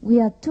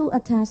we are too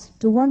attached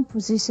to one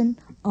position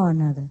or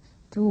another,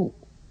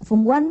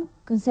 from one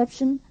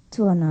conception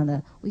to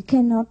another. We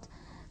cannot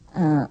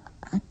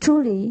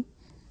truly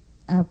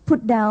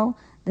put down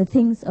the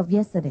things of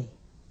yesterday.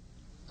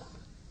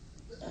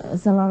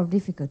 It's a lot of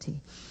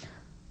difficulty.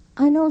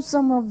 I know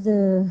some of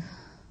the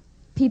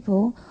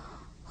people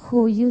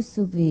who used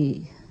to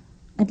be,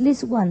 at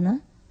least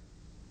one,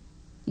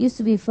 used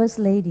to be first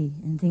lady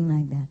and things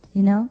like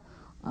that,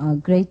 a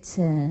great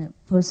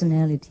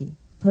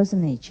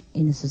personage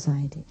in a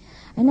society.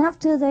 And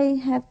after they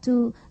have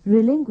to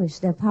relinquish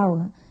their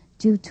power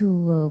due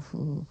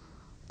to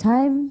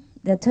time,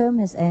 their term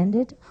has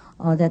ended,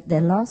 or that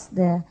they lost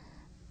the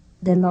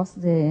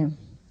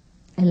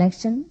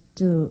election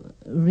to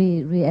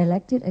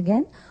re-elected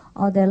again,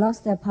 or they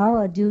lost their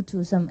power due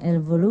to some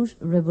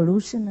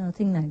revolution or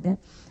thing like that.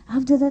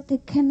 After that, they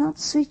cannot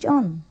switch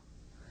on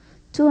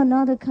to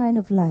another kind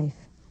of life,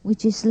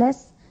 which is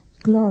less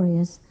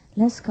glorious,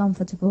 less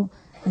comfortable,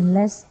 and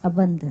less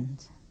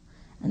abundant.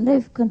 And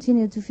they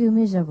continue to feel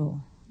miserable,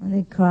 and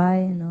they cry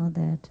and all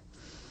that.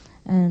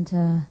 And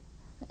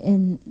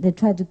they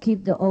try to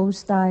keep the old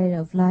style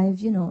of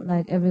life,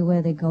 like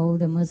everywhere they go,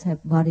 they must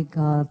have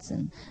bodyguards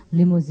and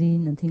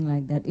limousine and things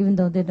like that, even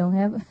though they don't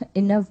have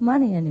enough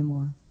money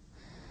anymore.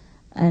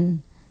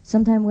 And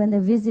sometimes when they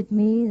visit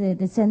me,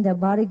 they send their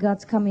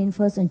bodyguards come in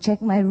first and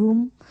check my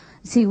room,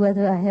 see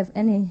whether I have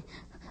any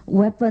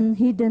weapon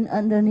hidden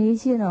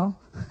underneath,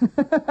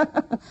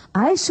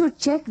 I should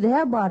check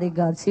their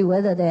bodyguards, see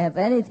whether they have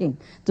anything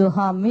to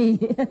harm me.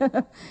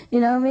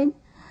 You know what I mean?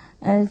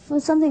 For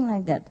something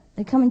like that.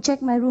 They come and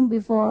check my room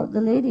before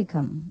the lady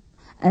come,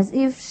 as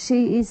if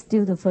she is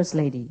still the first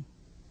lady.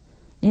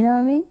 You know what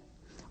I mean?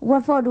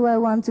 What for do I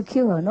want to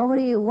kill her?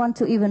 Nobody want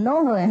to even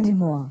know her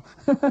anymore.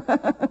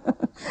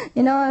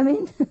 You know what I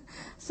mean?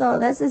 So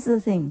that is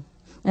the thing.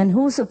 And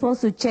who's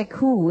supposed to check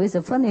who is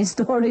a funny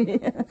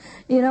story.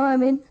 You know what I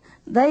mean?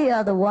 They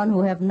are the one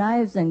who have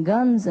knives and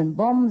guns and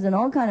bombs and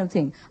all kind of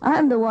things.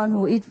 I'm the one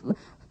who eat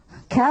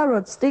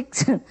carrot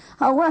sticks.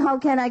 How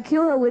can I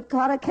kill her with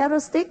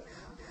carrot stick?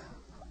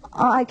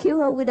 Or I kill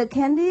her with a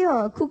candy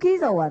or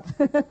cookies or what?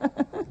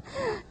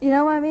 You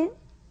know what I mean?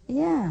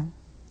 Yeah.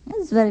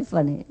 It's very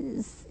funny.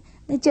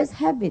 They're just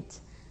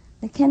habits.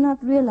 They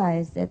cannot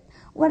realize that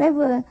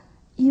whatever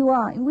you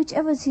are, in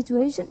whichever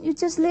situation, you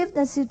just live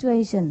that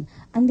situation,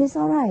 and that's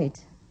all right.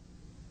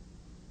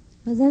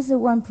 But that's the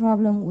one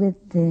problem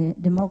with the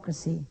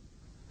democracy.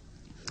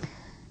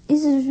 It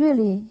is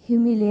really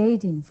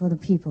humiliating for the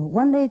people.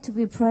 One day to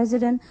be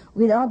president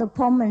with all the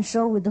pomp and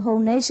show, with the whole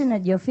nation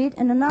at your feet,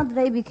 and another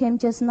day became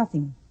just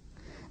nothing.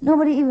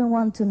 Nobody even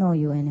wants to know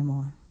you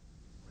anymore.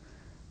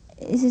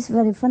 It is a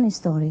very funny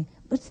story.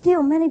 But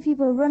still, many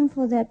people run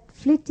for that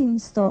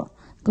fleeting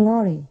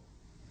glory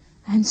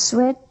and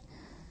sweat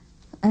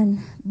and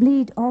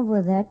bleed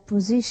over that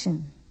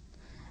position.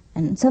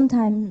 And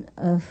sometimes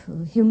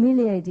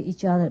humiliate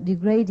each other,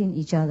 degrading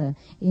each other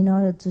in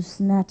order to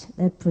snatch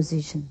that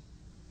position.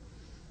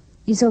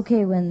 It's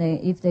okay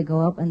if they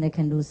go up and they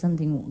can do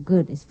something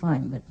good, it's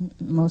fine. But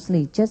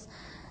mostly just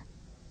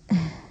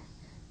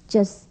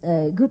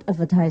good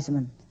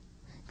advertisement,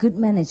 good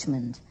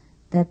management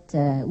that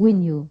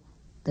win you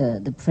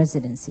the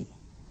presidency.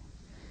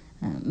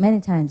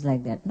 Many times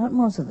like that. Not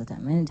most of the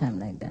time, many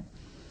times like that.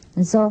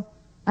 And so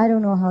I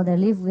don't know how they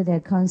live with their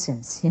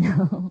conscience, you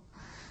know.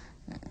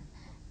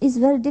 It's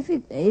very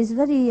difficult. It's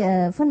very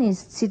funny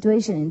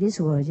situation in this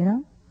world, you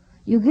know.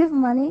 You give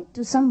money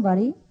to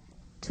somebody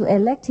to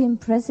elect him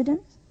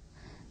president,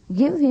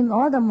 give him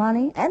all the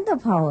money and the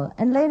power,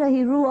 and later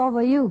he rule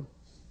over you.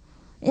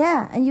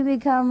 Yeah, and you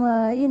become,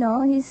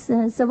 his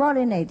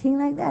subordinate, thing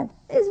like that.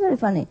 It's very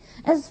funny.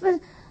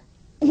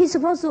 He's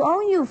supposed to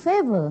owe you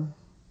favor.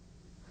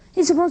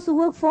 He's supposed to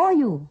work for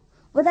you,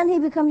 but then he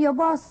become your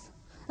boss,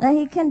 and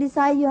he can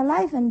decide your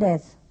life and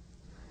death.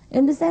 You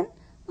understand?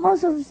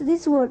 Most of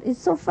this world is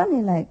so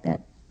funny like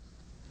that.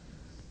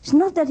 It's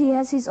not that he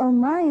has his own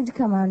money to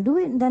come and do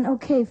it, and then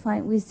okay,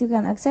 fine, we still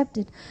can accept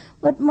it.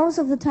 But most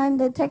of the time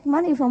they take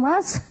money from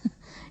us,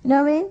 you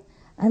know what I mean?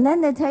 And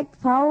then they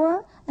take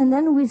power, and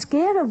then we're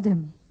scared of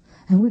them.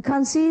 And we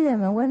can't see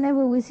them, and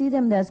whenever we see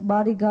them, there's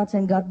bodyguards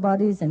and guard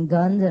bodies and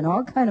guns and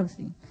all kind of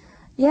things.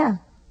 Yeah.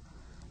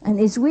 And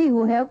it's we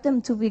who help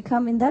them to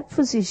become in that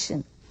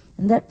position,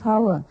 in that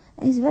power.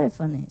 And it's very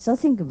funny. So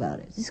think about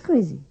it. It's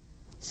crazy.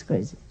 It's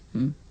crazy.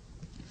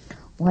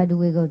 Why do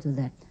we go to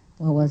that?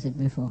 What was it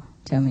before?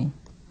 Tell me.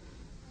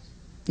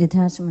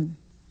 Detachment.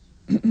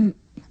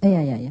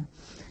 Yeah.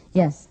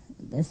 Yes,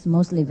 that's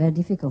mostly very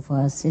difficult for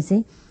us, you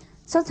see.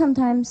 So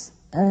sometimes,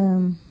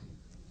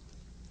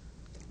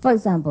 for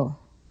example,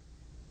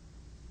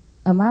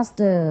 a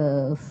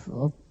master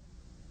of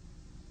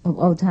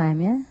old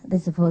time, yeah, they're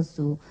supposed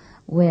to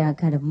wear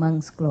kind of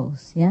monk's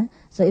clothes, yeah.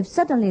 So if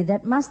suddenly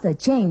that master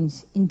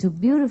changed into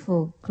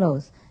beautiful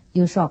clothes,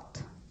 you're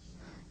shocked.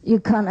 You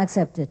can't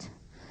accept it.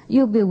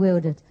 You're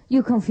bewildered.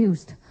 You're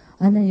confused.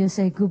 And then you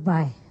say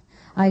goodbye.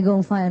 I go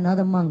and find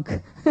another monk.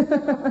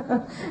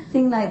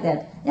 Thing like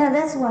that. Yeah,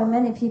 that's why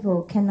many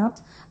people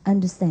cannot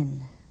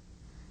understand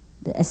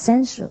the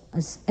essence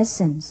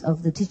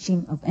of the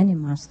teaching of any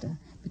master,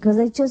 because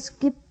they just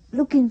keep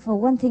looking for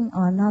one thing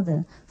or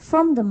another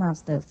from the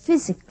master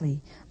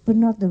physically, but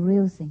not the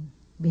real thing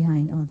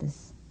behind all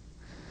this.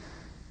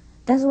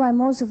 That's why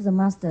most of the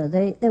masters,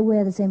 they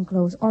wear the same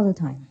clothes all the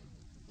time.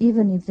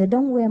 Even if they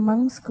don't wear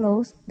monk's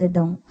clothes, they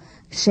don't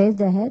shave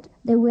their head,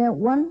 they wear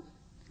one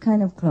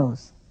kind of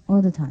clothes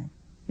all the time.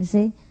 You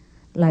see?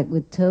 Like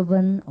with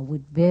turban or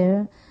with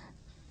beard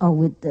or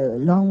with the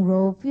long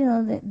robe, you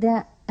know,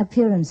 their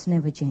appearance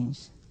never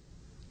changes.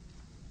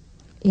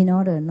 In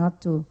order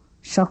not to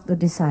shock the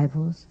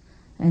disciples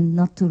and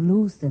not to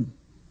lose them.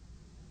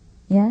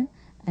 Yeah?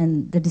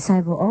 And the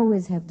disciple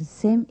always have the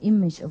same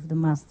image of the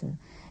master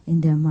in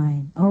their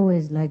mind,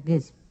 always like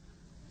this.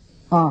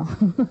 Or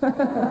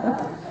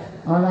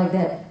like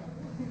that.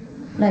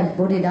 Like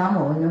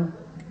Bodhidharma, you know.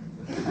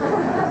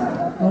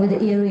 With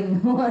the earring.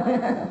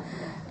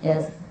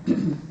 Yes.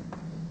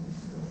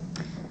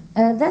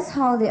 That's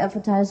how the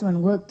advertisement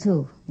work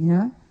too, you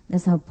know.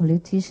 That's how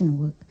politicians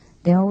work.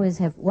 They always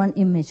have one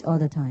image all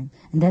the time.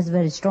 And that's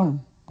very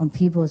strong on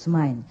people's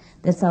mind.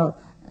 That's how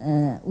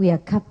we are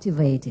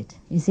captivated,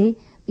 you see.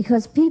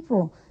 Because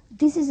people,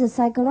 this is a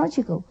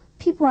psychological.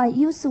 People are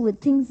used to with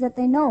things that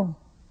they know.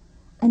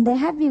 And they're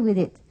happy with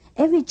it.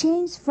 Every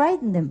change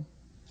frightens them.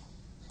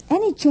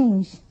 Any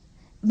change,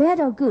 bad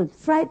or good,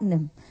 frightens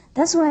them.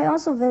 That's why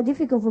also very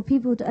difficult for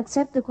people to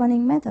accept the Kuan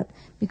Yin method,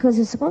 because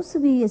it's supposed to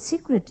be a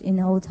secret in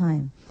old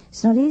time.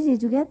 It's not easy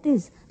to get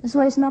this. That's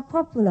why it's not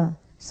popular.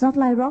 It's not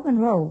like rock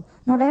and roll.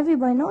 Not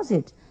everybody knows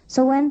it.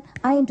 So when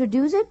I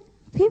introduce it,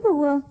 people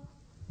will,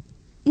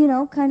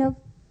 kind of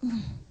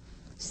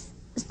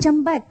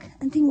jump back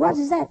and think, what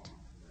is that?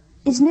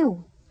 It's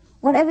new.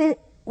 Whatever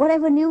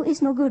whatever new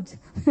is no good.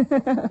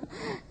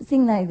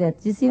 Thing like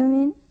that. You see what I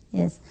mean?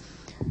 Yes.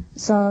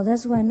 So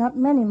that's why not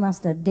many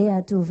masters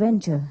dare to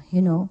venture,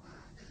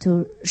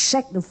 to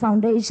shake the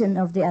foundation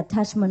of the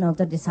attachment of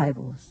the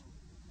disciples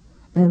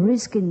by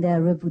risking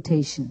their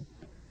reputation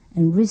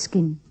and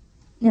risking,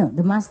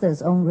 the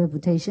master's own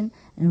reputation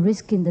and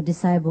risking the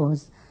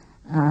disciples'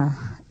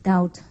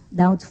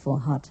 doubtful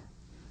heart,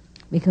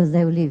 because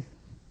they will leave.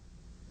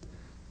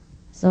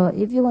 So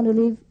if you want to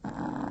leave,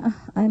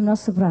 I'm not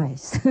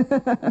surprised.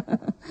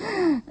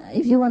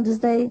 If you want to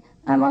stay,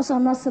 I'm also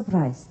not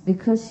surprised,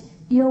 because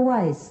you're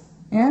wise.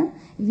 Yeah?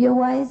 If you're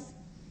wise,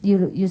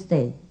 you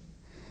stay.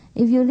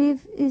 If you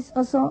leave, it's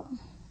also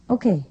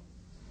okay.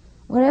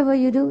 Whatever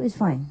you do is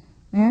fine.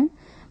 Yeah?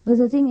 But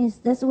the thing is,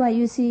 that's why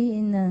you see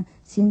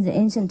since the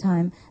ancient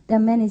time, there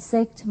are many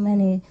sects,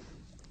 many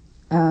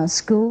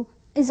schools.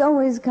 It's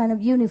always kind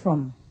of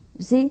uniform.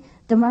 You see,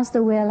 the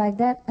master wear like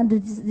that, and the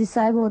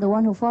disciple, the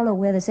one who follow,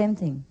 wear the same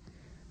thing.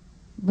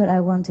 But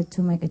I wanted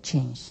to make a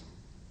change.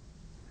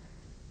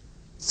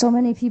 So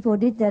many people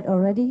did that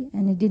already,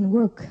 and it didn't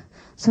work.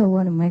 So I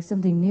want to make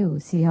something new,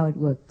 see how it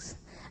works.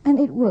 And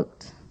it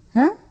worked.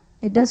 Huh?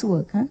 It does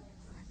work, huh?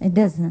 It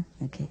does, huh?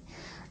 Okay.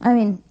 I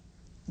mean,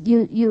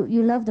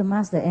 you love the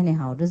master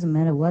anyhow. Doesn't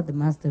matter what the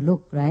master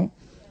look, right?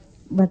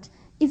 But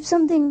if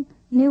something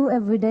new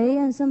every day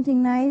and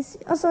something nice,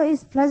 also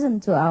is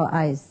pleasant to our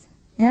eyes.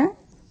 Yeah?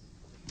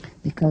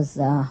 Because,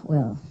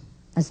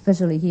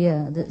 especially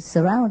here, the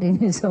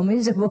surrounding is so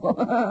miserable.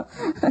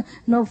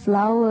 No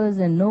flowers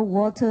and no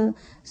water,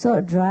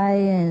 so dry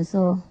and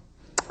so,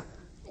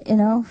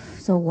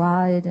 so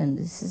wide, and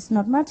this is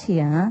not much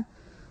here, huh?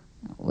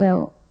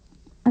 Well,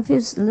 I feel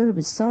a little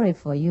bit sorry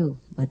for you,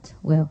 but,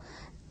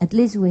 at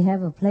least we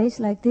have a place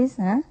like this,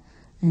 huh?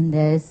 And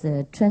there's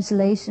a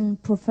translation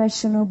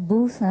professional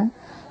booth, huh?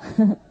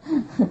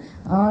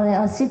 Oh, they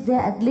all sit there,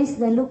 at least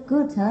they look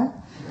good, huh?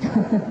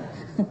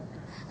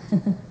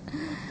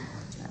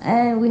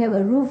 And we have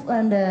a roof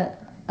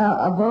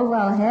above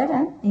our head,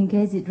 huh? In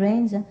case it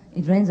rains.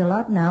 It rains a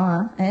lot now,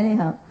 huh?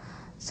 Anyhow.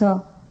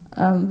 So,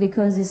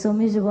 because it's so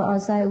miserable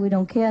outside, we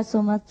don't care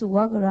so much to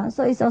walk around,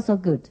 so it's also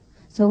good.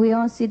 So we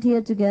all sit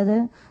here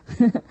together,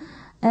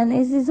 and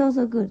it is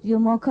also good. You're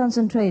more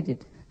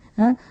concentrated.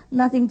 Huh?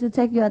 Nothing to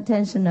take your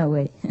attention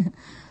away.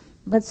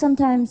 But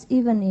sometimes,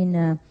 even in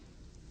a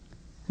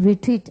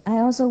retreat, I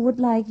also would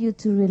like you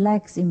to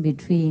relax in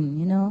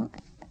between,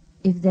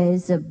 If there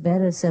is a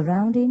better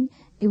surrounding,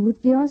 it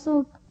would be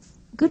also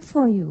good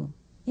for you.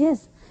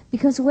 Yes,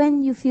 because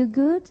when you feel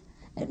good,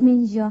 it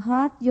means your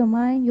heart, your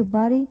mind, your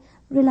body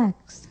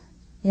relaxed.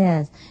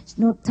 Yes, it's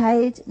no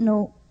tight,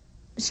 no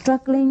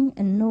struggling,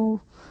 and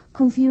no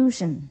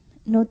confusion,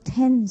 no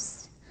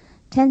tenseness.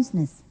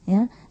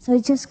 Yeah, so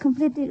it's just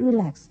completely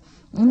relaxed,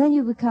 and then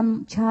you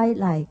become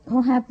childlike,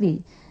 more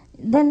happy.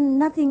 Then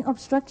nothing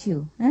obstructs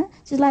you.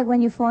 Just like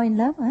when you fall in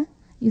love.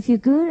 You feel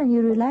good and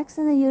you relax,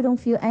 and then you don't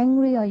feel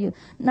angry, or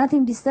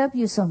nothing disturbs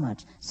you so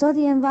much. So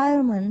the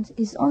environment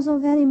is also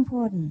very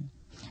important.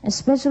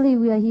 Especially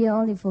we are here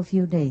only for a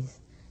few days.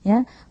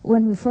 Yeah,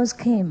 when we first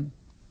came,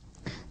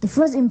 the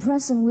first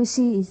impression we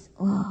see is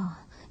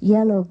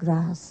yellow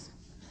grass,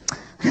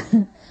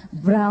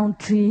 brown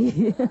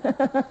tree,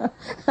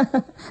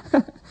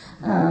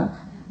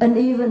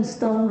 uneven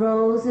stone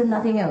rows, and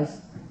nothing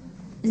else.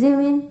 See what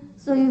I mean?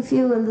 So you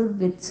feel a little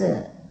bit,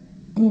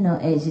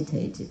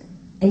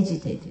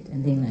 agitated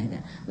and things like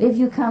that. If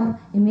you come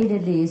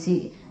immediately, you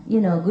see,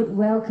 good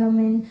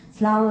welcoming,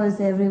 flowers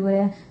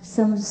everywhere,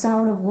 some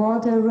sound of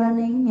water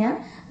running,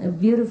 yeah,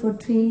 beautiful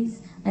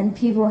trees, and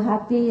people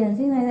happy and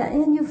things like that,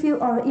 and you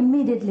feel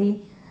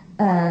immediately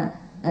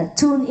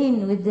tune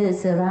in with the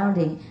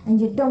surrounding, and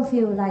you don't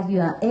feel like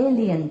you are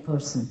alien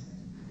person,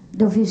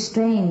 don't feel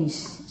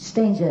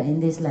stranger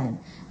in this land,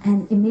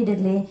 and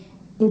immediately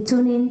you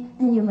tune in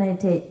and you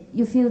meditate.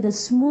 You feel the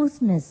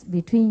smoothness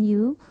between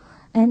you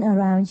and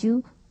around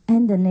you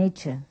and the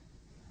nature.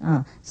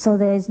 So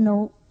there is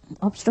no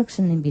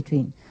obstruction in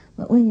between.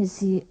 But when you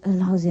see a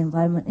lousy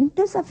environment, it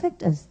does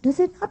affect us, does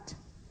it not?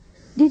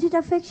 Did it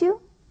affect you?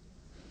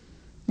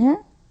 Yeah?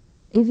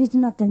 If it's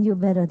not, then you're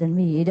better than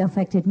me. It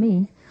affected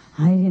me.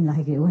 I didn't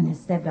like it. When I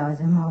stepped out, I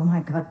said, oh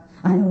my God,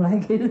 I don't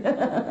like it.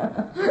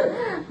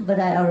 But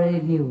I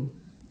already knew.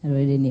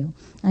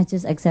 I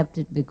just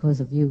accepted because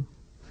of you.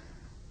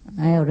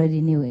 I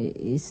already knew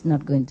it's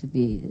not going to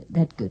be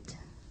that good.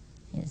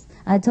 Yes,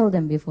 I told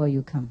them before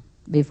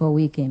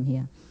we came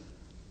here.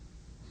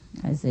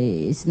 I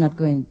say, it's not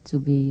going to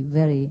be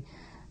very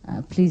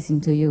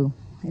pleasing to you.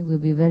 It will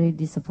be very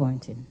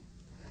disappointing.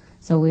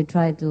 So we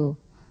try to,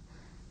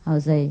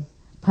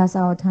 pass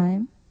our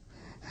time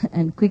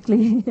and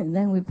quickly, and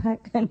then we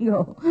pack and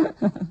go.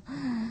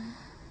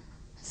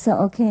 So,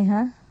 okay,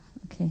 huh?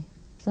 Okay.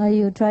 So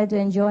you try to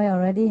enjoy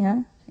already,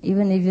 huh?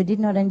 Even if you did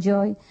not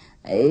enjoy,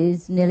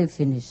 it's nearly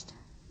finished.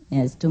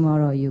 Yes,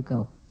 tomorrow you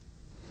go.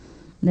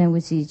 Then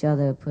we see each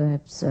other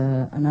perhaps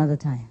another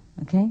time,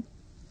 okay?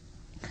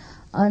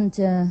 And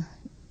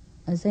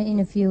I say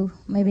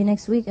maybe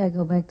next week I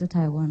go back to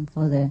Taiwan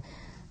for the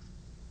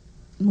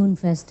Moon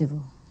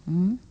Festival.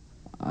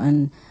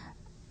 And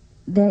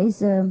there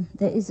is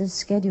a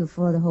schedule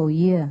for the whole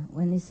year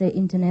when it's an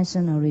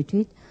international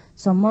retreat.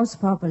 So most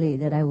probably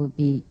that I will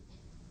be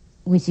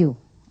with you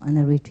on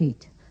a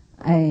retreat.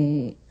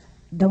 I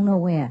don't know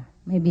where.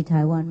 Maybe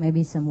Taiwan,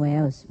 maybe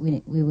somewhere else.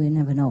 We will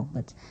never know.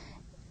 But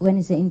when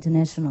it's an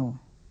international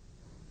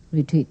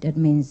retreat, that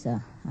means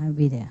I'll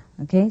be there.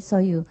 Okay? So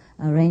you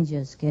arrange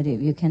your schedule.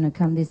 You cannot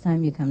come this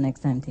time, you come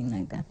next time, things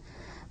like that.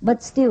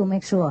 But still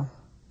make sure.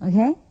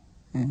 Okay?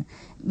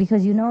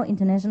 Because you know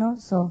international,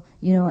 so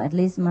you know at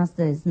least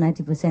master is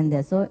 90%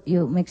 there. So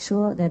you make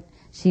sure that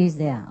she's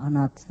there or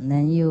not. And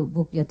then you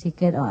book your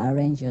ticket or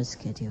arrange your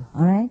schedule.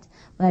 All right?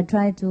 But I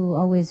try to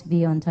always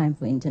be on time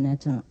for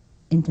international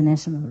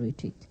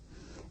retreat.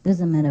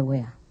 Doesn't matter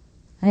where.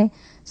 Okay?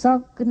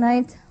 So, good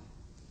night.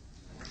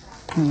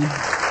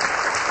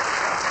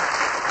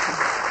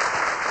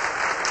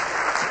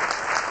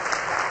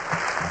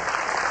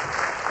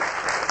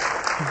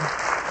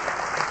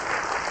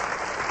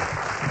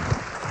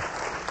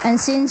 And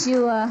since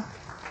you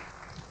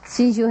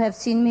have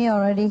seen me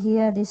already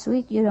here this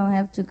week, you don't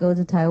have to go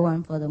to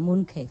Taiwan for the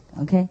mooncake,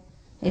 okay?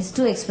 It's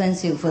too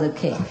expensive for the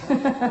cake.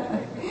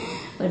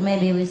 But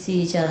maybe we'll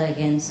see each other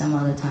again some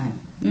other time.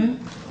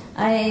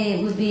 I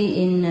will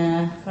be in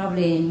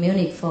probably in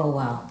Munich for a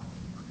while.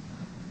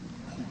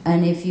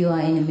 And if you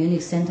are in the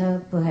Munich center,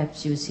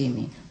 perhaps you'll see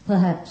me.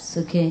 Perhaps,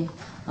 okay?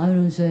 I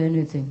don't say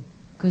anything,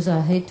 because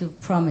I hate to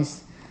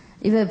promise.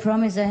 If I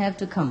promise, I have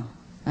to come.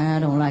 And I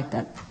don't like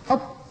that.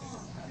 Oh!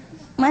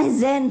 My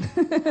Zen,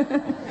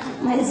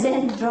 my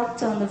Zen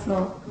dropped on the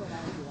floor.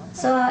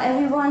 So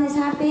everyone is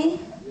happy?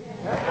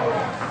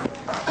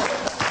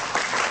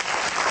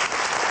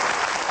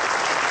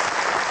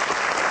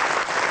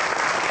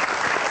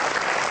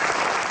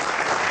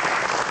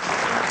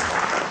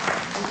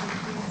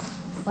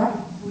 What?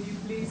 Would you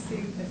please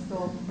sing a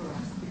song for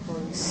us before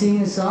we...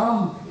 Sing a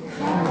song?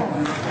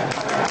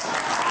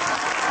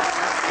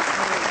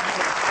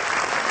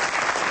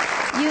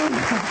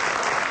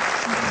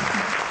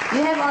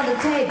 You have all the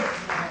tape.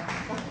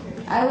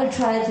 I will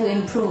try to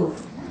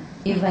improve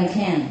if I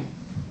can,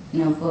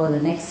 for the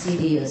next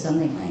CD or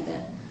something like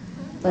that.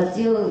 But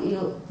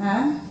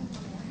huh?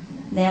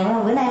 Đẹp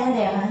không? Bữa nay nó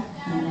đẹp hả?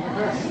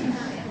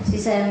 She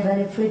said I'm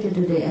very pretty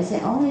today. I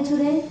said only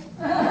today?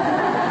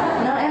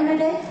 Not every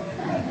day?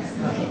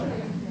 Okay.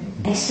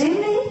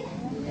 Extremely?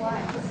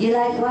 You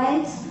like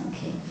white?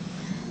 Okay.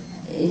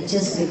 It's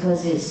just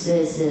because it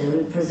says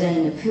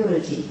represent the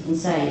purity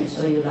inside you,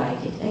 so you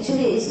like it.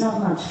 Actually, it's not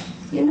much.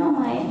 You know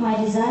my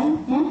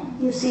design, yeah?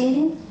 You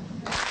see it?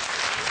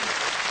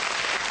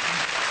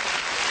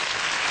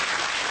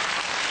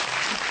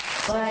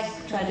 So I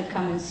try to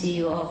come and see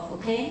you off,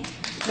 okay?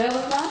 12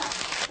 o'clock?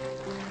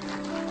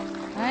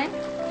 Right?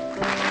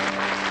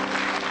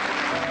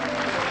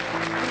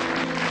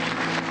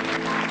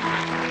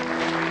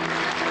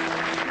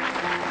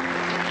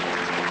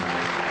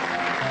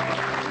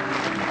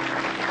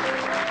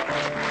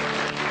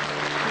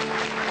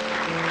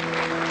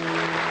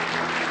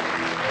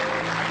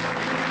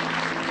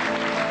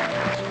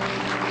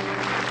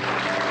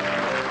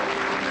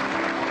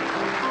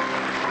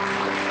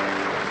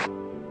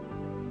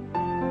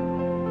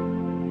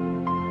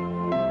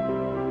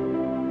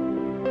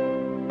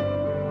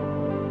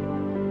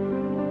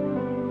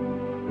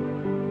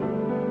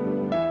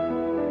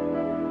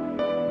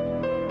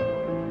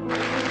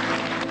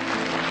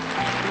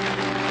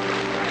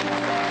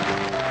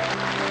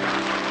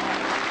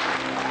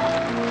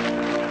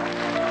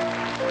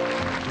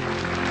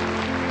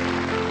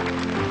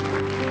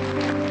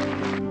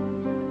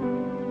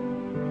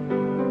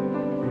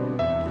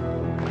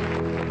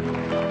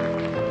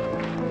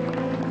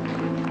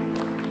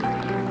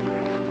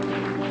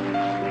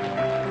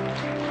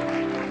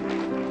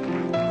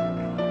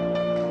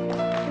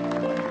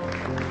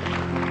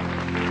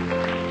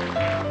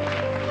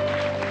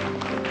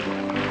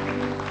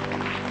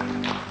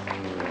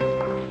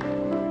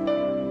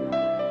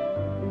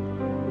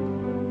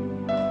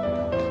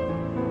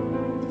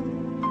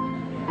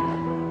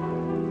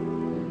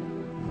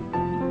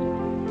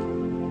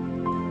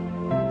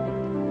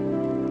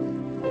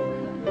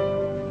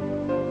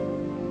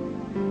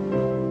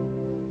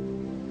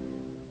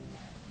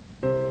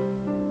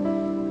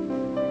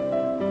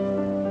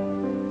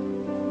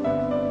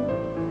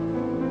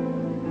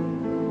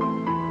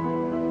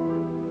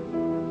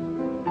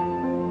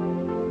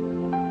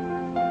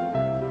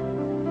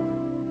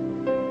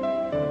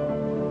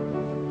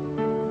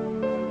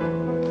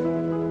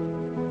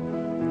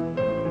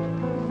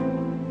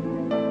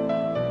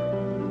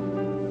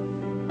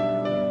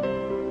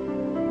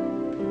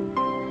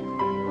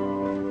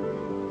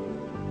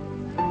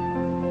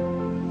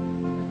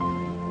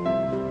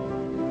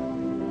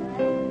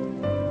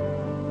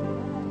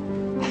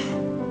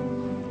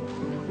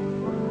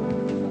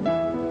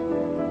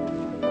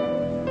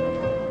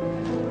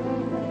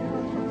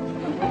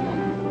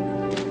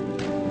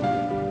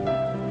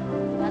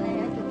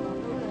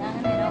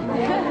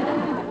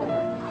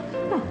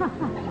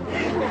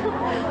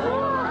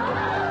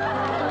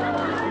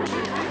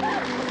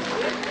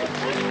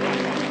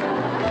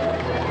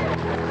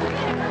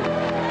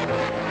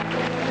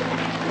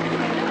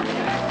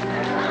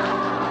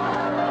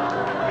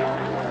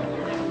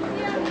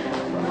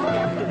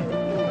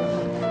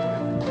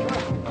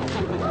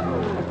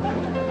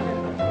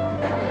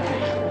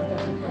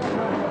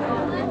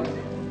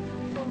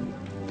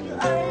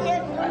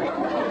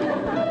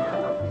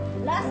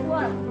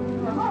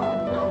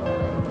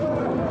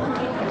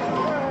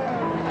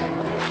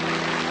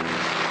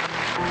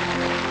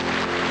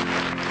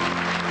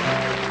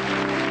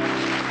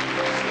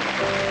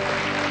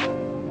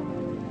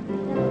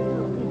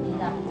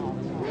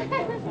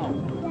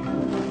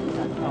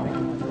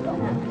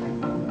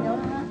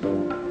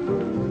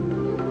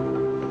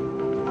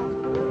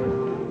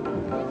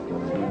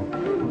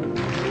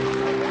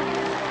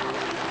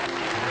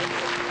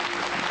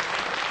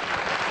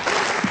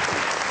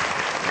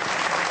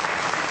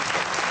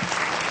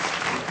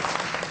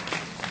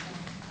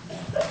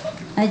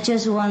 I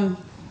just want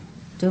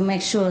to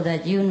make sure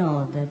that you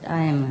know that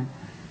I am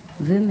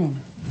a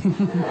woman.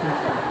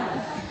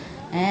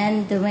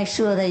 And to make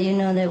sure that you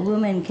know that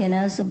women can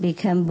also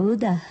become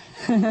Buddha.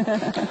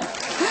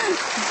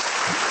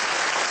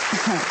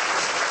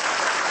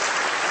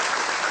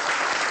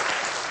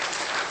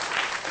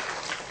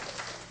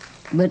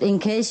 But in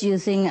case you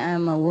think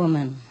I'm a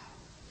woman,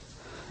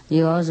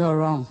 you're also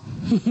wrong.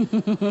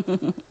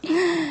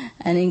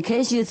 And in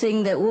case you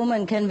think that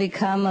woman can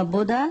become a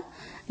Buddha,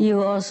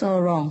 you're also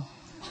wrong.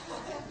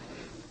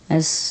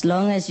 As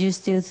long as you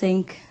still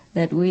think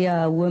that we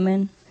are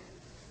women,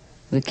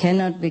 we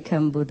cannot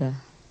become Buddha.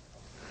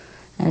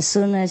 As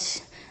long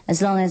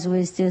as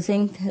we still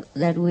think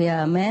that we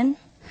are men,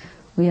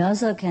 we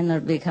also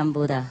cannot become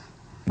Buddha.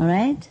 All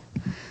right?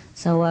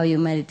 So while you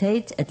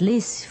meditate, at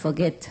least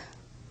forget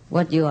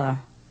what you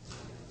are.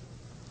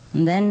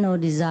 And then no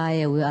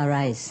desire will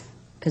arise.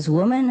 Because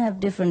women have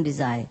different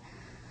desire.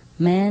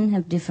 Men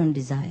have different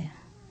desire.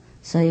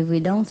 So if we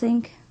don't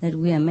think that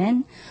we are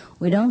men,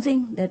 we don't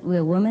think that we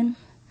are women,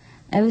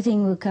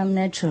 everything will come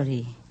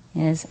naturally.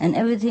 Yes, and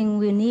everything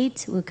we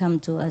need will come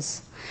to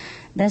us.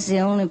 That's the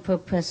only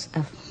purpose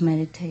of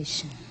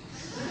meditation.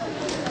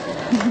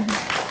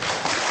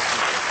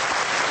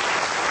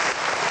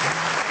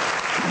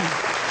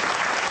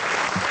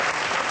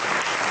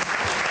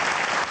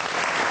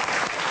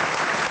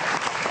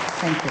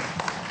 Thank you.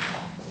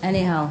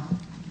 Anyhow,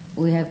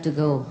 we have to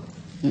go.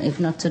 If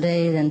not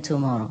today, then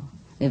tomorrow.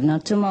 If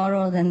not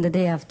tomorrow, then the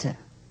day after.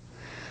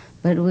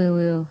 But we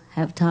will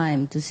have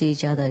time to see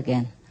each other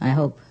again, I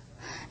hope.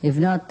 If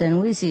not, then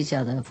we see each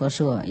other for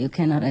sure. You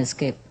cannot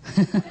escape.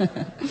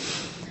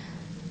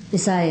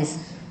 Besides,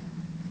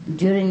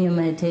 during your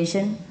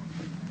meditation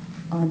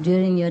or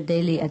during your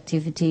daily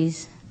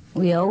activities,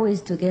 we are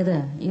always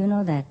together. You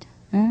know that.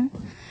 Huh?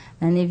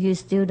 And if you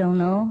still don't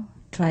know,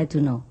 try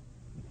to know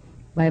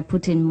by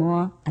putting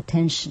more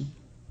attention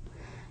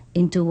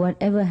into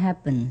whatever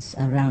happens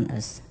around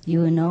us. You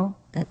will know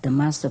that the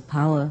Master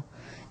Power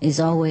is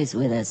always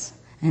with us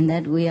and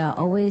that we are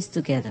always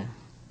together.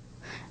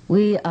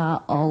 We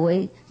are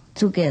always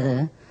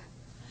together.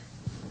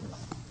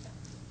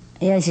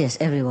 Yes,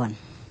 everyone.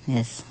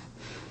 Yes.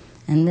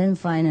 And then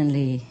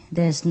finally,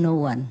 there's no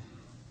one.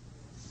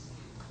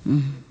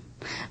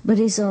 But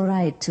it's all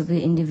right to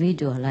be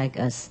individual like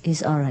us.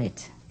 It's all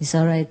right. It's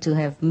all right to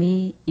have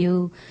me,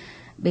 you,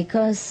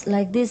 because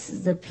like this,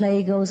 the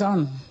play goes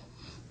on.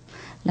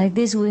 Like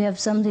this, we have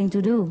something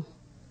to do.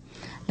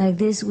 Like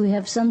this, we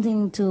have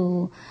something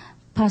to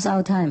pass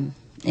our time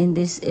in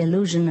this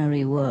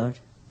illusionary world.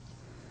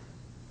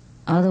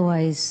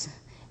 Otherwise,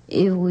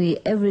 if we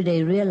every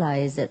day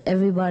realize that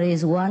everybody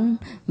is one,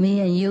 me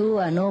and you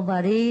are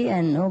nobody,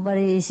 and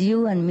nobody is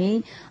you and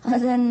me,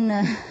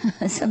 then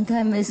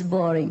sometimes it's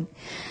boring.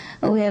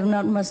 We have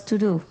not much to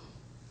do.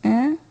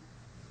 Eh?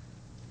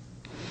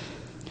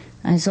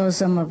 I saw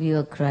some of you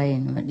are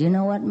crying, but you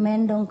know what?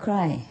 Men don't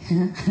cry.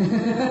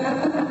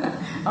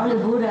 Only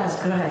Buddhas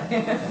cry.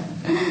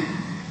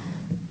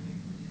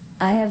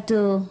 I have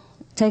to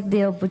take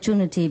the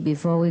opportunity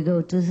before we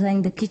go to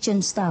thank the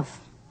kitchen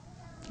staff.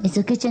 Is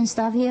the kitchen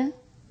staff here?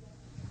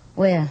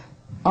 Where?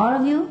 All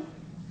of you?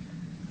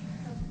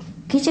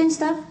 Kitchen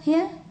staff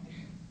here?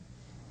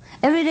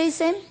 Every day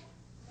same?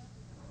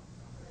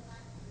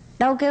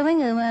 Đâu kêu mấy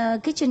người mà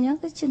kitchen nhá,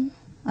 kitchen.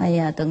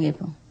 À, tội nghiệp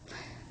không?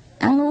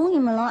 Ăn uống gì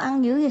mà lo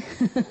ăn dữ vậy?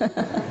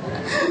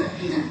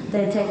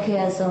 They take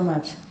care so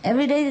much.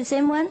 Every day the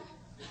same one?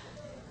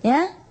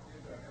 Yeah?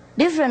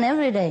 Different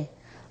every day.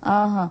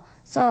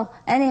 So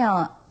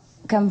anyhow,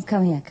 come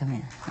here.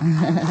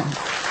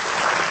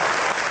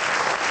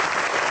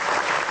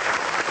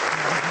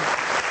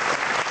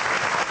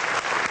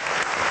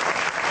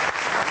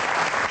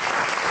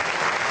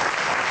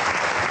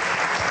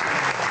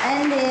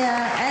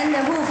 And the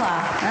Hufa,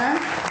 huh?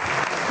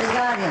 The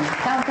guardian,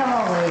 come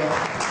over here.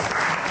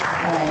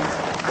 All right.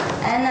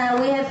 And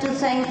we have to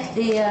thank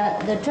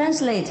the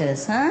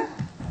translators, huh?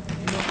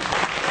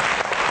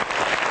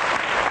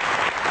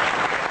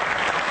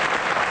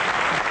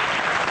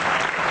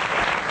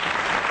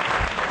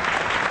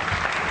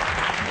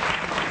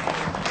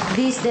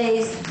 These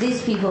days,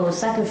 these people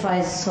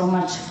sacrifice so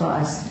much for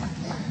us,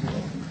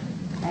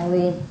 and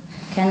we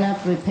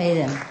cannot repay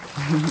them.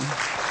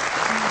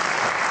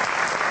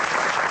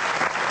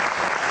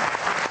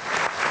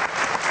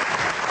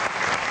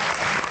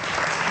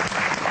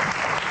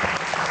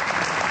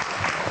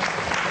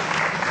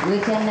 We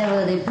can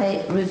never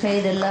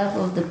repay the love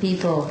of the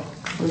people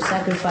who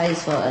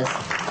sacrifice for us.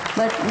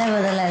 But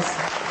nevertheless,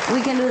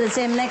 we can do the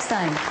same next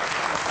time.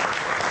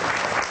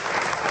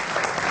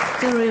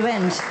 To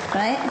revenge,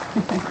 right?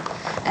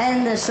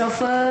 And the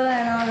chauffeur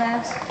and all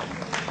that,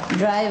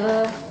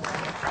 driver.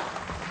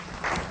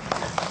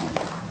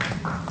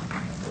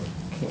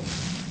 Okay.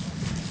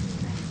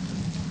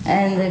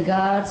 And the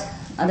guards,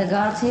 are the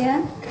guards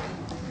here?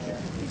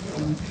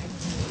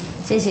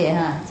 谢谢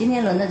哈，今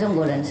天轮到中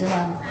国人是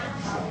吗？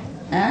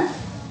啊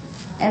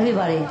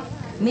 ？Everybody,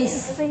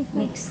 mix.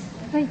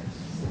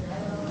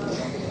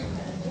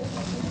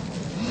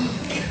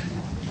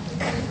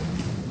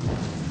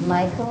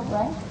 Michael,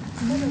 right?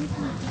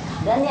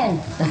 Daniel.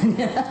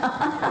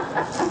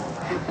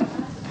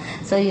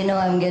 So you know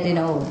I'm getting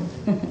old.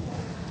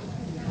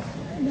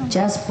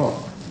 Jasper.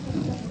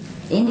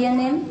 Indian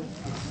name?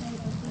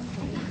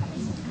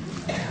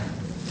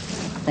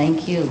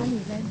 Thank you.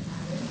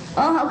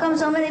 Oh, how come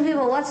so many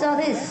people? What's all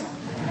this?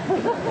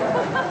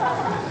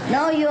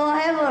 No, you all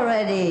have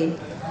already.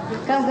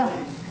 Come.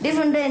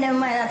 Different day, never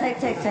mind. Take.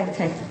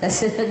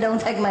 That's it. Don't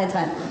take my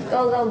time.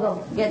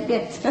 Go.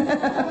 Get.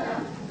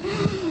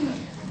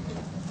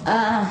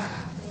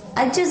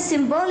 I just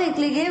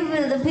symbolically gave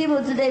the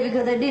people today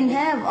because I didn't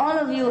have. All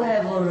of you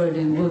have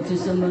already. What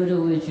is the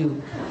matter with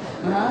you?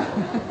 Huh?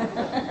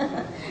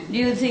 Do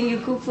you think you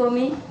cook for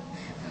me?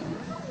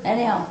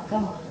 Anyhow,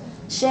 come.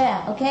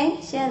 Share, okay?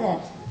 Share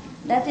that.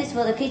 That is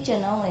for the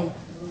kitchen only.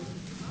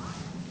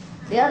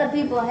 The other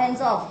people,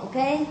 hands off,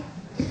 okay?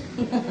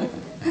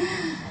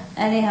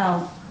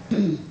 Anyhow,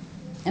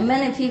 and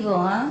many people,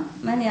 huh?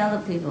 Many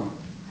other people,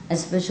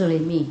 especially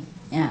me.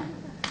 Yeah.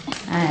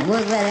 I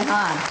work very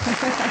hard.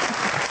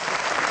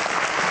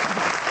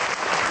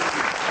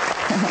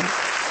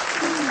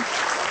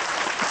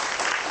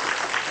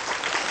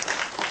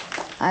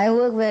 I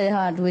work very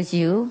hard with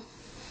you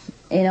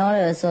in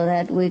order so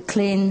that we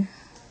clean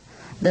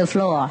the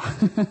floor,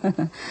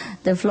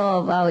 the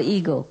floor of our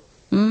ego.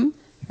 And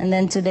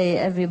then today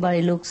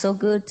everybody looks so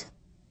good,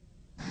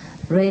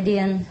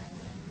 radiant,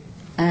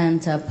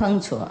 and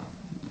punctual.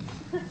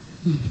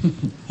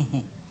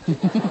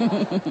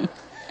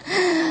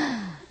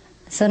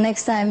 So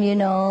next time you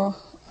know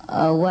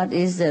what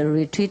is the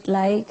retreat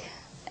like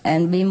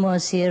and be more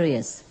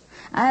serious.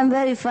 I am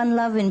very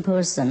fun-loving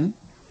person,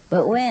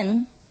 but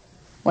when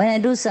I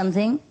do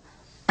something,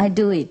 I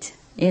do it,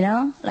 you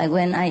know? Like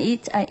when I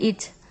eat, I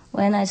eat.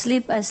 When I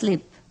sleep, I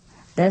sleep.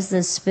 That's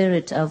the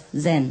spirit of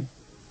Zen,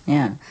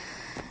 yeah.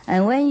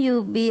 And when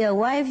you be a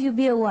wife, you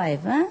be a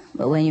wife, huh?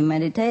 But when you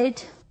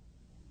meditate,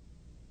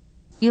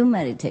 you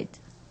meditate.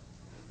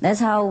 That's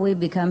how we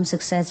become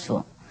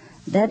successful.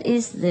 That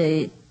is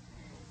the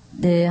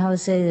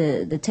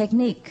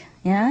technique,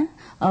 yeah,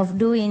 of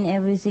doing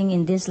everything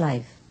in this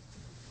life.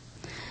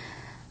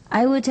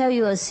 I will tell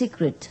you a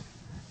secret.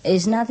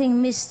 There's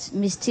nothing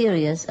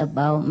mysterious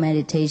about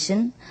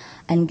meditation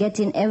and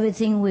getting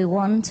everything we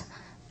want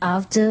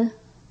after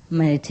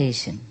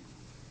meditation.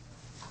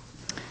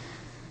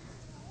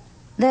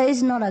 There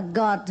is not a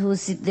God who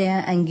sit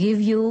there and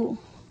give you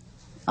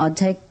or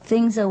take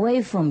things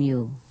away from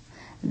you.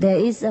 There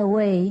is a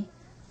way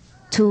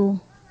to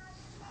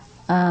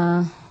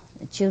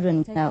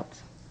children out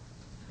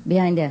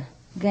behind there,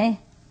 okay?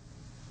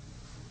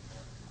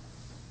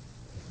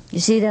 You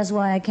see, that's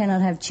why I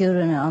cannot have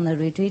children on the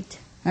retreat,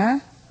 huh?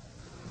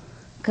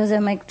 Because they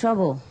make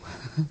trouble.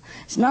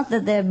 It's not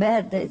that they're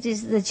bad, it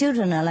is the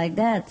children are like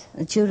that.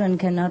 The children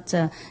cannot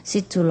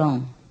sit too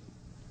long.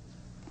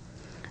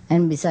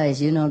 And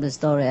besides, you know the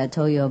story I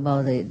told you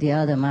about the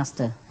other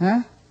master,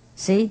 huh?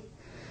 See?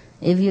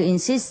 If you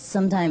insist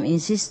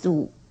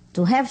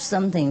to have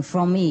something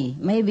from me,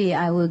 maybe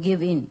I will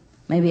give in.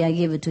 Maybe I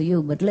give it to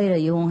you, but later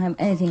you won't have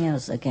anything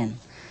else again.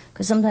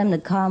 Because sometimes the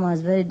karma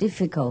is very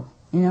difficult,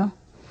 you know?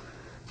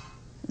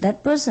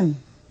 That person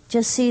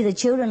just see the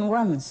children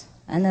once,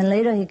 and then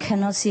later he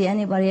cannot see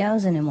anybody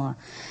else anymore.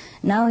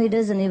 Now he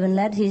doesn't even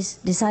let his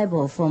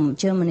disciple from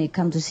Germany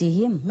come to see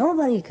him.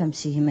 Nobody comes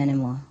see him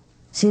anymore.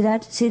 See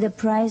that? See the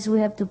price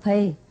we have to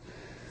pay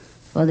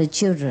for the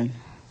children.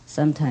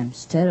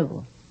 Sometimes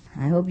terrible.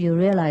 I hope you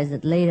realize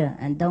that later,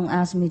 and don't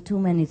ask me too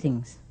many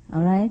things,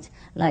 all right?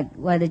 Like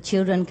why the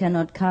children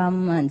cannot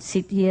come and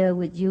sit here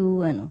with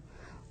you, and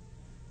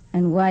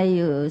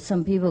why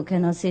some people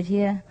cannot sit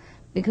here,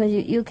 because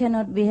you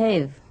cannot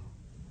behave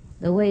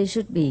the way it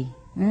should be.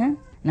 Huh?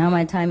 Now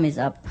my time is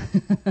up.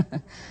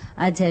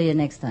 I'll tell you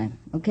next time,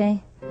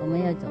 okay?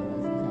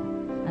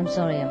 I'm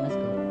sorry, I must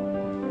go.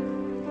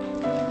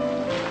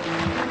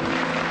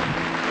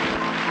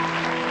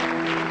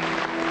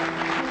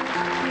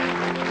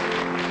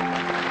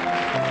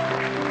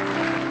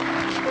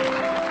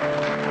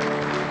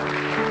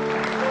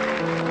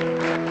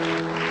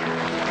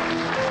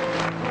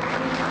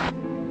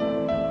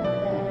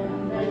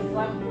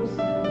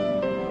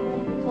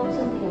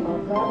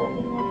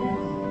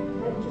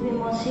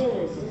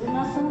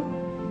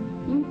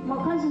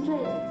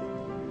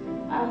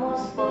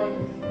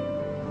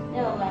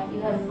 Never mind,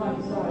 you have fun,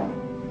 it's all right.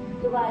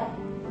 Goodbye.